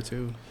retired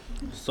too.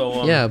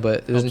 So yeah,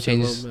 but it doesn't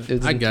change.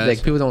 I guess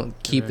like people don't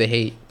keep the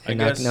hate, I and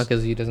guess not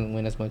because he doesn't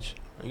win as much.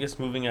 I guess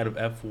moving out of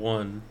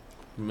F1,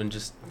 and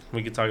just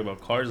we could talk about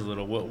cars a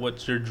little.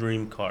 What's your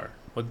dream car?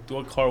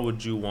 What car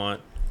would you want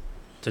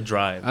to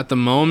drive? At the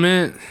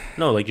moment,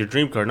 no, like your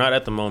dream car. Not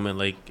at the moment.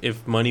 Like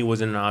if money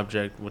wasn't an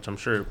object, which I'm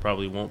sure it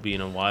probably won't be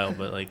in a while,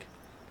 but like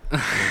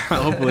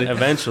hopefully,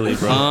 eventually,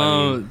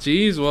 bro.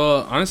 Geez,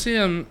 well, honestly,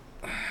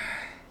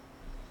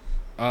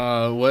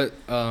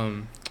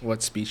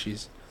 what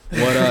species?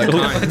 What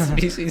kind?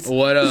 species?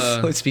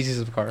 What species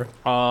of car?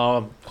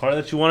 Car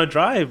that you want to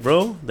drive,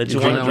 bro. That you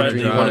want to drive. That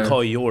you want to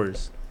call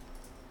yours.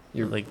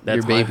 Your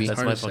that's baby.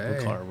 That's hard my to fucking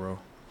say. car, bro.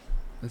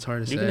 That's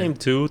hard to say. You can name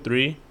 2,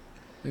 3.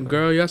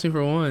 Girl, you asked me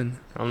for one.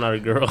 I'm not a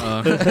girl.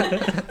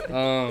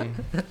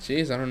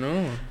 Jeez, I don't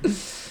know.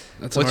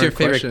 That's What's your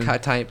favorite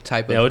type of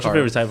car? Yeah, what's your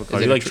favorite type of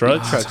car? You like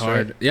trucks? Trucks,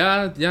 hard.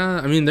 Yeah.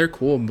 I mean, they're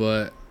cool,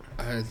 but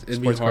it'd be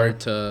Sports hard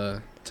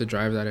to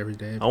drive that every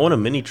day. I want a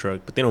mini truck,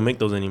 but they don't make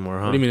those anymore,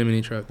 huh? What do you mean a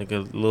mini truck? Like a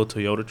little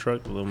Toyota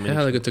truck, a little mini.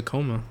 Yeah, like a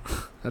Tacoma.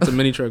 That's a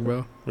mini truck,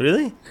 bro.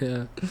 Really?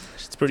 Yeah.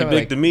 It's pretty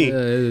big to me. Yeah,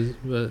 it is.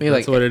 But Maybe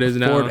that's like what it is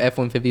now. Ford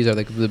F-150s are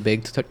like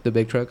the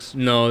big trucks.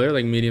 No, they're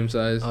like medium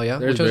size. Oh yeah,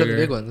 they're which ones are the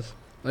bigger. big ones?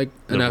 Like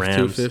The an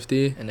Rams.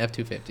 F-250. An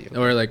F-250.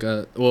 Or like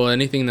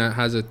anything that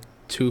has a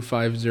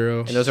 250.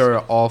 And those are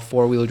all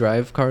 4-wheel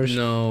drive cars.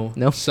 No.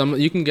 Some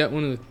you can get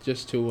one with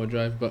just 2-wheel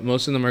drive, but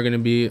most of them are gonna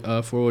be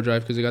 4-wheel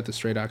drive because they got the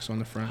straight axle on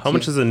the front. How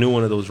much does a new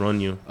one of those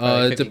run you?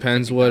 It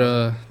depends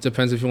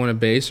depends if you want a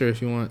base or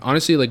if you want.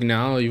 Honestly, like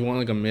now you want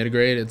like a mid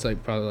grade, it's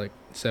like probably like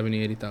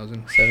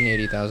 70,000-80,000.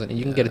 70,000-80,000, and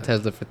you can get a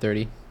Tesla for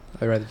 30.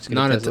 I'd rather just get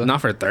a Tesla.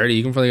 Not for 30.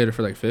 You can probably get it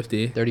for like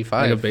 50.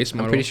 35. Like a base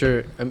model. I'm pretty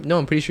sure.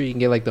 I'm pretty sure you can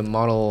get like the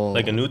model.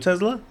 Like a new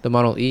Tesla? The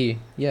Model E.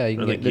 Yeah, you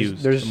can Or get. like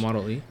used. There's The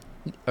Model E.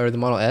 or the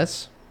Model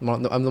S. The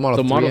Model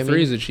The 3. Model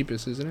 3 is the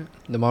cheapest, isn't it?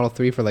 The Model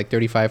 3 for like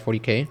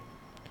 35-40K.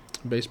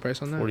 Base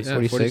price on that?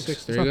 46.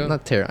 46. There you go.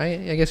 Not terrible.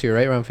 I guess you're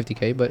right, around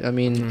 50K. But I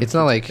mean, it's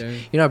not like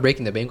 50K. you're not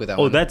breaking the bank with that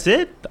Oh, one. that's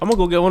it? I'm gonna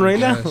go get one right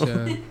now. Yes,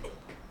 yeah.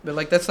 But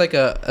like that's like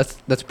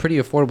that's pretty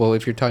affordable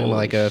if you're talking about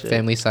Holy like a shit.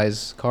 family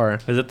size car.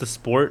 Is it the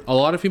Sport? A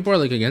lot of people are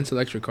like against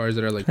electric cars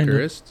that are like Kinda.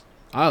 purists.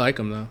 I like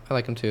them though. I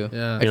like them too.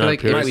 Yeah. I feel not like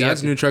purist? My if we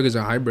dad's had- new truck is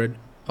a hybrid.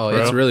 Oh Bro.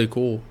 yeah. It's really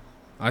cool.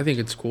 I think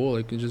it's cool.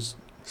 Like it just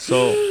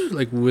So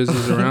like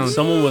whizzes around.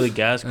 someone with a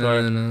gas car,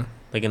 And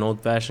like an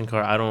old fashioned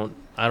car, I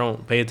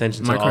don't pay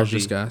attention my to all car's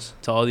just the gas.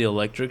 to all the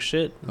electric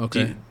shit.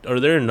 Okay. Are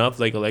there enough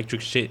like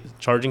electric shit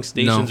charging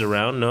stations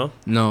around? No.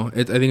 No,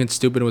 I think it's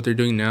stupid what they're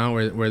doing now,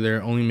 where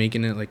they're only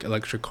making it like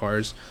electric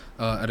cars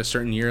at a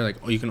certain year. Like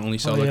you can only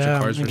sell electric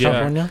cars in for Yeah.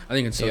 California. I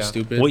think it's so Yeah.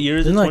 stupid. What year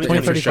is it? Isn't it like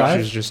 2035? 2035? Infrastructure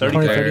is just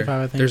 2035,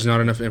 I think. There's not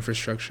enough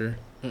infrastructure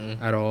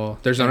Mm-mm. at all.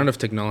 There's not enough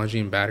technology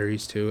and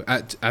batteries too.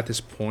 At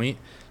this point,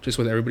 just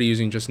with everybody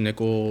using just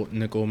nickel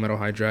metal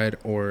hydride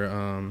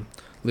or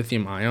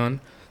lithium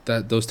ion,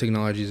 that those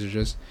technologies are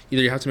just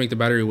either you have to make the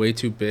battery way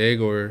too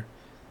big or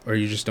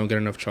you just don't get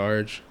enough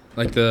charge.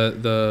 Like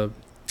the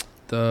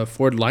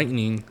Ford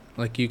Lightning,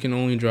 like you can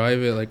only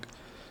drive it like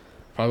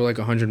probably like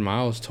 100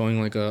 miles towing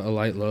like a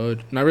light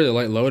load. Not really a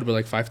light load, but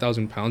like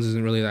 5,000 pounds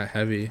isn't really that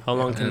heavy. How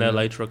long can And- that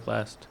light truck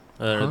last?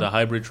 Huh? The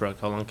hybrid truck,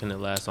 how long can it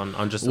last on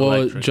just Well,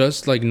 electric?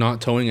 just like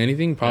not towing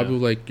anything, probably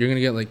like you're gonna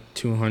get like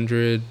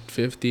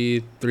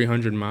 250,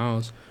 300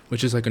 miles,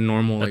 which is like a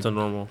normal That's like a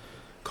normal.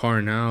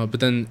 car now. But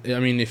then I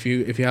mean, if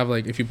you have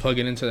like if you plug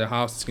it into the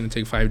house, it's gonna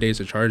take 5 days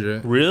to charge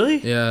it. Really?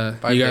 Yeah,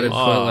 5 you gotta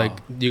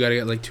days. you gotta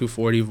get like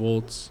 240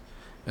 volts,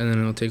 and then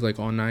it'll take like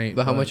all night.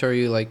 But how much are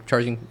you like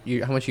charging?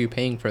 How much are you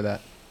paying for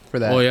that?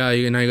 Oh yeah, now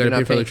you You're gotta not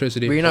pay for paying-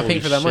 electricity. But you're not Holy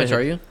paying for that much, shit.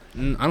 are you?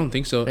 I don't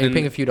think so. You're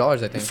paying a few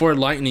dollars, I think. Ford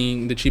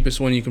Lightning, the cheapest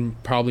one you can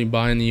probably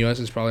buy in the U.S.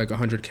 is probably like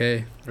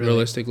 100K, Really?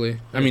 realistically.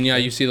 I mean, yeah,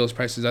 you see those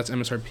prices. That's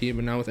MSRP,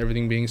 but now with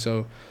everything being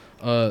so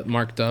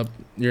marked up.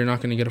 You're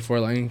not gonna get a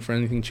Ford Lightning for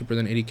anything cheaper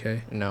than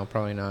 $80K. No,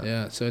 probably not.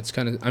 Yeah, so it's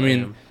kind of. I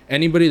mean,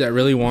 anybody that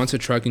really wants a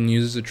truck and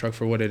uses a truck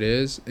for what it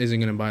is isn't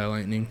gonna buy a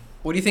Lightning.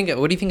 What do you think?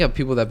 What do you think of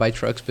people that buy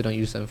trucks but don't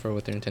use them for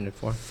what they're intended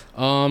for?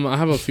 I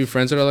have a few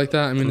friends that are like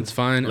that. I mean, it's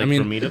fine. Like I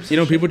mean, for meetups you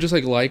know, and people just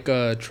like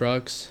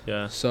trucks.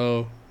 Yeah.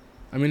 So,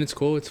 I mean, it's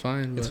cool. It's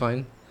fine. It's but-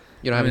 fine.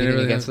 You don't have I mean, I anything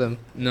really against them.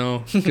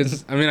 No,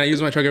 because I mean, I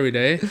use my truck every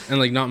day, and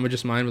like not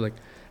just mine, but like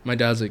my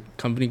dad's like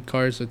company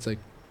cars, so it's like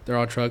they're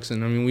all trucks,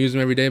 and I mean we use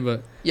them every day.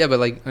 But Yeah, but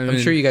like I I'm mean-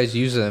 sure you guys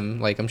use them.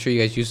 Like I'm sure you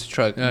guys use the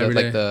truck. Yeah, the, every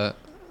like day. the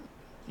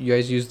you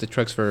guys use the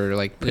trucks for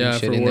like putting Yeah,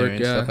 shit for in there work, and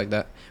yeah. stuff like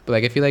that. But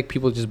like I feel like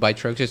people just buy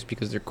trucks just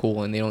because they're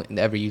cool and they don't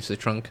ever use the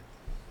trunk.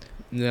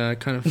 yeah, it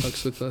kind of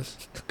fucks with us.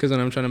 Because when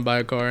I'm trying to buy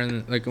a car,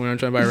 and like when I'm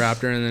trying to buy a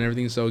Raptor, and then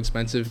everything's so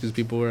expensive because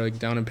people were like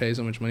down to pay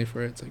so much money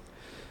for it. It's like,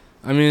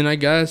 I mean, I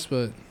guess,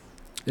 but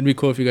it'd be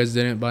cool if you guys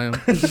didn't buy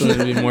them. So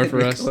it'd be more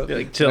for us. Be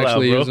like, to chill out,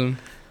 actually bro. use them.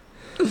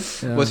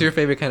 Yeah. What's your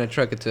favorite kind of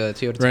truck? It's a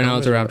Toyota. Right now, Tacoma,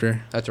 it's a or-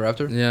 Raptor. That's a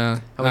Raptor. Yeah,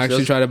 How I much actually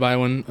those? tried to buy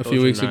one a few Those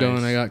are weeks ago,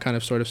 and nice. I got kind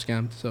of sort of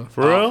scammed. So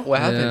For real? What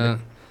happened? yeah,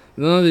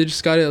 no, they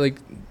just got it like.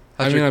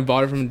 How'd I mean, your- I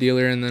bought it from a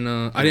dealer, and then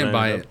I didn't ran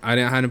buy it it. I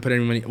hadn't put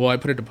any money. Well, I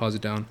put a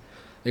deposit down.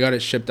 They got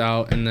it shipped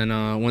out, and then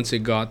once it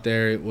got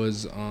there, it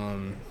was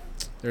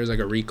there was like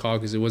a recall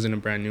because it wasn't a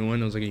brand new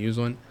one. It was like a used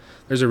one.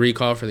 There's a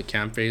recall for the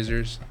cam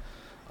phasers,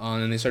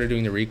 and then they started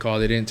doing the recall.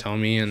 They didn't tell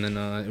me, and then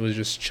it was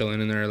just chilling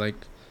in there like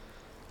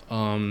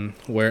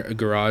where a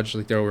garage,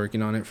 like they were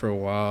working on it for a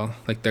while.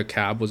 Like the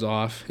cab was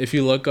off. If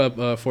you look up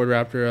Ford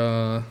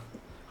Raptor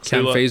So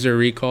cam you phaser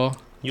recall,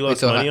 You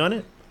lost so money on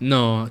it?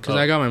 no, because Oh.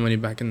 I got my money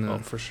back in the Oh,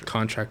 for sure.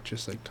 contract.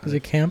 Just like Is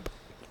it camp?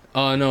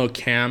 no,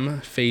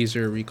 cam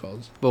phaser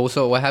recalls. But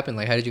so what happened?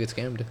 Like how did you get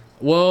scammed?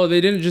 Well, they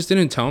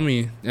didn't tell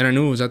me, and I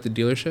knew it was at the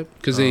dealership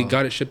because they Oh.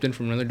 got it shipped in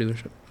from another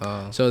dealership.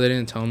 Oh. So they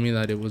didn't tell me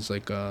that it was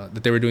like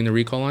that they were doing the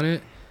recall on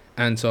it,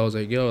 and so I was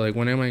like, yo, like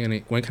when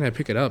can I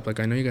pick it up? Like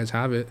I know you guys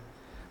have it,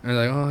 and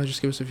they're like, oh,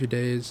 just give us a few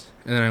days,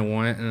 and then I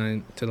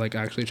went to like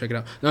actually check it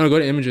out. No, go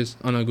to images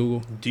on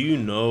Google. Do you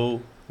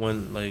know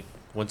when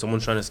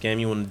someone's trying to scam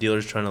you, when the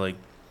dealer's trying to like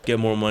get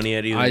more money out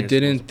of you? than I you're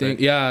didn't supposed to think.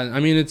 pay? Yeah,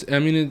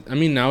 I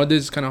mean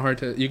nowadays it's kind of hard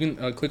to. You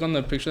can click on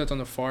the picture that's on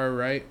the far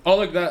right. Oh,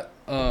 look that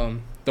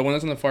the one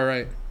that's on the far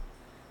right.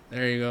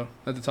 There you go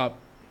at the top.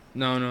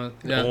 No,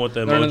 yeah. The one with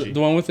the No, emoji.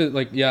 the one with it,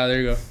 like, yeah, there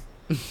you go.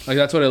 Like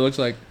that's what it looks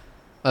like.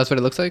 That's what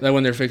it looks like. Like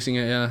when they're fixing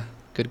it, yeah.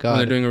 Good When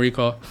they're God. doing a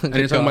recall, and Good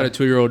you're talking about a God.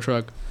 2-year-old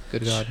truck.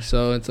 Good God.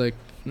 So it's like,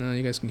 no,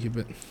 you guys can keep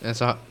it. And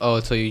so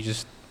so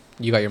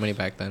you got your money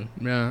back then.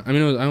 Yeah, I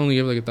mean, I only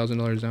gave like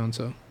 $1,000 down,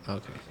 so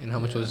Okay. And how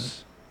much Yeah.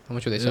 were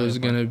they it selling? was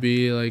gonna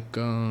be like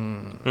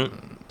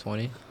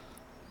 20.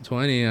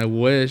 20. I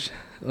wish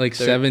like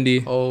They're-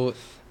 70 Oh.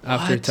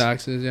 after what?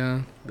 taxes.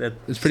 Yeah, That,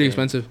 it's pretty Same.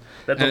 expensive.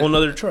 that's a And- whole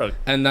nother truck.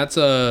 And that's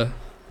it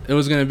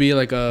was gonna be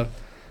like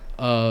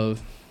I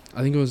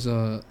think it was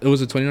a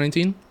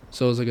 2019,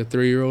 so it was like a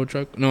 3-year-old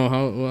truck. No,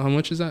 how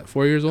much is that?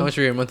 4 years How old? much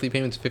are your monthly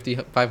payments?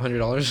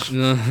 $500.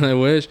 No, I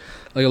wish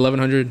like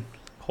 1,100.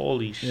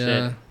 Holy shit.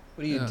 Yeah.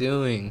 What are you Yeah.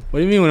 doing? What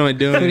do you mean? What am I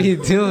doing? What are you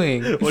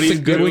doing? What are It's you a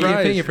good doing? What are you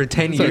price. paying it for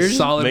 10 It's a years?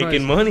 solid Making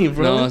price. money,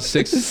 bro. No,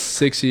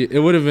 6 years. It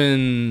would have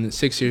been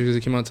 6 years because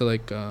it came out to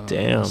like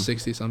Damn.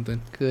 60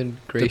 something. Good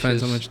gracious.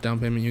 Depends how much down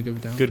payment you give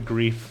down. Good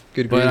grief.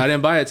 Good But grief. I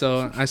didn't buy it,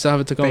 so I still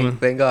have a Tacoma.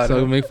 Thank God.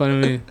 So make fun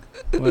of me.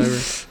 Whatever.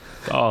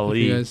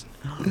 Golly. You guys.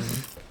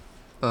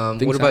 What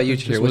Things about you, happen, Chair?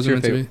 just What's your wasn't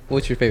meant to favorite?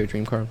 What's your favorite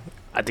dream car?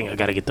 I think I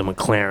gotta get the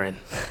McLaren.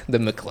 The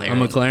McLaren.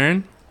 A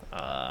McLaren.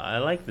 I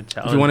like the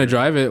Challenger. If you want to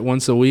drive it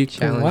once a week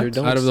Challenger. What?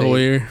 Don't out of the say whole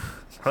it. year.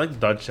 I like the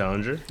Dodge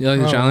Challenger. You like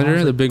the Oh, Challenger,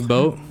 wow. the big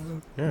boat?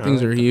 Yeah,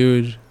 Things I are like,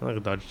 huge. I like a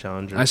Dodge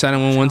Challenger. I sat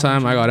in one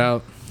time. I got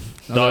out.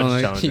 I Dodge don't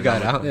like- Challenger. You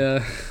got not out?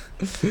 Yeah.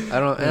 I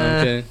don't.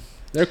 Okay.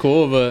 They're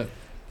cool, but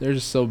they're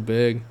just so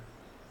big.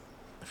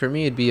 For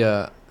me, it'd be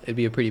a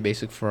pretty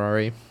basic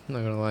Ferrari. I'm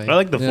not gonna lie. I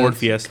like the Yeah, Ford it's-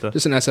 Fiesta.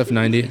 Just an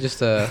SF90.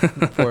 Just a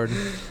Ford.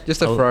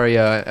 Just a Oh. Ferrari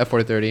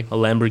F430. A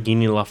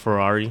Lamborghini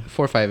LaFerrari.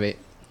 458.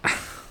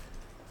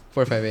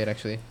 458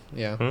 actually.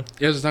 Yeah. Hmm? You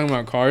guys are talking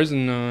about cars,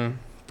 and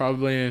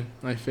probably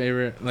my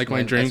favorite, like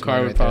my dream That's car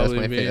mine would right there.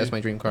 probably be. That's my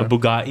dream A car.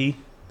 Bugatti.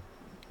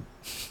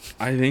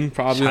 I think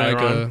probably like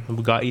Chiron. A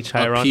Bugatti a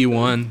Chiron.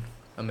 P1.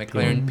 A McLaren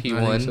I think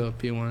P1. so,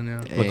 P1,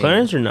 yeah. Dang.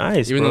 McLarens are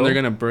nice, Even bro. though they're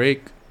gonna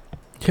break,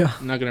 Yeah.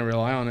 I'm not gonna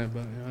rely on it,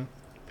 but yeah,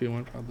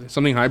 P1 probably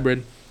something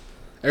hybrid.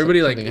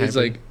 Everybody like Something is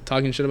hybrid. like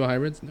talking shit about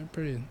hybrids. And they're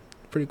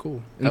pretty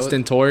cool. I would-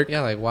 Instant torque.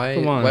 Yeah, like why?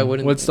 Come on. Why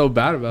wouldn't? What's so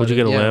bad about Would you it?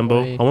 get a Yeah,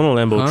 Lambo? why- I want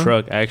a Lambo Huh?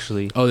 truck,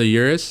 actually. Oh, the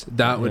Urus.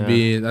 That would Yeah.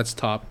 be that's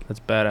top That's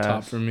badass.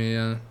 top for me.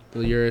 Yeah,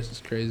 the Urus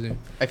is crazy.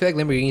 I feel like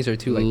Lamborghinis are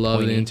too like Love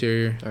pointy. the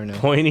interior. Or no?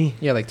 Pointy.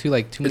 Yeah, like too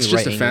many. It's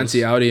just right a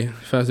fancy angles. Audi.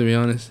 If I have to be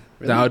honest,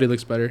 Really? the Audi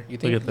looks better. You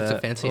think Look at it's a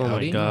that. fancy Oh my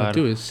Audi? God. Oh,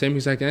 dude, it's same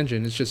exact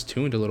engine. It's just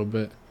tuned a little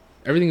bit.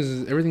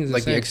 Everything's the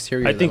Like the same.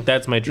 exterior. I think though.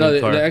 that's my dream No, the,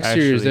 car. the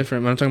exterior is actually.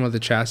 different. But I'm talking about the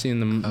chassis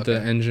and the Okay.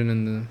 engine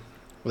and the.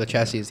 Well, the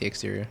chassis is the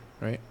exterior,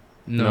 right?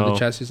 No, No. the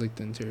chassis is like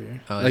the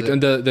interior. Oh, is like it?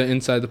 the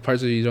inside, the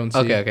parts that you don't see.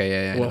 Okay,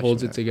 yeah. I know What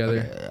holds you it mean. together?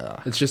 Okay, yeah.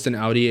 It's just an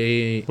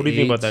Audi A8. What do you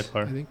think about that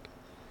car? I think.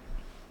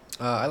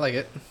 I like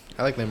it.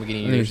 I like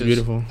Lamborghini. I think it's Urus.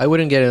 beautiful. I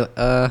wouldn't get it.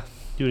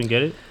 You didn't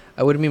get it?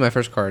 I wouldn't be my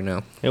first car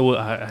now. It will.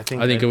 I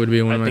think. I think it would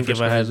be one I of my think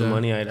first if I had cars, the yeah.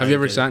 money, I'd. Have you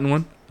ever get sat it. in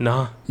one?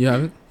 Nah, You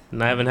haven't?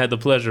 and I haven't had the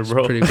pleasure, It's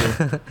bro. pretty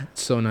cool.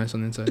 It's so nice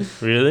on the inside.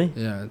 Really?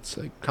 Yeah, it's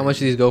like. How much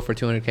do these go for?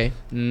 200K.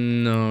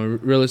 No,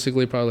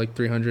 realistically, probably like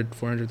 300,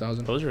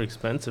 400,000 Those are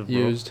expensive, bro.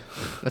 used.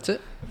 That's it.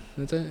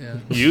 That's it. Yeah.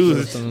 Used?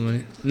 That's all the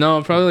money.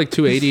 No, probably like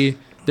 280.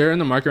 They're in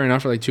the market right now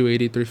for like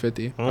 280,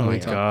 350. Oh my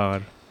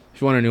god. If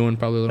you want a new one,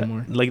 probably a little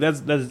more. Like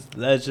that's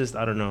just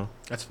I don't know.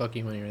 That's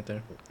fucking money right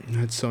there.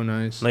 That's so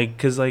nice. Like,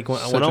 cause like when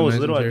Such I a was nice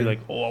little, I'd be interior.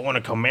 like, oh, I want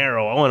a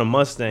Camaro, I want a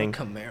Mustang.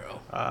 Camaro.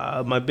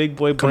 My big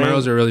boy brain,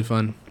 Camaros are really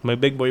fun. my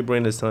big boy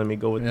brain is telling me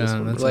go with this Yeah,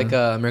 one. that's bro. Like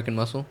American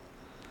Muscle.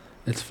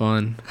 It's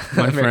fun.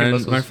 My American friend,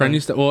 Muscle's my fun. friend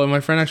used to. Well, my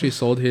friend actually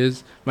sold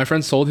his. My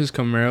friend sold his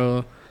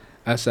Camaro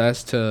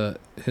SS to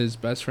his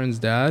best friend's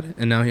dad,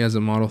 and now he has a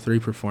Model 3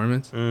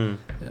 Performance. Mm.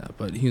 Yeah,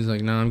 but he's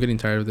like, no, I'm getting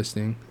tired of this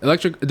thing.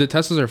 Electric. The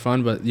Teslas are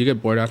fun, but you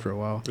get bored after a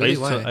while. Really?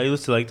 I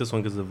used to like this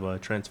one because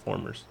of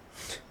Transformers.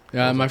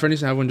 Yeah, my friend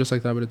used to have one just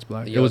like that, but it's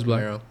black. The It was yellow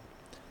black. Camaro.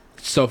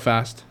 So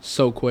fast,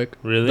 so quick.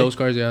 Really? Those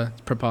cars, yeah,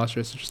 it's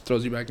preposterous. It just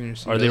throws you back in your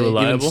seat. Are they Really? Even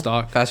reliable? Even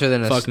stock. Faster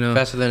than a Fuck no.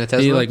 faster than a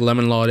Tesla. He like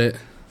lemon lawed it.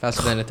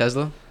 Faster than a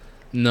Tesla.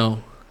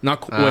 No,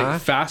 not Ah.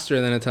 wait, faster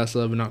than a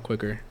Tesla, but not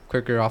quicker.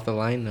 Quicker off the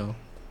line. No.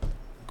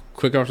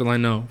 Quicker off the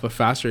line, no, but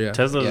faster, yeah.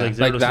 Tesla's Yeah. like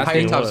 0 Like to that Higher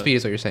 60 top what? speed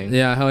is what you're saying.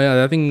 Yeah, hell yeah,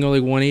 that thing can go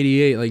like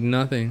 188, like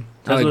nothing.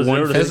 Or, like Tesla's 0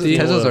 to 150. 60.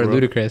 Teslas are bro.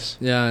 ludicrous.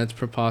 Yeah, it's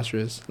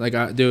preposterous. Like,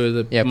 dude,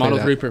 the Yeah, play Model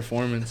that. 3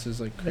 Performance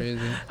is like crazy.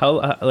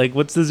 How like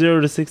what's the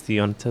 0 to 60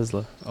 on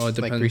Tesla? Oh, it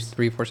Like depends.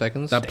 3-4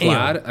 seconds. That Damn.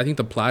 Plaid, I think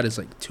the Plaid is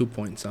like 2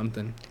 point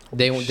something.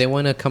 They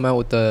want to come out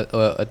with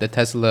the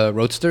Tesla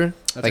Roadster.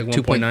 That's Like like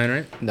 2.9,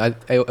 1.9,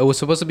 right? It was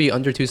supposed to be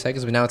under 2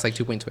 seconds, but now it's like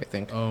 2.2, I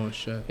think. Oh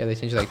shit, Yeah, they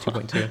changed it like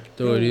 2.2.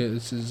 dude,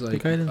 this is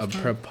like guidance a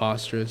bar.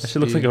 preposterous. That shit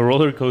looks like speed. a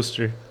roller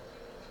coaster.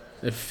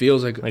 It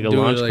feels like Like a dude,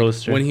 launch like,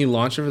 coaster. When he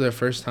launched it for the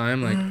first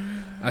time, like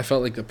I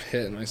felt like a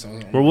pit in myself.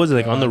 Like, oh Where my was it?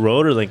 Like on the God.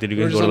 road or like did you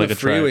We were guys just go to on like the a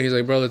track? freeway. He's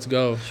like, bro, let's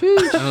go.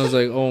 And I was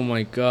like, oh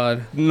my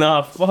god.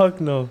 Nah, fuck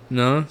no.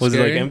 No, Was it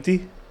scary? like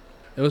empty?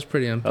 It was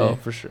pretty empty. Oh,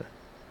 for sure.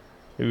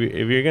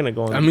 If you're gonna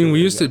go on, I mean, we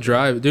used to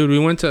drive, dude.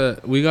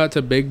 We got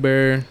to Big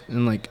Bear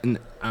in like an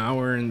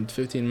hour and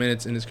 15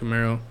 minutes in his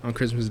Camaro on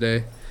Christmas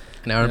Day.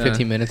 An hour and Yeah.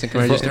 15 minutes, and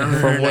Camaro just From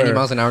 90 where?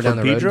 miles an hour down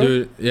From the road. Pedro?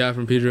 Dude, yeah,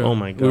 from Pedro. Oh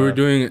my We were God.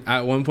 doing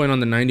at one point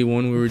on the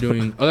 91. We were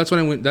doing. Oh, that's when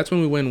I went. That's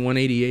when we went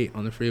 188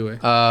 on the freeway.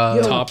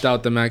 Yo. Topped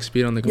out the max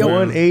speed on the Yo,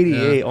 Camaro.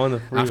 188 Yeah. on the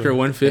freeway. After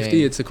 150,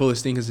 Dang. it's the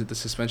coolest thing because the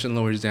suspension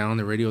lowers down,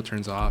 the radio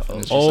turns off, and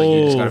it's just like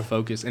you just gotta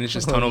focus, and it's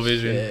just tunnel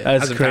vision. shit.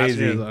 That's As a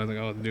passenger, crazy. I was like,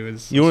 oh, dude,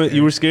 it's so You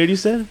scary. were scared? You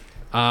said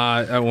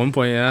At one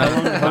point, yeah.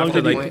 How long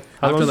after did you- like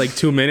how after long- like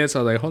 2 minutes, I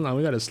was like, hold on,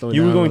 we gotta slow down.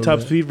 you were a going little top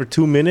bit. speed for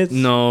 2 minutes?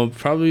 No,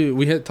 probably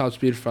we hit top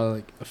speed for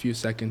like a few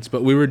seconds,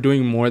 but we were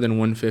doing more than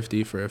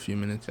 150 for a few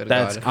minutes. Good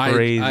That's God.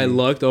 crazy. I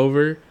looked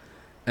over,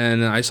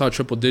 and I saw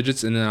triple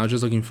digits, and then I was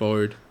just looking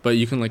forward. But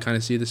you can like kind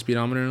of see the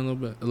speedometer a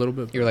little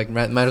bit. You're like,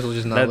 might as well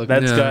just not That, look.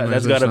 that's Yeah, got might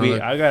that's as well gotta just be. not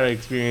look. I gotta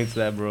experience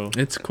that, bro.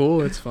 It's cool.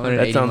 It's fun.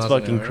 180 That sounds miles an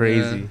fucking hour.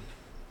 crazy.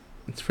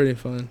 It's pretty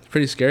fun. It's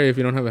pretty scary if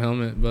you don't have a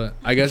helmet. But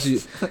I guess you,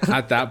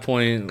 at that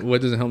point,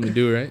 what does a helmet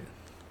do, right?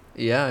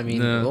 Yeah, I mean,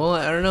 No. well,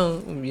 I don't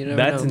know. You never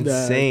That's know. You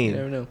insane.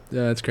 never know.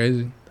 Yeah, it's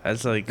crazy.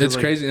 That's like It's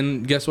like, crazy,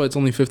 and guess what? It's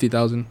only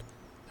 50,000.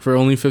 For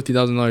only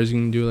 $50,000, you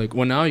can do like.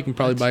 Well, now you can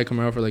probably buy a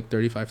Camaro for like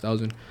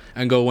 35,000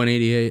 and go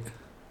 188.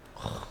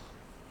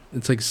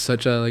 It's like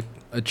such a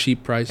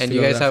cheap price. And to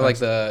you go guys that have like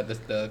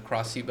fast. the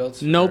cross seat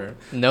belts? Nope. Or-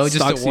 No, just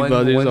Stock the seat one.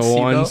 belt. There's a seat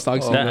one belt?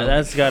 stock seat that, belt.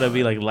 that's gotta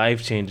be like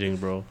life changing,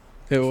 bro.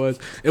 It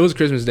was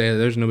Christmas Day.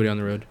 There's nobody on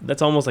the road.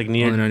 That's almost like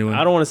near. On the 91.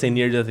 I don't want to say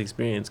near death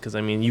experience because I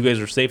mean you guys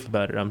were safe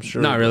about it. I'm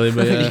sure. Not really,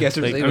 but yeah. You guys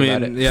were Like, safe I mean,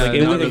 about it. yeah.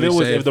 Like, not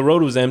really safe. if the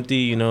road was empty,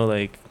 you know,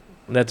 like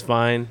that's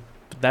fine.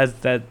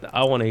 But that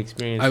I want to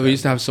experience. We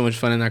used to have so much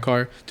fun in that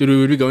car, dude. We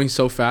would be going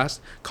so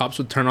fast. Cops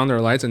would turn on their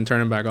lights and turn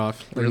them back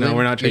off. Like, Really? no,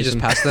 we're not You chasing.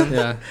 just passed them?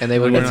 Yeah, And they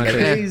would We're get not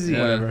scared. crazy.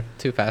 Yeah. Whatever.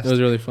 Too fast. it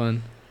was really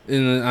fun.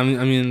 And I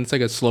mean, it's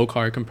like a slow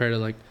car compared to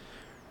like,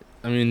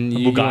 I mean, A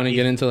you want to Bugatti.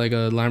 get into like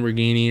a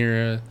Lamborghini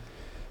or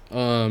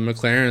a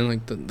McLaren.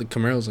 Like the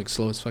Camaro's like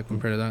slow as fuck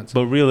compared to that.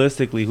 But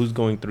realistically, who's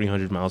going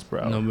 300 miles per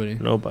hour? Nobody.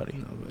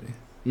 Nobody.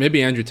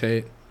 Maybe Andrew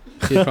Tate.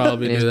 He'd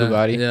probably In his do that.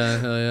 Bugatti? Yeah,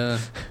 hell yeah.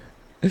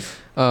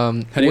 How How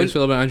do you guys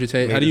feel about Andrew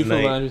Tate? Made How do you his feel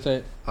night. about Andrew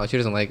Tate? Oh, she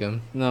doesn't like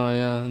him. No,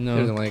 yeah, She no.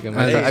 doesn't like him.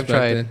 As I've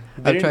tried.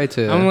 expected. I've tried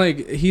to. I'm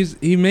like,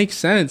 he makes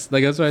sense.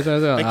 Like that's what I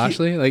said about Like, he-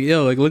 Ashley. Like,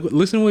 yo, like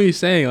listen to what he's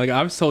saying. Like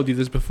I've told you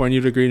this before and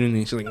you'd agreed with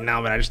me. She's like,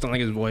 no, but I just don't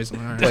like his voice. I'm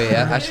like, all right. Wait,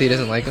 Ashley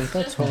doesn't like him.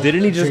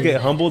 Didn't he just get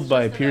humbled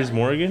by Piers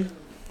Morgan?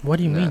 What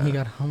do you mean Nah. he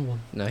got humbled?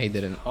 No, he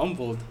didn't.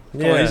 Humbled.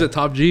 Yeah. Oh, he's a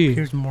top G.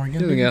 Piers He Morgan.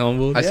 doesn't get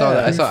humbled. I saw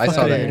that. I Yeah. saw that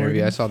Fucking interview.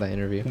 Morgan. I saw that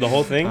interview. The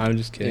whole thing? I'm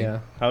just kidding. Yeah.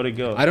 How'd it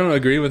go? I don't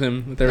agree with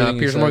him with everything.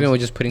 Piers he Morgan says. was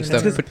just putting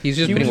That's stuff. because He's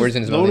just He putting was words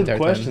in his mouth the loaded entire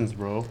questions, time.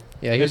 bro.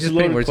 Yeah, he was It's just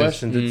putting loaded words in.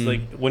 questions. It's Mm.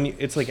 like when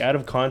it's like out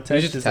of context. He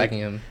was just it's like, attacking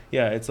him.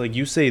 yeah, it's like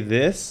you say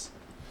this,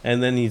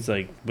 and then he's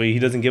like, but he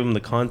doesn't give him the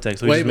context.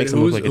 So he Wait, just but makes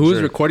him look like a who's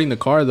jerk. recording the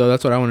car though?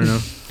 That's what I want to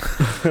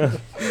know.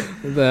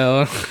 What the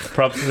hell?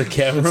 Props to the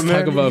cameraman. Let's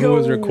talk about who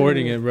was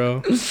recording it,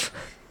 bro.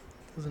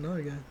 There's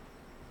another guy.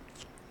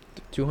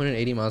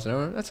 280 miles an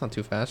hour. That's not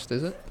too fast,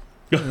 is it?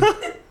 That's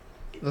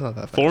not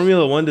that fast.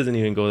 Formula One doesn't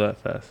even go that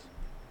fast.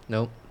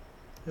 Nope.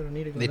 You don't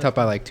need to go They that top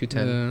by fast. like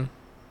 210. Yeah.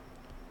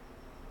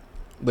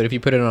 But if you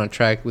put it on a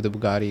track with a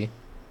Bugatti,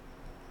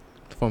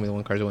 the Formula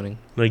One car's winning.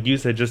 Like you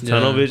said, just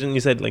tunnel Yeah. vision. You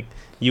said like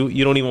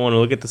you don't even want to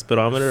look at the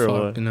speedometer or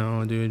Fuck what?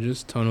 no, dude.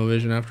 Just tunnel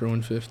vision after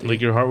 150.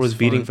 Like your heart was It's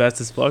beating fun. fast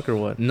as fuck or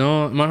what?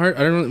 No, my heart.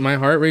 I don't. My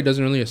heart rate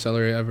doesn't really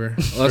accelerate ever,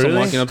 unless I'm Really?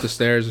 walking up the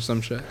stairs or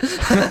some shit.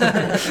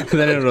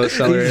 Then it'll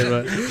accelerate,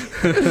 but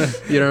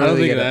You don't I don't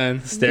really think get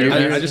that. Stair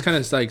I view? just kind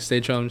of like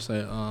stay chill. I'm just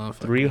like, oh,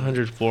 fuck.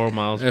 304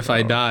 miles. If per I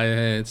hour. die,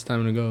 hey, it's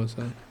time to go.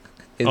 So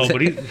Oh,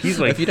 but he's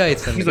like if you die,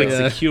 it's time he's to like go.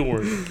 Yeah.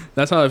 secure.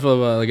 that's how I feel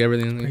about like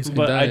everything. Like, if you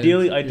But die,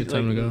 ideally, it's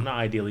time to go. not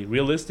ideally.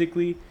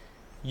 Realistically,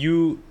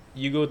 you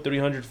go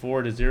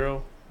 304 to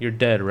 0, you're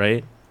dead,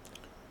 right?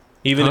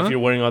 Even Huh? if you're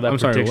wearing all that I'm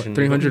sorry, protection.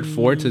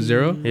 304 to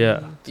 0. Yeah.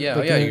 Yeah, Like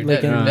oh yeah, in- you're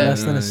like dead. in You're less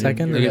dead. than a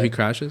second? Like if Yeah. he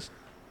crashes.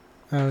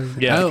 Oh,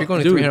 Yeah. If you're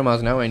going dude. 300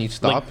 miles an hour and you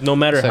stop, Like no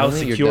matter how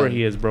suddenly you're secure done.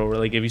 he is, bro.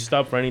 Like if you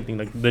stop for anything,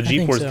 like the I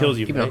think G-force so. kills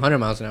you. even Right? 100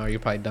 miles an hour, you're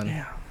probably done.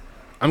 yeah.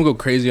 I'm gonna go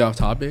crazy off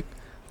topic,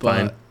 but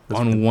Fine. That's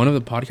on fine. one of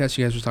the podcasts,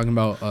 you guys were talking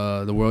about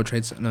the World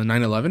Trade Center,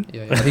 9/11.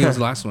 Yeah, I think it was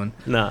the last one.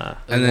 Nah.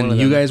 And One then of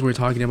you them. guys were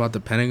talking about the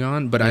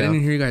Pentagon, but I Yeah.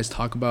 didn't hear you guys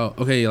talk about.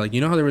 Okay, like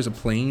you know how there was a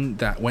plane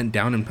that went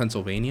down in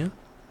Pennsylvania.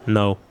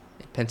 No.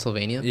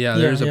 Pennsylvania, Yeah,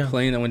 there Yeah, was a yeah.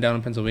 plane that went down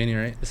in Pennsylvania,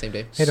 right? the same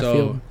day. Hit a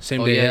field.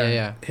 Same Oh, day, yeah,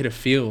 yeah. hit a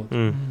field,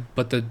 Mm.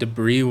 but the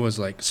debris was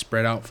like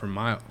spread out for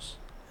miles.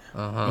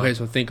 Uh-huh. Okay,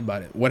 so think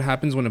about it. What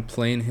happens when a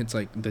plane hits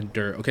like the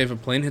dirt? Okay, if a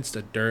plane hits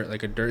the dirt,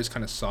 like a dirt is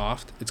kind of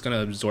soft, it's gonna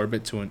absorb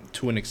it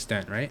to an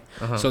extent, right?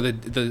 Uh-huh. So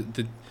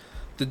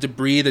the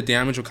debris, the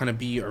damage will kind of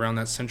be around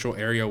that central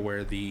area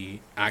where the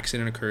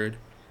accident occurred,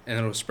 and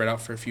it'll spread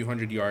out for a few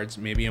hundred yards,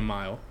 maybe a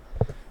mile.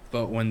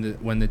 But when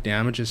the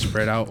damage is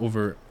spread out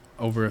over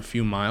a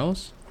few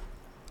miles,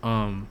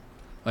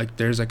 like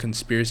there's a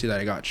conspiracy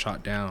that it got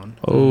shot down,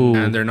 Oh.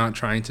 and they're not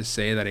trying to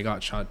say that it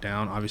got shot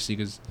down, obviously,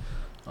 because,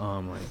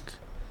 like,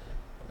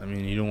 I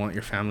mean, you don't want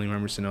your family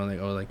members to know, like,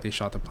 oh, like they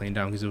shot the plane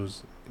down because it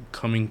was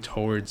coming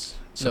towards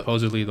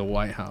supposedly the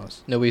White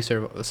House. Nobody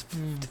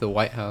survived to the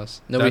White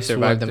House. Nobody That's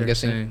survived. what I'm they're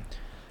guessing. saying.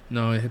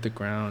 No, it hit the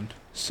ground.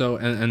 So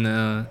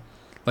and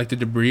like the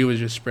debris was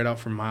just spread out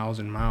for miles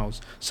and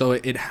miles. So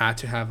it had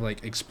to have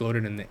like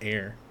exploded in the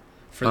air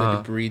for the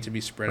debris to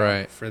be spread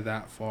Right. out for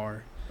that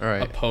far, All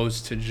right.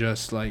 opposed to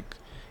just like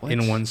What?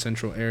 in one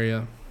central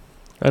area.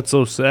 That's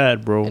so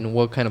sad, bro. And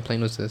what kind of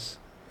plane was this?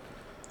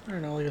 I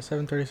don't know, like a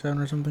 737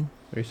 or something.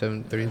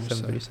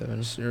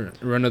 37. Sure.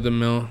 Run of the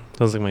mill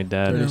Sounds like my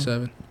dad.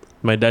 37.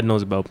 My dad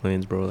knows about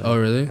planes, bro. Like, Oh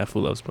really? that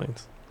fool loves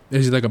planes.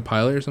 Is he like a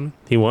pilot or something?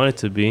 He wanted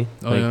to be.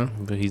 Oh, like, yeah?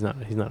 But he's not.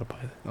 He's not a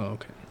pilot. Oh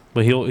okay.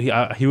 But he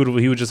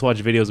would just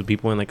watch videos of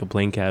people in like a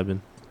plane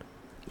cabin.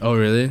 Oh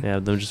really? Yeah,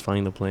 them just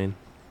flying the plane.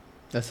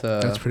 That's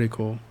That's pretty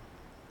cool. Have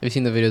you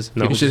seen the videos?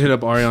 No. You should hit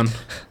up Arion.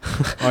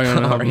 Arion,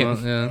 will help him Arion.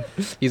 out,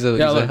 yeah. He's Yeah,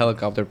 a look.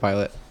 helicopter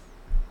pilot.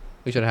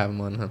 We should have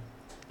him on, huh?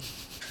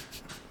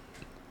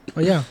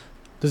 Oh yeah.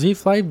 Does he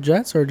fly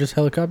jets or just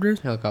helicopters?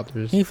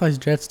 Helicopters. He flies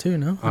jets too,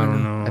 no? I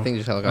don't know. I think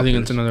just I helicopters.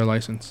 think it's another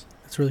license.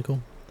 That's really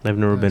cool. I've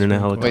never been That's in a really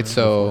cool. helicopter. Wait,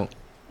 so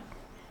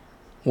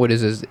what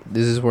is this?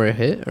 This is where it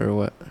hit, or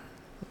what?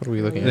 What are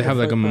we looking They at? have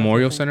like a Flight path,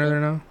 memorial I think, center yeah. there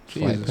now.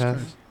 Flight Jesus path.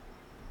 Christ.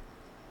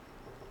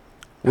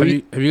 What Have do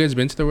you, have you guys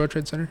been to the World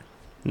Trade Center?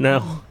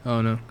 No,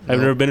 Oh no. I've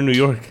never been to New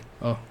York.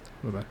 My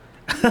bad.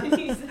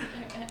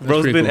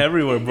 Bro's pretty been cool.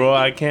 everywhere, bro.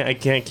 I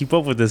can't keep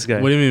up with this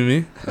guy. What do you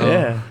mean me?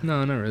 Yeah.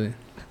 No, not really.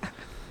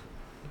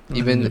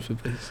 You been-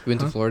 Different place. You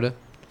went to Huh? Florida?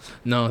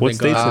 No, What thank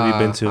states God.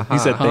 have you been to? He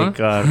said, Huh? "Thank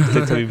God." What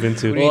states have you been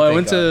What do to? you Well, I think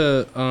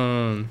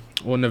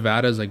went to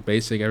Nevada's like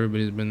basic.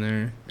 Everybody's been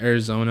there.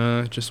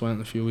 Arizona, just went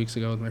a few weeks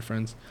ago with my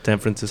friends San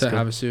to Francisco.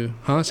 Havasu.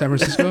 Huh? San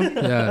Francisco?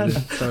 Yeah.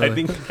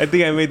 Totally. I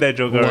think I made that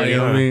joke already.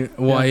 huh?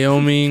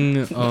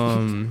 Wyoming,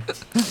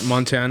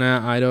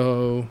 Montana,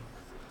 Idaho.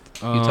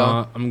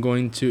 Utah? I'm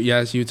going to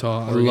it's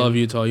Utah. Oregon. I love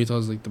Utah.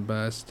 Utah's like the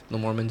best. No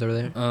Mormons over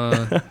there?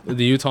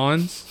 The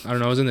Utahns. I don't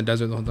know. I was in the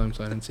desert the whole time,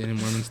 so I didn't see any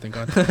Mormons. Thank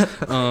God.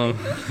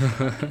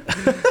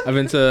 I've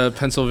been to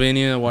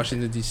Pennsylvania,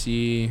 Washington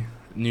D.C.,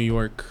 New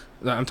York.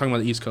 I'm talking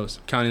about the East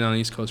Coast. Counting down the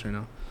East Coast right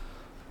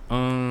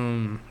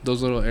now.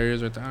 Those little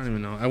areas right there. I don't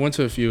even know. I went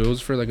to a few. It was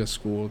for like a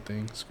school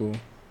thing, school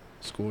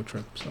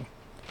trip. So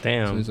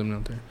Damn. there's something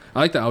out there. I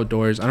like the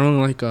outdoors. I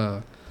don't like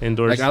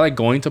Indoors. like I like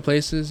going to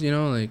places. You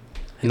know, like.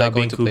 You Not like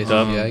going being to cooped places.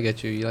 up. Yeah, I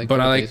get you. You like. But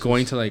I going like places.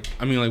 going to like.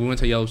 I mean, like we went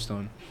to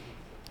Yellowstone.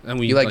 And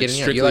we You like getting out.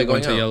 You strictly like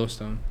went going to out.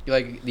 Yellowstone. You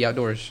like the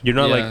outdoors. You're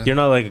not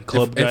Yeah. like a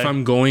club guy. If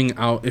I'm going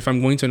out, if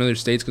I'm going to another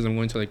states because I'm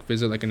going to like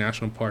visit like a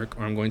national park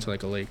or I'm going to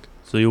like a lake.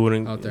 so you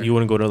out there.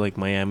 wouldn't go to like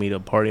Miami to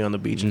party on the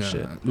beach and Nah.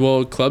 shit.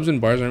 Well, clubs and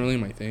bars aren't really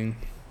my thing.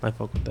 I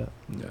fuck with that.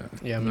 Yeah.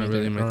 Yeah, I'm not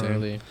really my thing. I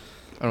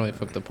don't really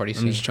fuck the party I'm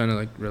scene. just trying to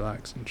like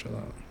relax and chill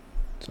out.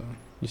 So.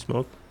 You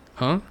smoke?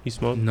 Huh? You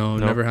smoke? No,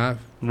 never have.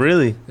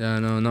 Really? Yeah,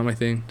 no, not my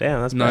thing.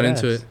 Damn, that's Not badass.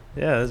 into it.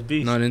 Yeah, that's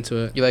beast. Not into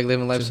it. You like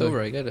living life Just sober?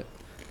 like- I get it.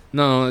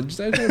 No, just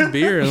I had a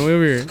beer on the way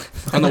over here.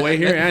 On the way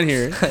here and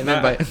here. I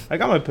meant by I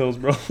got my pills,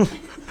 bro.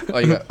 Oh,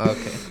 you got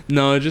okay.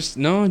 No, just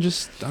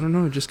I don't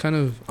know. Just kind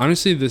of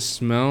honestly, the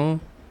smell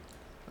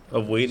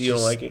Of weed, you don't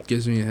just like it?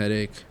 gives me a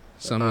headache.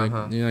 So I'm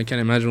Uh-huh. like, I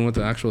can't imagine what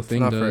the actual It's thing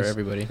not for does.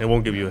 everybody. It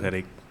won't give you a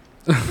headache.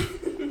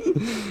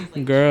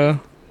 Girl,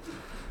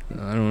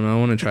 I don't know. I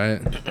want to try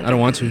it. I don't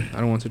want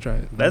to try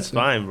it. That's honestly.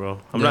 fine, bro.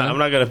 I'm Yeah.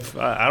 not gonna.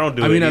 I don't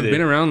do it. I mean, I've either.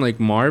 been around like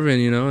Marvin,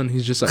 and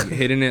he's just like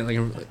hitting it like.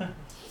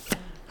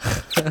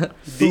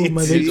 Oh,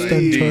 my He's leg's like, done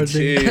DT,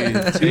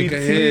 charging. take a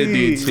hit,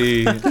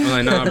 DT. I'm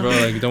like, nah, bro.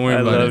 Like, don't worry I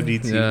about love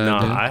it. DT. Yeah,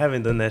 Nah, dude. I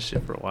haven't done that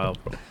shit for a while,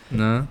 bro.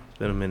 Nah. It's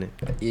been a minute.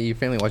 Yeah, your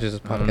family watches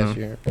this I don't podcast know.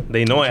 here.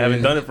 They know I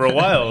haven't done it for a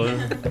while. We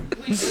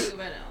talk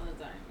about it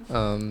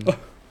all the time.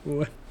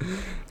 What?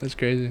 That's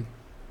crazy.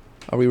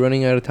 Are we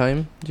running out of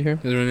time? Did you hear?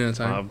 He's running out of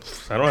time.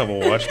 I don't have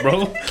a watch,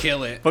 bro.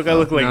 Kill it. Fuck, I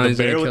look like No, the he's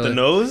gonna bear with kill the it.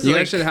 nose. You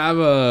Like, guys should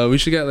have we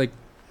should get like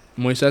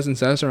Moises and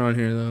Cesar on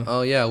here though.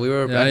 Oh yeah, we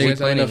were Yeah, you actually guys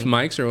have enough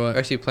planning. mics or what?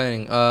 Actually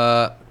planning.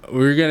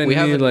 We're gonna We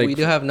need like we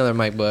do have another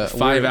mic, but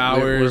 5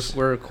 hours.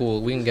 We're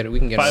cool. We can get it. We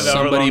can get 5 it. hour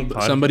somebody long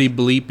pod. somebody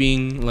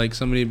bleeping, like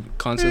somebody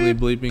constantly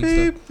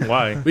bleeping stuff.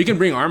 why? We can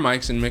bring our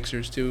mics and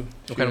mixers too.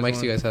 What kind of mics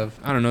do you guys have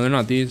I don't know. They're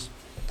not these.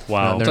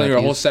 Wow. I'm They're telling you, not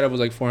our whole these. setup was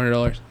like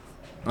 $400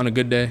 on a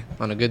good day.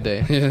 on a good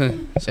day? Yeah.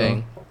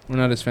 Dang. We're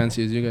not as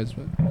fancy as you guys,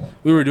 but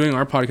we were doing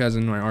our podcast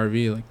in my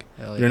RV, like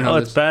Hell You're yeah. not- Oh,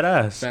 it's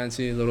badass.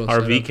 fancy little RV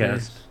setup here.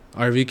 cast.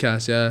 RV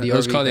cast, yeah. The It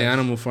was RV called the cast.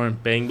 Animal Farm.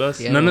 Bang bus.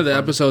 Yeah. None of the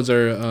Farm. episodes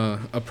are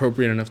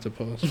appropriate enough to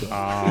post. but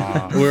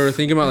Ah. we were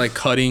thinking about like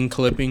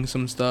clipping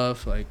some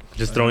stuff, like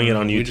Just throwing it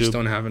on We just YouTube.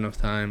 don't have enough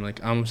time.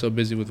 Like I'm so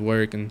busy with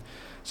work, and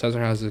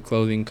Cesar has a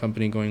clothing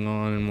company going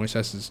on, and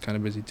Moises is kind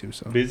of busy too.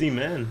 So Busy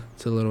man.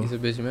 it's a little. He's a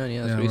busy man.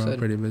 Yeah, that's yeah, what he we're all said.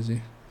 pretty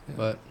busy.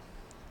 But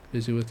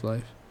Busy with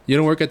life. You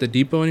don't work at the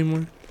depot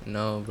anymore?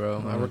 no,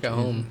 bro. I Oh, work at Jesus.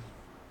 home.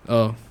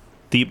 Oh,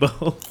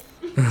 Depot.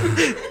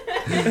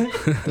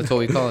 That's what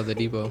we call it, the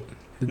depot.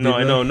 No,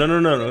 I know.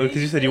 No.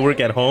 Because you said you work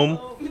at home.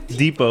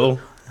 Depot.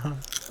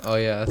 Oh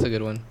yeah, that's a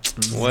good one.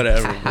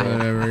 Whatever, bro.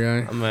 whatever,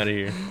 guy. I'm out of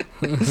here.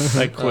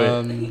 I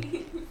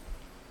quit.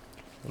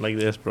 Like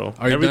this, bro.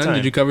 Are you Every done? time.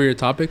 Did you cover your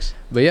topics?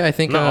 But yeah, I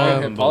think Not all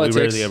of them, but we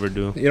politics. rarely ever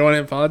do. You don't want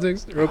to hit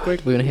politics real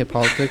quick? we're gonna hit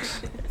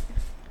politics.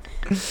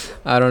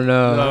 I don't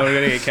know. No, we're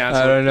gonna get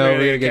canceled. I don't know. We're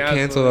gonna get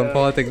canceled on yeah.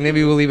 politics.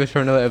 Maybe we'll leave it for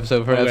another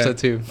episode, for Okay. episode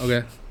 2.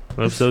 Okay.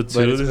 Episode But 2.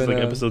 it's This is been,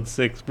 like episode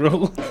 6,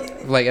 bro.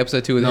 Like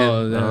episode 2 with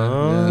No, him. yeah.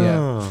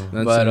 Oh.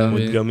 That's But, gonna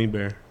With be Gummy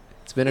Bear.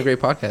 It's been a great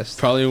podcast.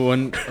 probably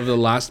one of the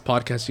last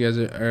podcasts you guys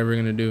are ever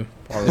gonna do.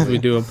 If we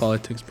do a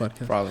politics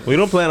podcast. Probably. We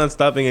don't plan on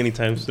stopping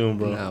anytime soon,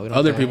 bro. No, we don't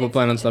Other plan. people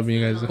plan on stopping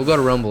you guys. We'll go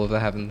to Rumble if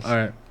that happens. All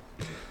right.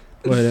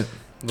 Go ahead.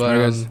 But All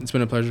right, guys. It's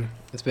been a pleasure.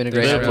 it's been a It's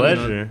great been a Yeah. episode.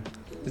 pleasure.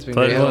 It's been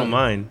great. Pleasure all having-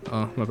 mine.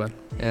 Oh, my bad.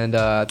 And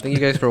thank you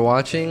guys for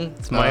watching.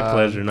 It's my Uh,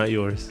 pleasure, not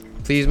yours.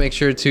 Please make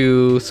sure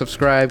to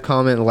subscribe,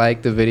 comment,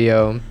 like the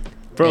video.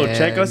 Bro,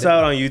 check us and-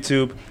 out on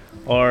YouTube.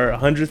 Our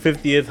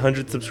 150th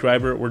 100th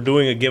subscriber. We're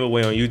doing a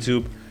giveaway on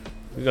YouTube.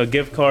 We got a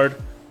gift card.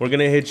 We're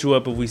gonna hit you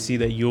up if we see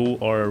that you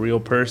are a real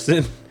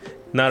person,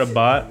 not a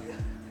bot.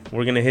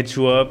 We're gonna hit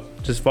you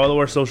up. Just follow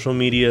our social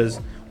medias.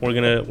 We're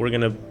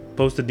gonna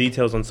post the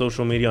details on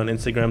social media, on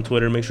Instagram,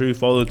 Twitter. Make sure you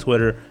follow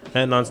Twitter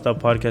at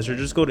Nonstop Podcast, or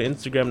just go to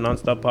Instagram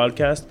Nonstop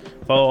Podcast.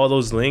 Follow all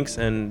those links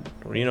and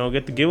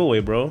get the giveaway,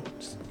 bro.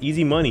 Just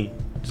easy money.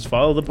 Just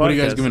follow the podcast. What are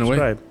you guys giving away?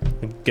 subscribe.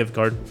 A gift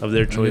card of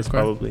their choice, gift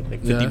card? probably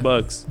like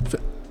 $50. Yeah.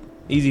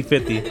 Easy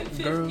 50.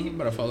 Girl, I'm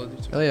about to follow you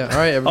too. Oh yeah. All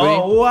right, everybody.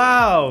 Oh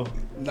wow!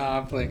 Nah,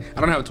 I'm playing. I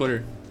don't have a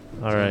Twitter.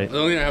 All right. The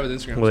only thing I have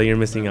is Instagram. Well, you're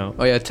missing out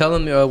Oh yeah. Tell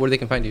them where they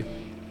can find you.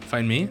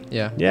 Find me.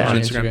 Yeah. Yeah. On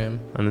On Instagram.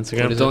 on What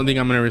Instagram. is Don't think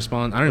I'm gonna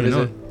respond. I don't What even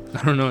is know.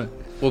 I don't know it.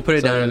 We'll put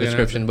it down in the Sorry,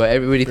 description. But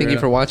everybody, thank Figure you it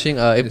for out. watching.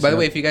 Yes, By the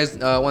way, yeah. if you guys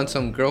want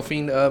some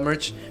girlfriend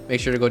merch, make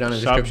sure to go down in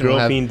the Shop description. We'll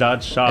have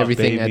girlfiend.shop,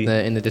 everything baby.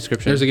 in the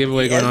description. There's a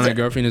giveaway going Yes, on sir. at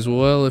Girlfriend as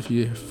well. If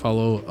you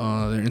follow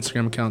their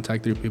Instagram account,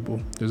 tag 3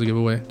 people. There's a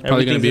giveaway.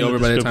 Probably gonna Everything's be in over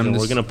by the description. time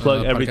this. We're gonna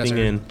plug podcast everything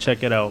airs. in.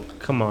 Check it out.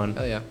 Come on,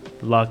 Oh yeah.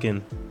 lock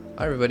in. All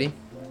right, everybody.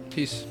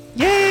 Peace.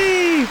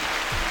 Yay!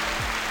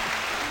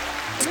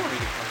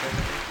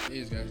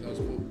 Jeez, guys, that was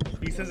cool.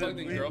 He says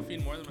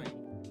Girlfriend more than my.